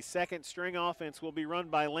the second string offense will be run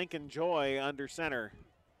by Lincoln Joy under center.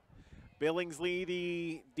 Billingsley,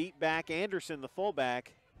 the deep back, Anderson, the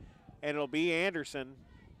fullback. And it'll be Anderson.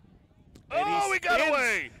 And he got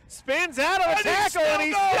away. Spins out of the tackle, and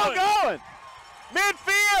he's still going.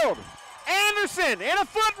 Midfield. Anderson in a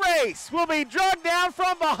foot race will be drugged down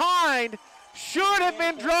from behind. Should have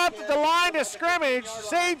been dropped at the line of scrimmage.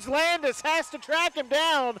 Sage Landis has to track him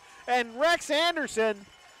down, and Rex Anderson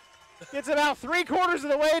gets about 3/4 of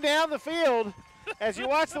the way down the field. As you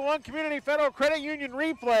watch the One Community Federal Credit Union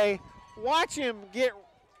replay, watch him get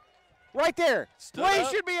right there. Play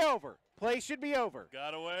should be over. Play should be over.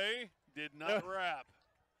 Got away, did not wrap.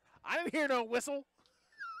 I didn't hear no whistle.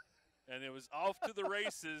 And it was off to the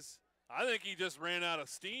races. I think he just ran out of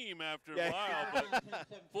steam after a while, but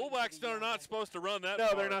fullbacks are not supposed to run that far.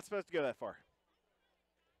 No, they're not supposed to go that far.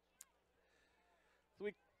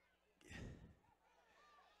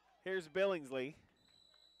 Here's Billingsley.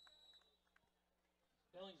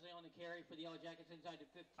 Billingsley on the carry for the Yellowjackets inside the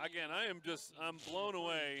 15. Again, I'm blown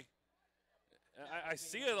away. I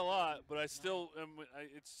see it a lot, but I still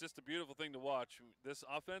it's just a beautiful thing to watch. This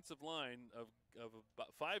offensive line of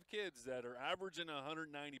about 5 kids that are averaging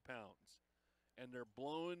 190 pounds, and they're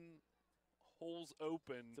blowing holes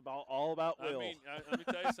open. It's all about will. I mean, let me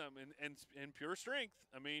tell you something, and pure strength.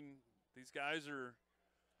 I mean, these guys are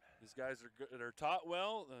good. They're taught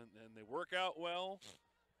well, and they work out well.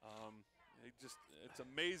 It's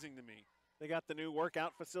amazing to me. They got the new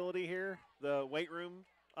workout facility here, the weight room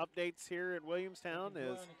updates here at Williamstown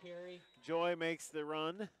as Joy makes the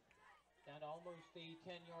run. Down to almost the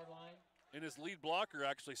 10-yard line. And his lead blocker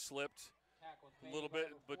actually slipped a little bit,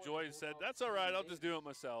 but Joy said, "That's all right, I'll just do it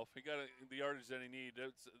myself." He got the yardage that he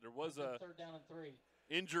needed. There was a 3rd down and 3.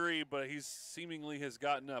 Injury, but he seemingly has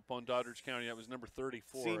gotten up on Doddridge County. That was number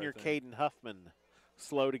 34. Senior Caden Huffman,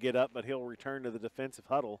 slow to get up, but he'll return to the defensive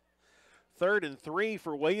huddle. 3rd and 3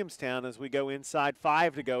 for Williamstown as we go inside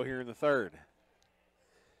 5 to go here in the third.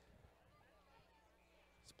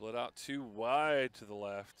 Split out too wide to the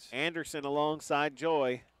left. Anderson alongside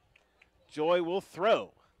Joy. Joy will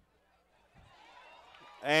throw.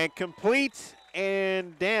 And complete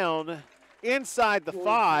and down inside the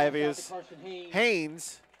 5 is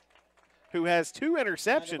Haynes, who has 2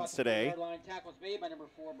 interceptions today.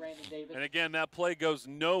 And again, that play goes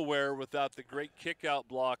nowhere without the great kick-out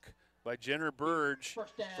block by Jenner Burge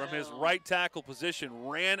from his right tackle position.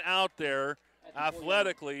 Ran out there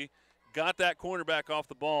athletically, got that cornerback off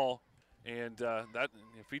the ball, and that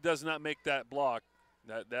if he does not make that block,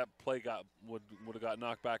 that play would have got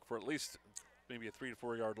knocked back for at least maybe a 3 to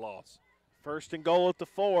 4 yard loss. 1st and goal at the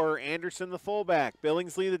 4. Anderson the fullback.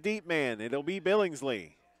 Billingsley the deep man. It'll be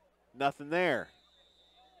Billingsley. Nothing there.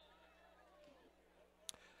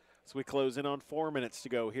 So we close in on 4 minutes to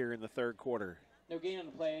go here in the third quarter. No gain on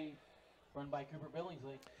the play, run by Cooper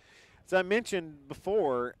Billingsley. As I mentioned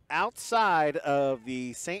before, outside of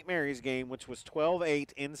the St. Mary's game, which was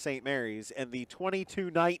 12-8 in St. Mary's, and the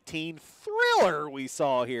 22-19 thriller we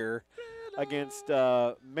saw here against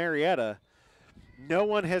Marietta, no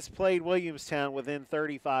one has played Williamstown within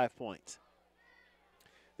 35 points.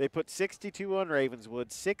 They put 62 on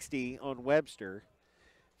Ravenswood, 60 on Webster,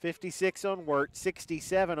 56 on Wirt,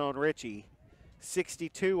 67 on Ritchie,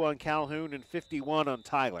 62 on Calhoun, and 51 on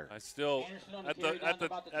Tyler. I still, at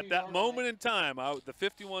that moment in time, the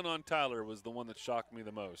 51 on Tyler was the one that shocked me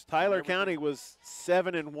the most. Tyler County was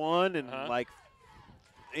 7-1 and like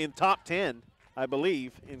in top 10, I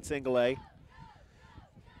believe, in single A.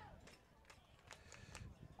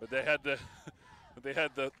 But they had the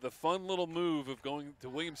fun little move of going to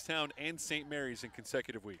Williamstown and St. Mary's in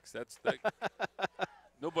consecutive weeks.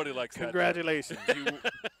 Nobody likes that. Congratulations.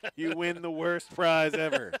 You win the worst prize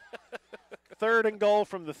ever. 3rd and goal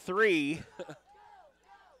from the 3.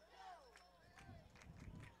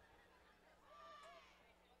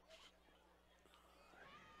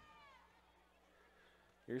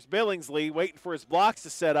 Here's Billingsley waiting for his blocks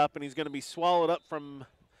to set up, and he's going to be swallowed up from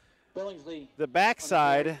the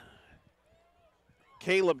backside.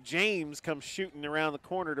 Caleb James comes shooting around the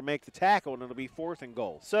corner to make the tackle, and it'll be 4th and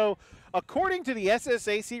goal. So according to the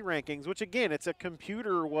SSAC rankings, which again, it's a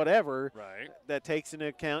computer or whatever that takes into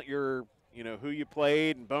account your, who you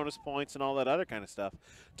played and bonus points and all that other kind of stuff.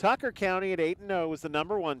 Tucker County at 8-0 was the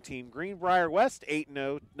number 1 team. Greenbrier West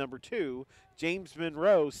 8-0, number 2. James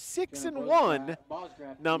Monroe 6-1,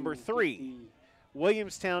 number 3.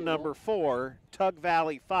 Williamstown number 4. Tug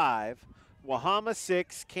Valley 5. Wahama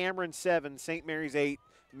 6, Cameron 7, St. Mary's 8,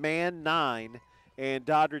 Man 9, and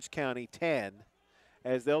Doddridge County 10.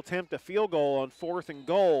 As they'll attempt a field goal on 4th and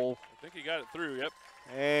goal. I think he got it through, yep.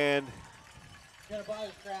 And got a buzz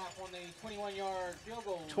trap on the 21-yard field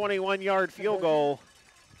goal. 21-yard field goal.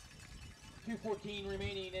 2:14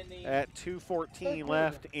 remaining in the at 2:14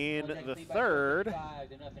 left in the 3rd.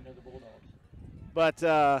 But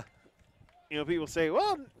people say,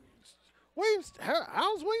 well,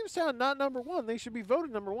 how's Williamstown not number 1? They should be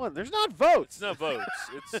voted number 1. There's not votes. It's not votes.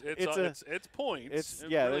 It's points. It's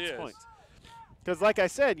really points. Because like I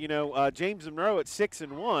said, James Monroe at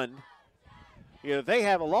 6-1. They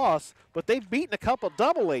have a loss, but they've beaten a couple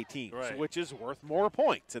double-A teams, which is worth more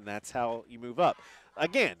points, and that's how you move up.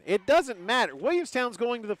 Again, it doesn't matter. Williamstown's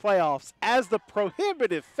going to the playoffs as the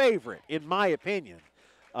prohibitive favorite, in my opinion.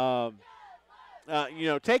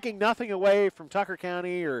 Taking nothing away from Tucker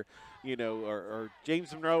County or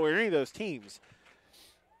James Monroe or any of those teams.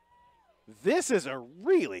 This is a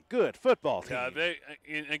really good football team. Yeah,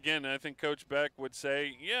 again, I think Coach Beck would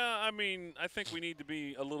say, I think we need to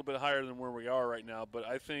be a little bit higher than where we are right now. But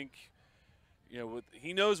I think,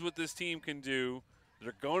 he knows what this team can do.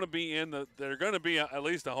 They're going to be at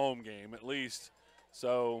least a home game, at least.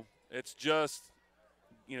 So it's just,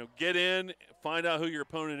 get in, find out who your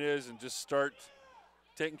opponent is, and just start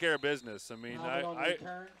taking care of business.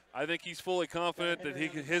 I think he's fully confident that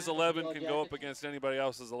his 11 can go up against anybody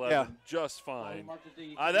else's 11 just fine.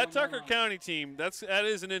 That Tucker County team, that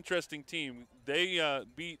is an interesting team. They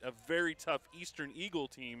beat a very tough Eastern Eagle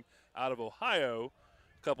team out of Ohio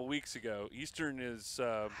a couple weeks ago. Eastern is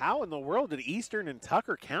how in the world did Eastern and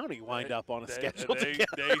Tucker County wind up on a schedule together?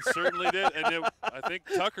 They certainly did, and I think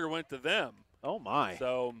Tucker went to them. Oh my!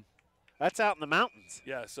 So that's out in the mountains.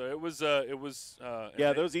 Yeah, so it was.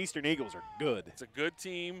 Those Eastern Eagles are good. It's a good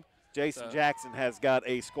team. Jason Jackson has got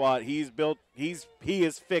a squad. He has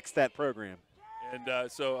fixed that program. And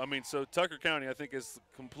so Tucker County, I think, is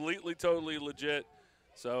completely, totally legit.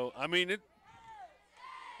 So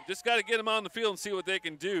just got to get them on the field and see what they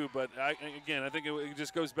can do. But I think it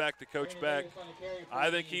just goes back to Coach Beck.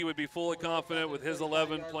 I think he would be fully confident with his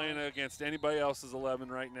 11 playing against anybody else's 11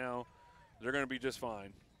 right now. They're going to be just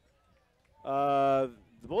fine. The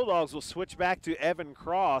Bulldogs will switch back to Evan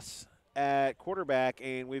Cross at quarterback,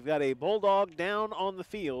 and we've got a Bulldog down on the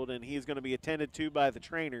field, and he's going to be attended to by the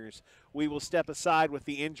trainers. We will step aside with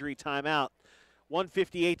the injury timeout.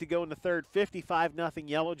 1:58 to go in the 3rd, 55-0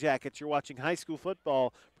 Yellowjackets. You're watching high school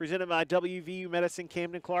football presented by WVU Medicine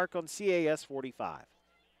Camden Clark on CAS 45.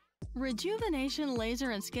 Rejuvenation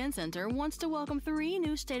Laser and Skin Center wants to welcome 3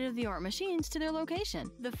 new state-of-the-art machines to their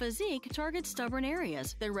location. The Physique targets stubborn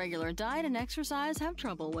areas that regular diet and exercise have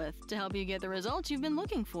trouble with to help you get the results you've been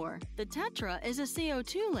looking for. The Tetra is a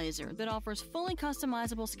CO2 laser that offers fully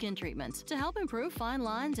customizable skin treatments to help improve fine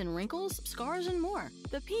lines and wrinkles, scars, and more.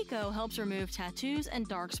 The Pico helps remove tattoos and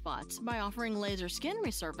dark spots by offering laser skin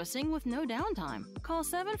resurfacing with no downtime. Call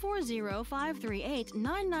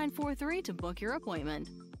 740-538-9943 to book your appointment.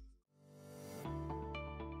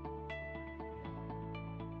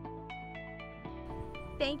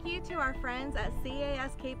 Thank you to our friends at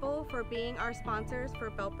CAS Cable for being our sponsors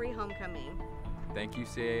for Belpre Homecoming. Thank you,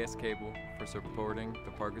 CAS Cable, for supporting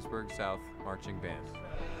the Parkersburg South Marching Band.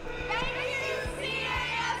 Thank you,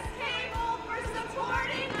 CAS Cable, for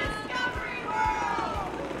supporting Discovery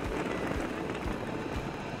World!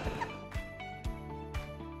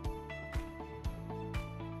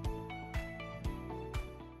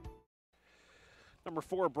 Number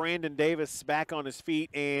 4, Brandon Davis, back on his feet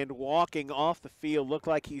and walking off the field. Looked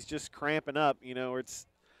like he's just cramping up. You know, it's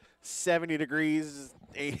 70 degrees,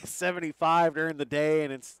 75 during the day,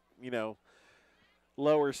 and it's, you know,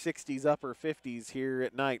 lower 60s, upper 50s here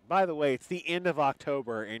at night. By the way, it's the end of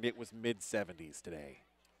October, and it was mid-70s today.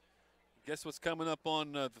 Guess what's coming up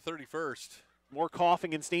on the 31st? More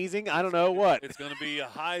coughing and sneezing? I don't know what. It's going to be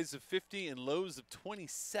highs of 50 and lows of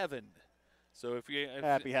 27. So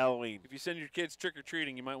Happy Halloween. If you send your kids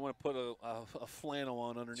trick-or-treating, you might want to put a flannel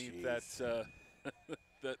on underneath that.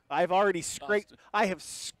 That I've already scraped. I have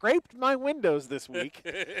scraped my windows this week.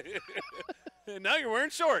 And now you're wearing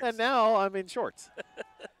shorts. And now I'm in shorts.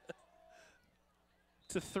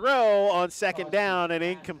 To throw on second down and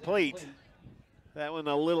incomplete. That one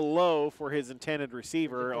a little low for his intended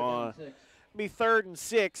receiver. Be 3rd and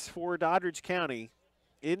 6 for Doddridge County.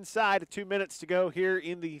 Inside of 2 minutes to go here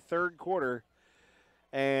in the third quarter.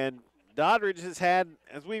 And Doddridge has had,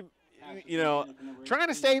 as we, you know, trying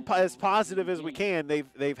to stay as positive as we can.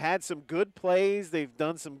 They've had some good plays. They've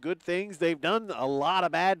done some good things. They've done a lot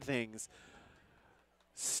of bad things.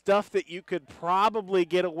 Stuff that you could probably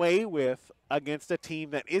get away with against a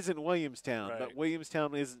team that isn't Williamstown. Right. But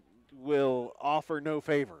Williamstown will offer no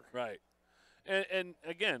favor. Right. And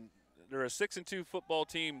again, they're a 6-2 football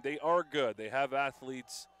team. They are good. They have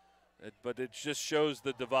athletes, but it just shows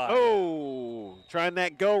the divide. Oh, trying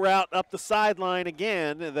that go route up the sideline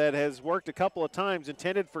again that has worked a couple of times,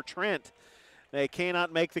 intended for Trent. They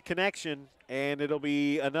cannot make the connection, and it'll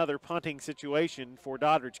be another punting situation for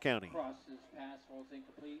Doddridge County.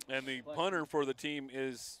 And the punter for the team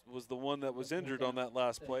was the one that was injured on that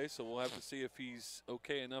last play, so we'll have to see if he's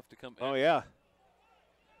okay enough to come. Oh, yeah.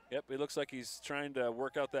 Yep, it looks like he's trying to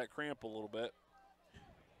work out that cramp a little bit.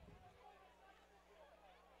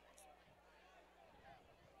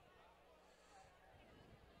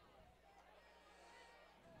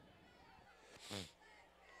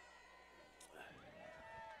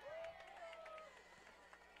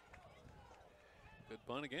 Good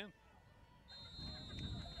punt again.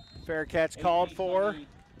 Fair catch called for.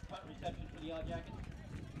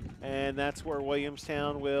 And that's where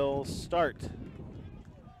Williamstown will start.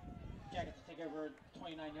 Jackets take over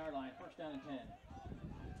 29-yard line, 1st down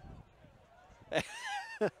and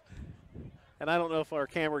 10. And I don't know if our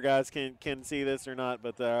camera guys can see this or not,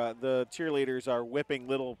 but the cheerleaders are whipping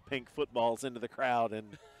little pink footballs into the crowd,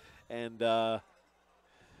 and they're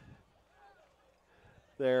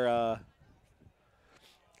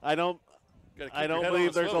I don't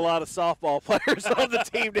believe there's a lot of softball players on the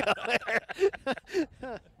team down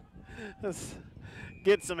there. Let's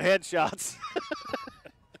get some headshots.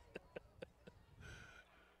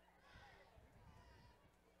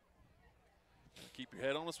 Keep your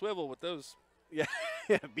head on a swivel with those. Yeah,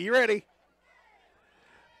 be ready.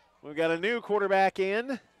 We've got a new quarterback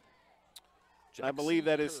in. I believe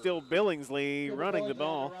that is still Billingsley running the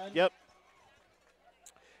ball. Yep.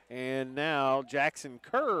 And now Jackson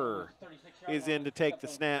Kerr is in to take the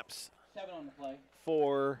snaps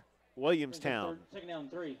for Williamstown. Second down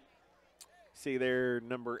 3. See there,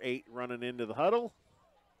 number 8 running into the huddle.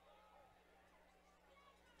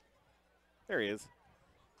 There he is.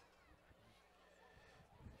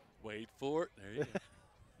 Wait for it. There you go.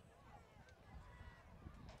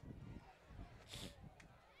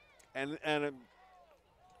 And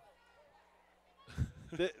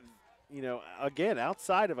you know, again,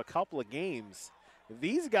 outside of a couple of games,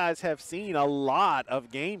 these guys have seen a lot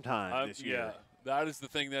of game time this year. Yeah, that is the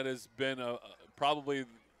thing that has been probably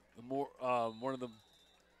the more one of the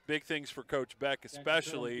big things for Coach Beck,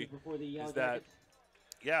 especially, is that,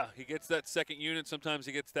 yeah, he gets that second unit. Sometimes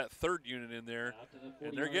he gets that third unit in there,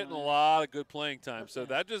 and they're getting a lot of good playing time. So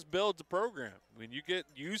that just builds a program. When you get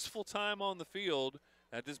useful time on the field,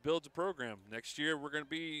 that just builds a program. Next year,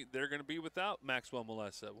 they're going to be without Maxwell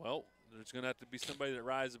Melissa. Well, there's going to have to be somebody that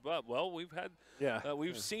rises above. Well, we've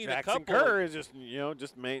seen Jackson a couple. Kerr is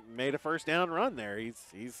just made a first down run there. He's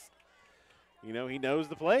he knows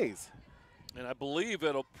the plays. And I believe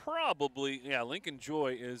it'll probably, Lincoln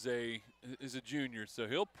Joy is a junior, so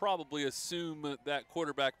he'll probably assume that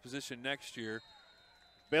quarterback position next year.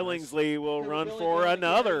 Billingsley will run for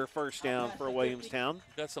another first down for Williamstown.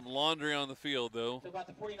 Got some laundry on the field, though. So about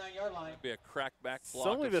the 49-yard line. Be a crackback block. It's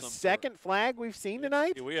only the second flag we've seen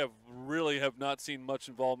tonight. We really have not seen much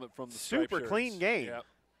involvement from the super clean game. Yep.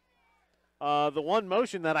 The one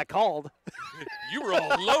motion that I called. You were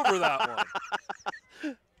all over that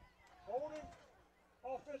one. Holding,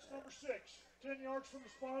 offense number 6, 10 yards from the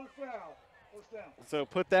spot of the foul. First down. So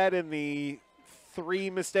put that in the 3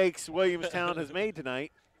 mistakes Williamstown has made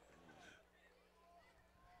tonight.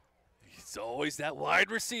 He's always that wide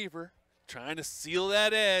receiver trying to seal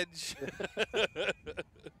that edge.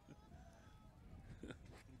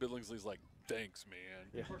 Billingsley's like, thanks, man.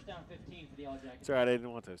 Yeah. First down 15 for the Yellowjackets. It's all right. I didn't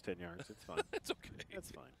want those 10 yards. It's fine. It's okay.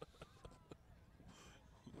 That's fine.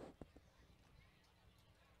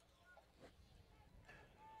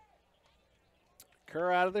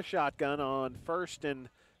 Kerr out of the shotgun on 1st and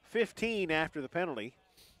 15 after the penalty.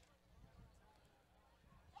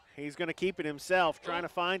 He's going to keep it himself, trying to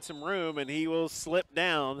find some room, and he will slip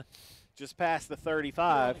down just past the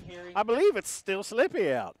 35. I believe it's still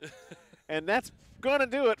slippy out. And that's going to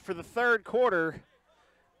do it for the third quarter.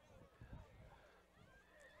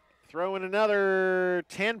 Throw in another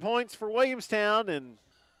 10 points for Williamstown, and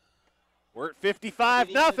we're at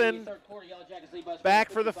 55-0.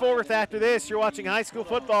 Back for the fourth after this. You're watching high school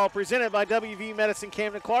football presented by WV Medicine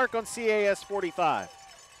Camden Clark on CAS 45.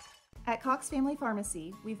 At Cox Family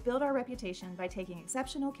Pharmacy, we've built our reputation by taking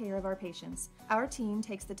exceptional care of our patients. Our team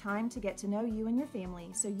takes the time to get to know you and your family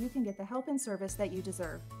so you can get the help and service that you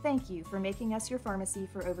deserve. Thank you for making us your pharmacy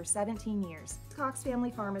for over 17 years. Cox Family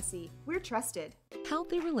Pharmacy, we're trusted.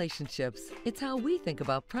 Healthy relationships. It's how we think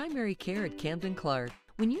about primary care at Camden Clark.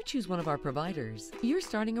 When you choose one of our providers, you're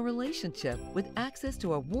starting a relationship with access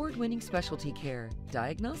to award-winning specialty care,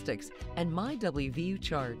 diagnostics, and MyWVU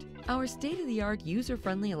chart. Our state-of-the-art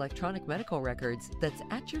user-friendly electronic medical records that's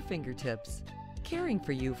at your fingertips. Caring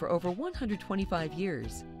for you for over 125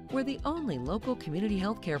 years. We're the only local community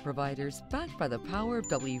healthcare providers backed by the power of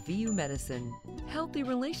WVU medicine. Healthy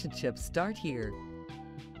relationships start here.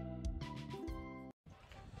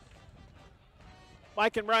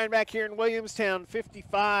 Mike and Brian back here in Williamstown,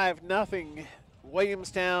 55-0.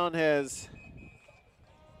 Williamstown has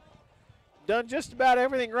done just about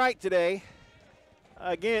everything right today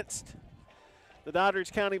against the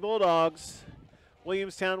Doddridge County Bulldogs.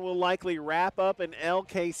 Williamstown will likely wrap up an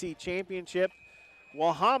LKC championship.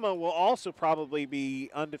 Wahama will also probably be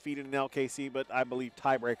undefeated in LKC, but I believe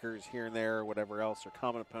tiebreakers here and there or whatever else are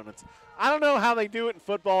common opponents. I don't know how they do it in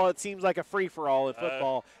football. It seems like a free-for-all in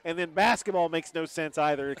football. And then basketball makes no sense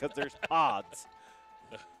either because there's pods.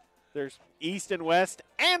 There's east and west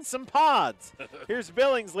and some pods. Here's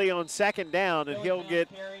Billingsley on 2nd down, and he'll get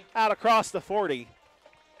out across the 40.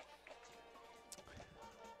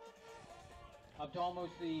 Up to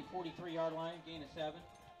almost the 43-yard line, gain of 7.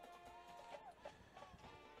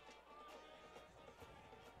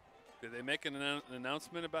 Did they make an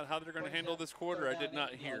announcement about how they're going to handle this quarter? I did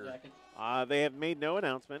not hear. They have made no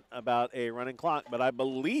announcement about a running clock, but I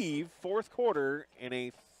believe fourth quarter in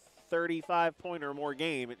a 35-point or more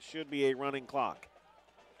game, it should be a running clock.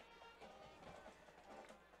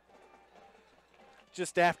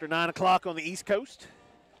 Just after 9 o'clock on the East Coast.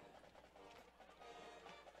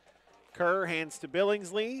 Kerr hands to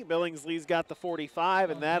Billingsley. Billingsley's got the 45,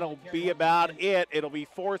 and that'll be about it. It'll be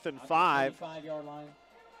 4th and 5. 5-yard line.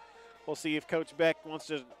 We'll see if Coach Beck wants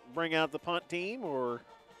to bring out the punt team or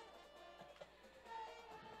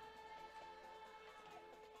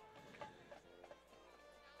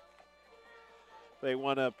they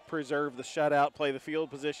want to preserve the shutout, play the field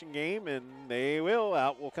position game, and they will.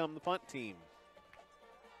 Out will come the punt team.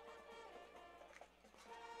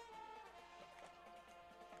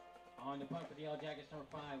 On the punt for the Yellowjackets, number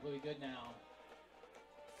 5, Louis Goodnow.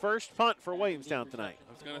 First punt for Williamstown tonight.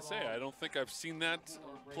 I was going to say, I don't think I've seen that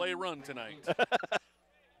play run tonight.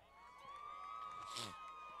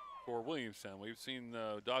 For Williamstown, we've seen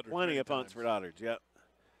Doddridge. Plenty of punts for Doddridge, yep.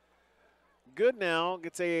 Goodnow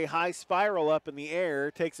gets a high spiral up in the air,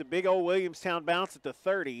 takes a big old Williamstown bounce at the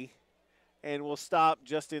 30, and will stop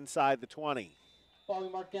just inside the 20. Ball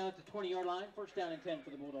marked down at the 20-yard line, 1st down and 10 for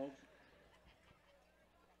the Bulldogs.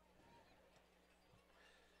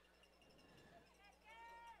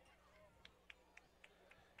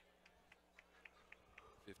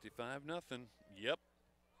 55-0. Yep.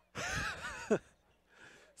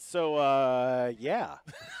 So, yeah.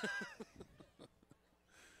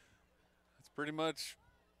 That's pretty much.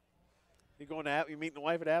 You going to you meeting the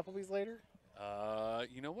wife at Applebee's later?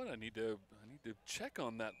 You know what? I need to check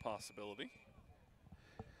on that possibility.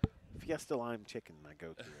 Fiesta lime chicken I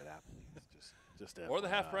go through at Applebee's. Just or the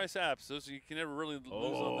half-price apps. Those you can never really lose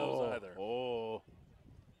on those either. Oh.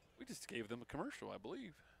 We just gave them a commercial, I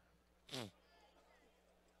believe.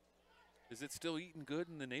 Is it still eating good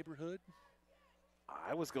in the neighborhood?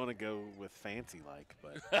 I was going to go with fancy like,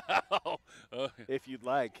 but if you'd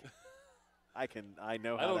like, I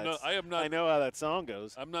know how that song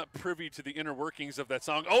goes. I'm not privy to the inner workings of that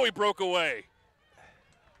song. Oh, he broke away.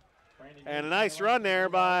 And a nice run there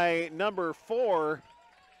by number 4,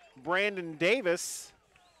 Brandon Davis.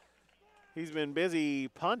 He's been busy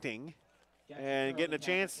punting and getting a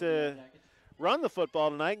chance to run the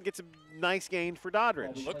football tonight and gets a nice gain for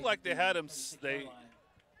Doddridge. Looked like they had him.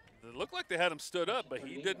 It looked like they had him stood up, but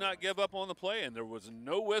he did not give up on the play, and there was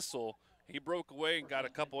no whistle. He broke away and got a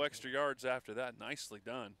couple extra yards after that. Nicely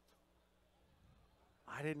done.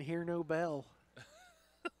 I didn't hear no bell.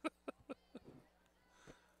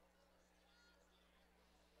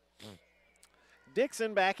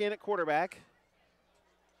 Dixon back in at quarterback.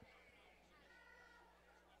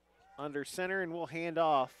 Under center, and we'll hand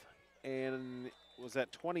off. And was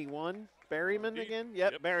that 21? Berryman again?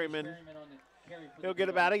 Yep. Berryman. He'll get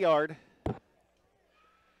about a yard.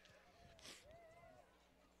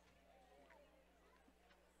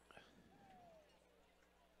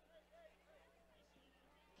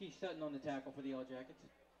 Keith Sutton on the tackle for the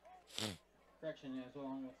Yellowjackets. Correction is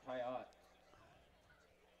along with Ty Ott.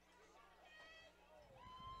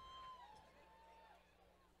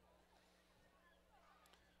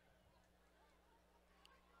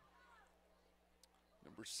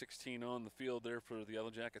 Number 16 on the field there for the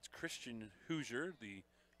Yellowjackets, Christian Hoosier, the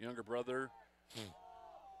younger brother.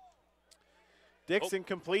 Dixon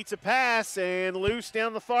completes a pass, and loose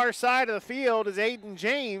down the far side of the field is Aiden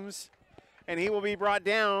James, and he will be brought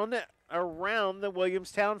down around the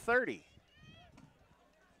Williamstown 30.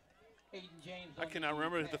 Aiden James. I cannot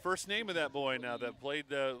remember the first name of that boy now that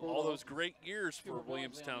played all those great years for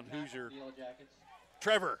Williamstown Hoosier.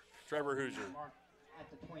 Trevor Hoosier.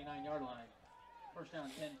 At the 29-yard line. First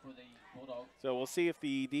down 10 for the Bulldogs. So we'll see if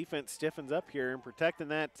the defense stiffens up here and protecting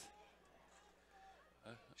that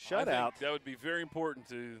shutout. I think that would be very important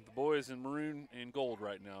to the boys in maroon and gold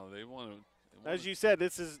right now. They want to. As you said,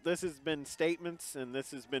 this has been statements and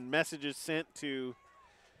this has been messages sent to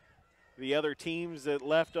the other teams that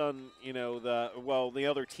left on, the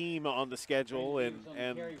other team on the schedule and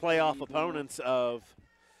playoff opponents of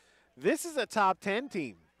this is a top 10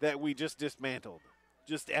 team that we just dismantled.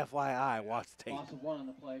 Just FYI, watch the tape.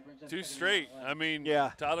 Two straight. I mean, yeah.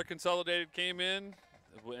 Tyler Consolidated came in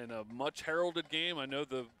a much heralded game. I know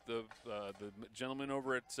the gentleman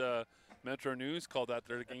over at Metro News called that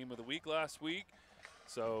their game of the week last week.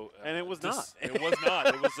 So and it was not. It was not.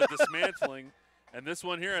 It was a dismantling. And this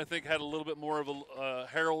one here, I think, had a little bit more of a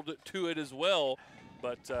herald to it as well.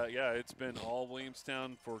 But, yeah, it's been all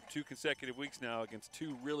Williamstown for 2 consecutive weeks now against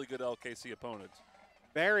 2 really good LKC opponents.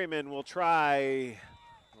 Berryman will try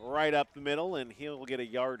right up the middle, and he'll get a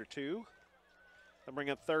yard or 2. They'll bring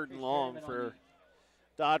up 3rd and long for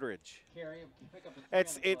Doddridge.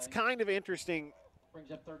 It's kind of interesting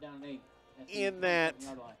brings up 3rd down and 8 in that,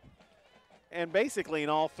 and basically in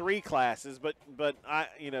all 3 classes, but I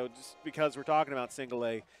just because we're talking about single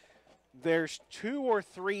A, there's 2 or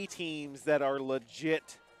 3 teams that are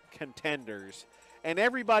legit contenders, and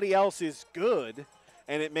everybody else is good,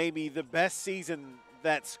 and it may be the best season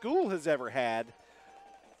that school has ever had,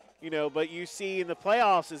 but you see in the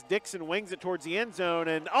playoffs as Dixon wings it towards the end zone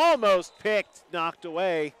and almost picked, knocked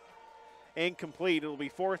away, incomplete. It'll be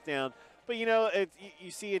 4th down. But, you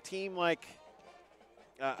see a team like,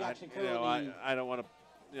 I don't want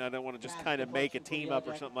to just kind of make a team up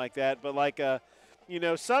or something like that, but like,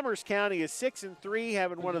 Summers County is 6-3,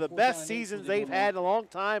 having one of the best seasons they've had in a long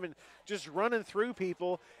time and just running through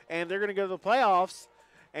people, and they're going to go to the playoffs.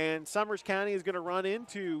 And Summers County is going to run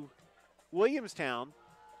into Williamstown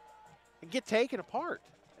and get taken apart.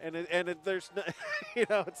 And there's,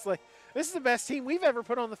 it's like, this is the best team we've ever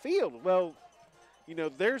put on the field. Well,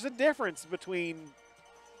 there's a difference between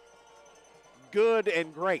good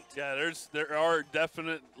and great. Yeah, there are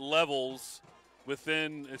definite levels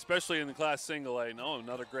within, especially in the Class Single A. No,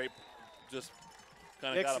 another great, just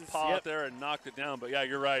kind of got a paw out there and knocked it down. But, yeah,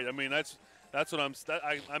 you're right. I mean, that's what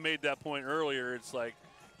I made that point earlier. It's like,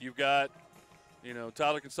 you've got,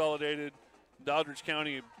 Tyler Consolidated, Doddridge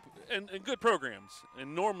County, and good programs,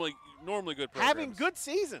 and normally good programs. Having good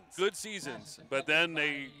seasons. Good seasons, but then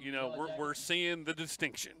they, we're seeing the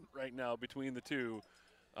distinction right now between the two,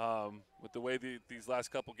 with the way these last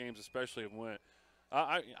couple games especially have went.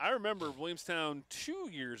 I remember Williamstown 2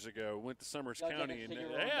 years ago went to Summers County, and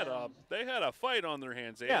they had a fight on their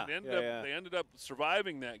hands. They ended up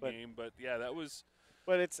surviving that game, but yeah, that was.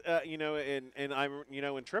 But it's in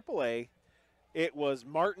AAA, it was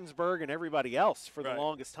Martinsburg and everybody else for the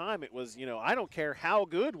longest time. It was I don't care how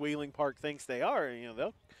good Wheeling Park thinks they are.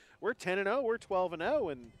 We're 10-0, we're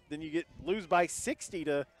 12-0, and then you lose by 60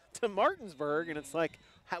 to Martinsburg, and it's like,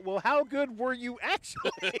 how good were you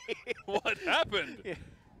actually? What happened? Yeah.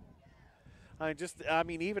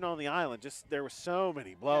 Even on the island, there were so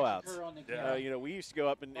many blowouts. Yeah. We used to go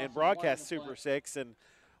up and broadcast Super 6, and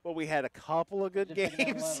we had a couple of good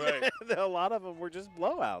games. Right. A lot of them were just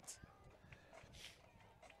blowouts.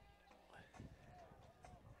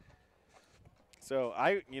 So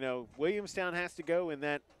Williamstown has to go in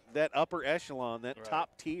that upper echelon, that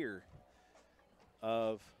top tier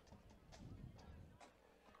of.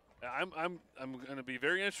 I'm going to be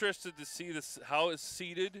very interested to see this, how it's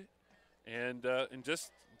seeded, and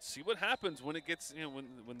just see what happens when it gets,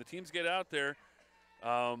 when the teams get out there.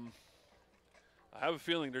 I have a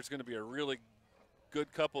feeling there's going to be a really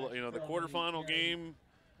good couple, the quarterfinal game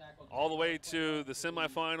all the way to the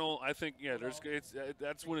semifinal. I think,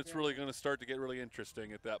 that's when it's really going to start to get really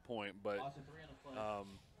interesting at that point. But,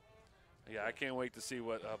 I can't wait to see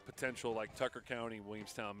what a potential like Tucker County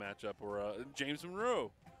Williamstown matchup or a James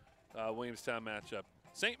Monroe Williamstown matchup.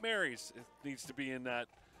 St. Mary's needs to be in that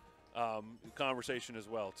conversation as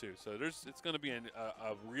well too. So it's going to be a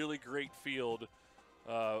really great field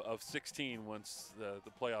of 16 once the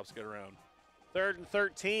playoffs get around. 3rd and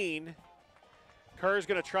 13. Kerr's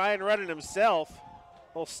going to try and run it himself.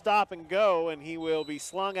 He'll stop and go, and he will be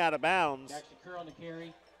slung out of bounds Kerr on the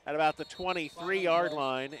carry. At about the 23-yard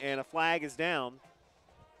line, and a flag is down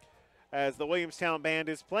as the Williamstown band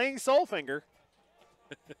is playing Soulfinger.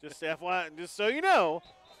 Just FYI, just so you know,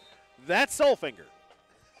 that's Soulfinger.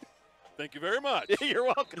 Thank you very much. You're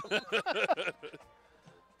welcome.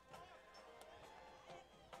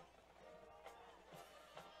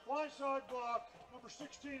 Blindside block, number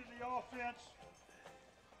 16 in the offense.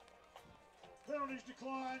 Penalties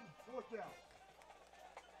decline, 4th down.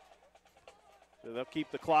 So they'll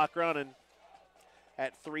keep the clock running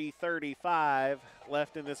at 3:35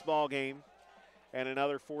 left in this ball game. And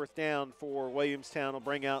another 4th down for Williamstown will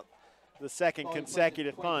bring out the second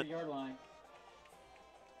consecutive punt.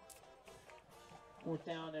 4th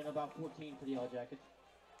down and about 14 for the Yellowjackets.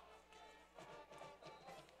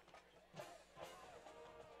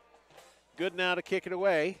 Good now to kick it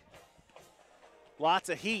away. Lots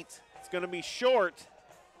of heat. It's going to be short.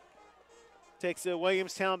 Takes a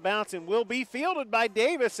Williamstown bounce and will be fielded by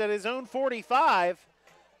Davis at his own 45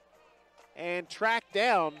 and tracked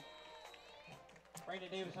down Brandon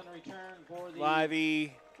Davis on the return for the by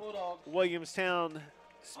the Bulldogs. Williamstown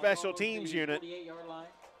special teams unit. 48-yard line.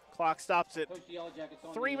 Clock stops at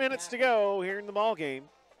 3 minutes to go here in the ball game.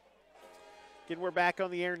 Again, we're back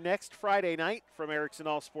on the air next Friday night from Erickson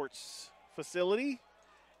All Sports facility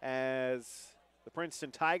as the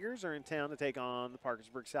Princeton Tigers are in town to take on the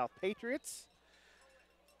Parkersburg South Patriots.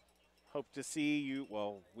 Hope to see you.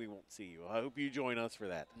 Well, we won't see you. I hope you join us for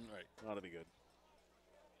that. All right. That'll be good.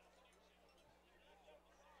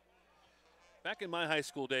 Back in my high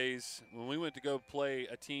school days, when we went to go play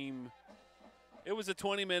a team, it was a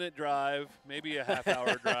 20-minute drive, maybe a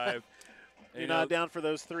half-hour drive. You're not down for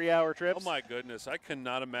those 3-hour trips? Oh, my goodness. I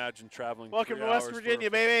cannot imagine traveling 3 Welcome hours. to West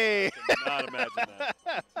Virginia, baby. I cannot imagine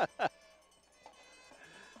that.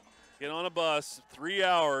 Get on a bus, 3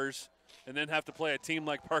 hours, and then have to play a team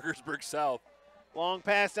like Parkersburg South. Long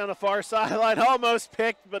pass down the far sideline, almost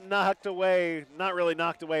picked, but knocked away. Not really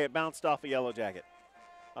knocked away. It bounced off a Yellow Jacket.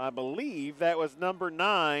 I believe that was number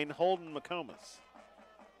 9, Holden McComas.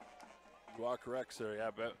 You are correct, sir. Yeah,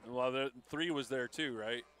 but, well, 3 was there too,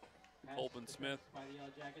 right? Holden Smith. By the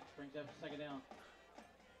Yellowjackets brings up 2nd down.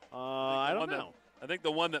 I don't know. I think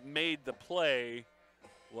the one that made the play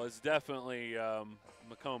was definitely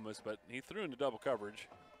McComas, but he threw into double coverage.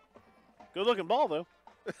 Good-looking ball, though.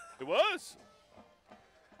 It was.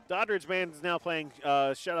 Doddridge band is now playing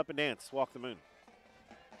Shut Up and Dance, Walk the Moon.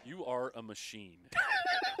 You are a machine.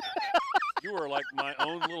 You are like my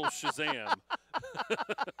own little Shazam.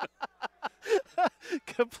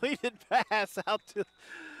 Completed pass out to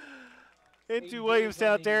into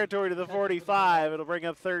Williamstown territory to the 45. It'll bring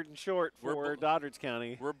up 3rd and short for Doddridge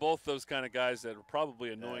County. We're both those kind of guys that are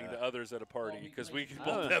probably annoying to others at a party because we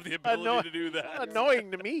both have the ability to do that.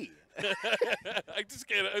 Annoying to me. I just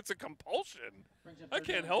can't. It's a compulsion. I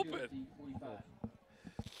can't help it.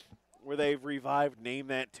 Where they've revived Name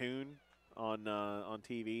That Tune on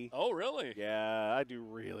TV. Oh, really? Yeah, I do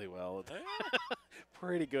really well at that.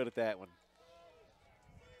 Pretty good at that one.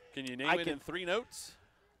 Can you name it in 3 notes?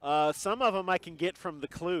 Some of them I can get from the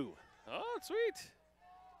clue. Oh, sweet.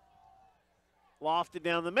 Lofted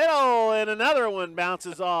down the middle, and another one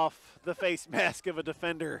bounces off the face mask of a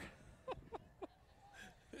defender.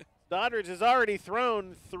 Doddridge has already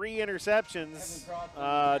thrown 3 interceptions.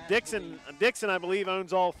 Dixon, I believe,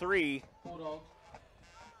 owns all 3.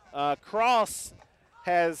 Cross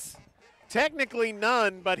has technically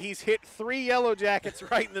none, but he's hit 3 Yellow Jackets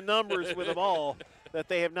right in the numbers with a ball that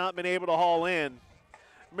they have not been able to haul in.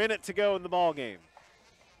 Minute to go in the ball game.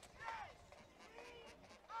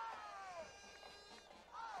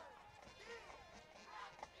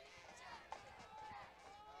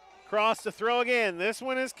 Cross to throw again. This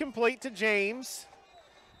one is complete to James.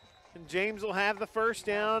 And James will have the first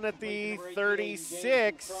down at the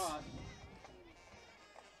 36.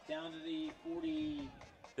 Down to the 40.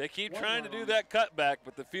 They keep trying to do that cutback,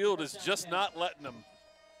 but the field is just not letting them.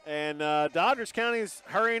 And Doddridge County's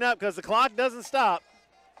hurrying up because the clock doesn't stop.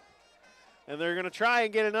 And they're going to try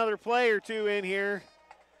and get another play or two in here.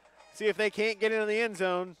 See if they can't get into the end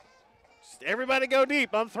zone. Just everybody go deep.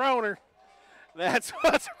 I'm throwing her. That's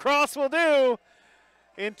what Cross will do.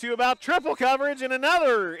 Into about triple coverage, and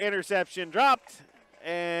another interception dropped.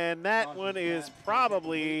 And that one is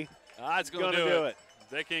probably it's going to do it.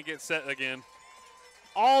 They can't get set again.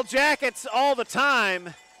 All Jackets all the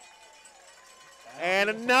time. And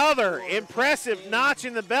another impressive notch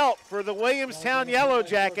in the belt for the Williamstown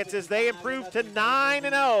Yellowjackets as they improve to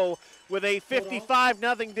 9-0 with a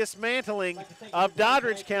 55-0 dismantling of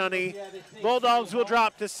Doddridge County. Bulldogs will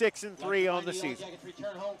drop to 6-3 on the season.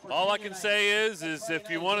 All I can say is if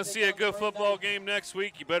you want to see a good football game next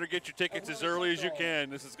week, you better get your tickets as early as you can.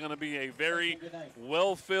 This is going to be a very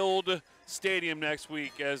well-filled stadium next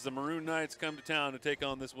week as the Maroon Knights come to town to take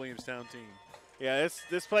on this Williamstown team. Yeah,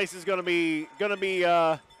 this place is going to be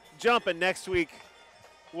jumping next week.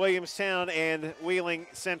 Williamstown and Wheeling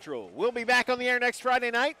Central. We'll be back on the air next Friday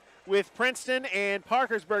night with Princeton and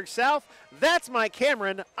Parkersburg South. That's Mike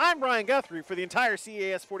Cameron. I'm Brian Guthrie for the entire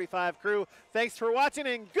CAS 45 crew. Thanks for watching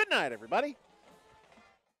and good night, everybody.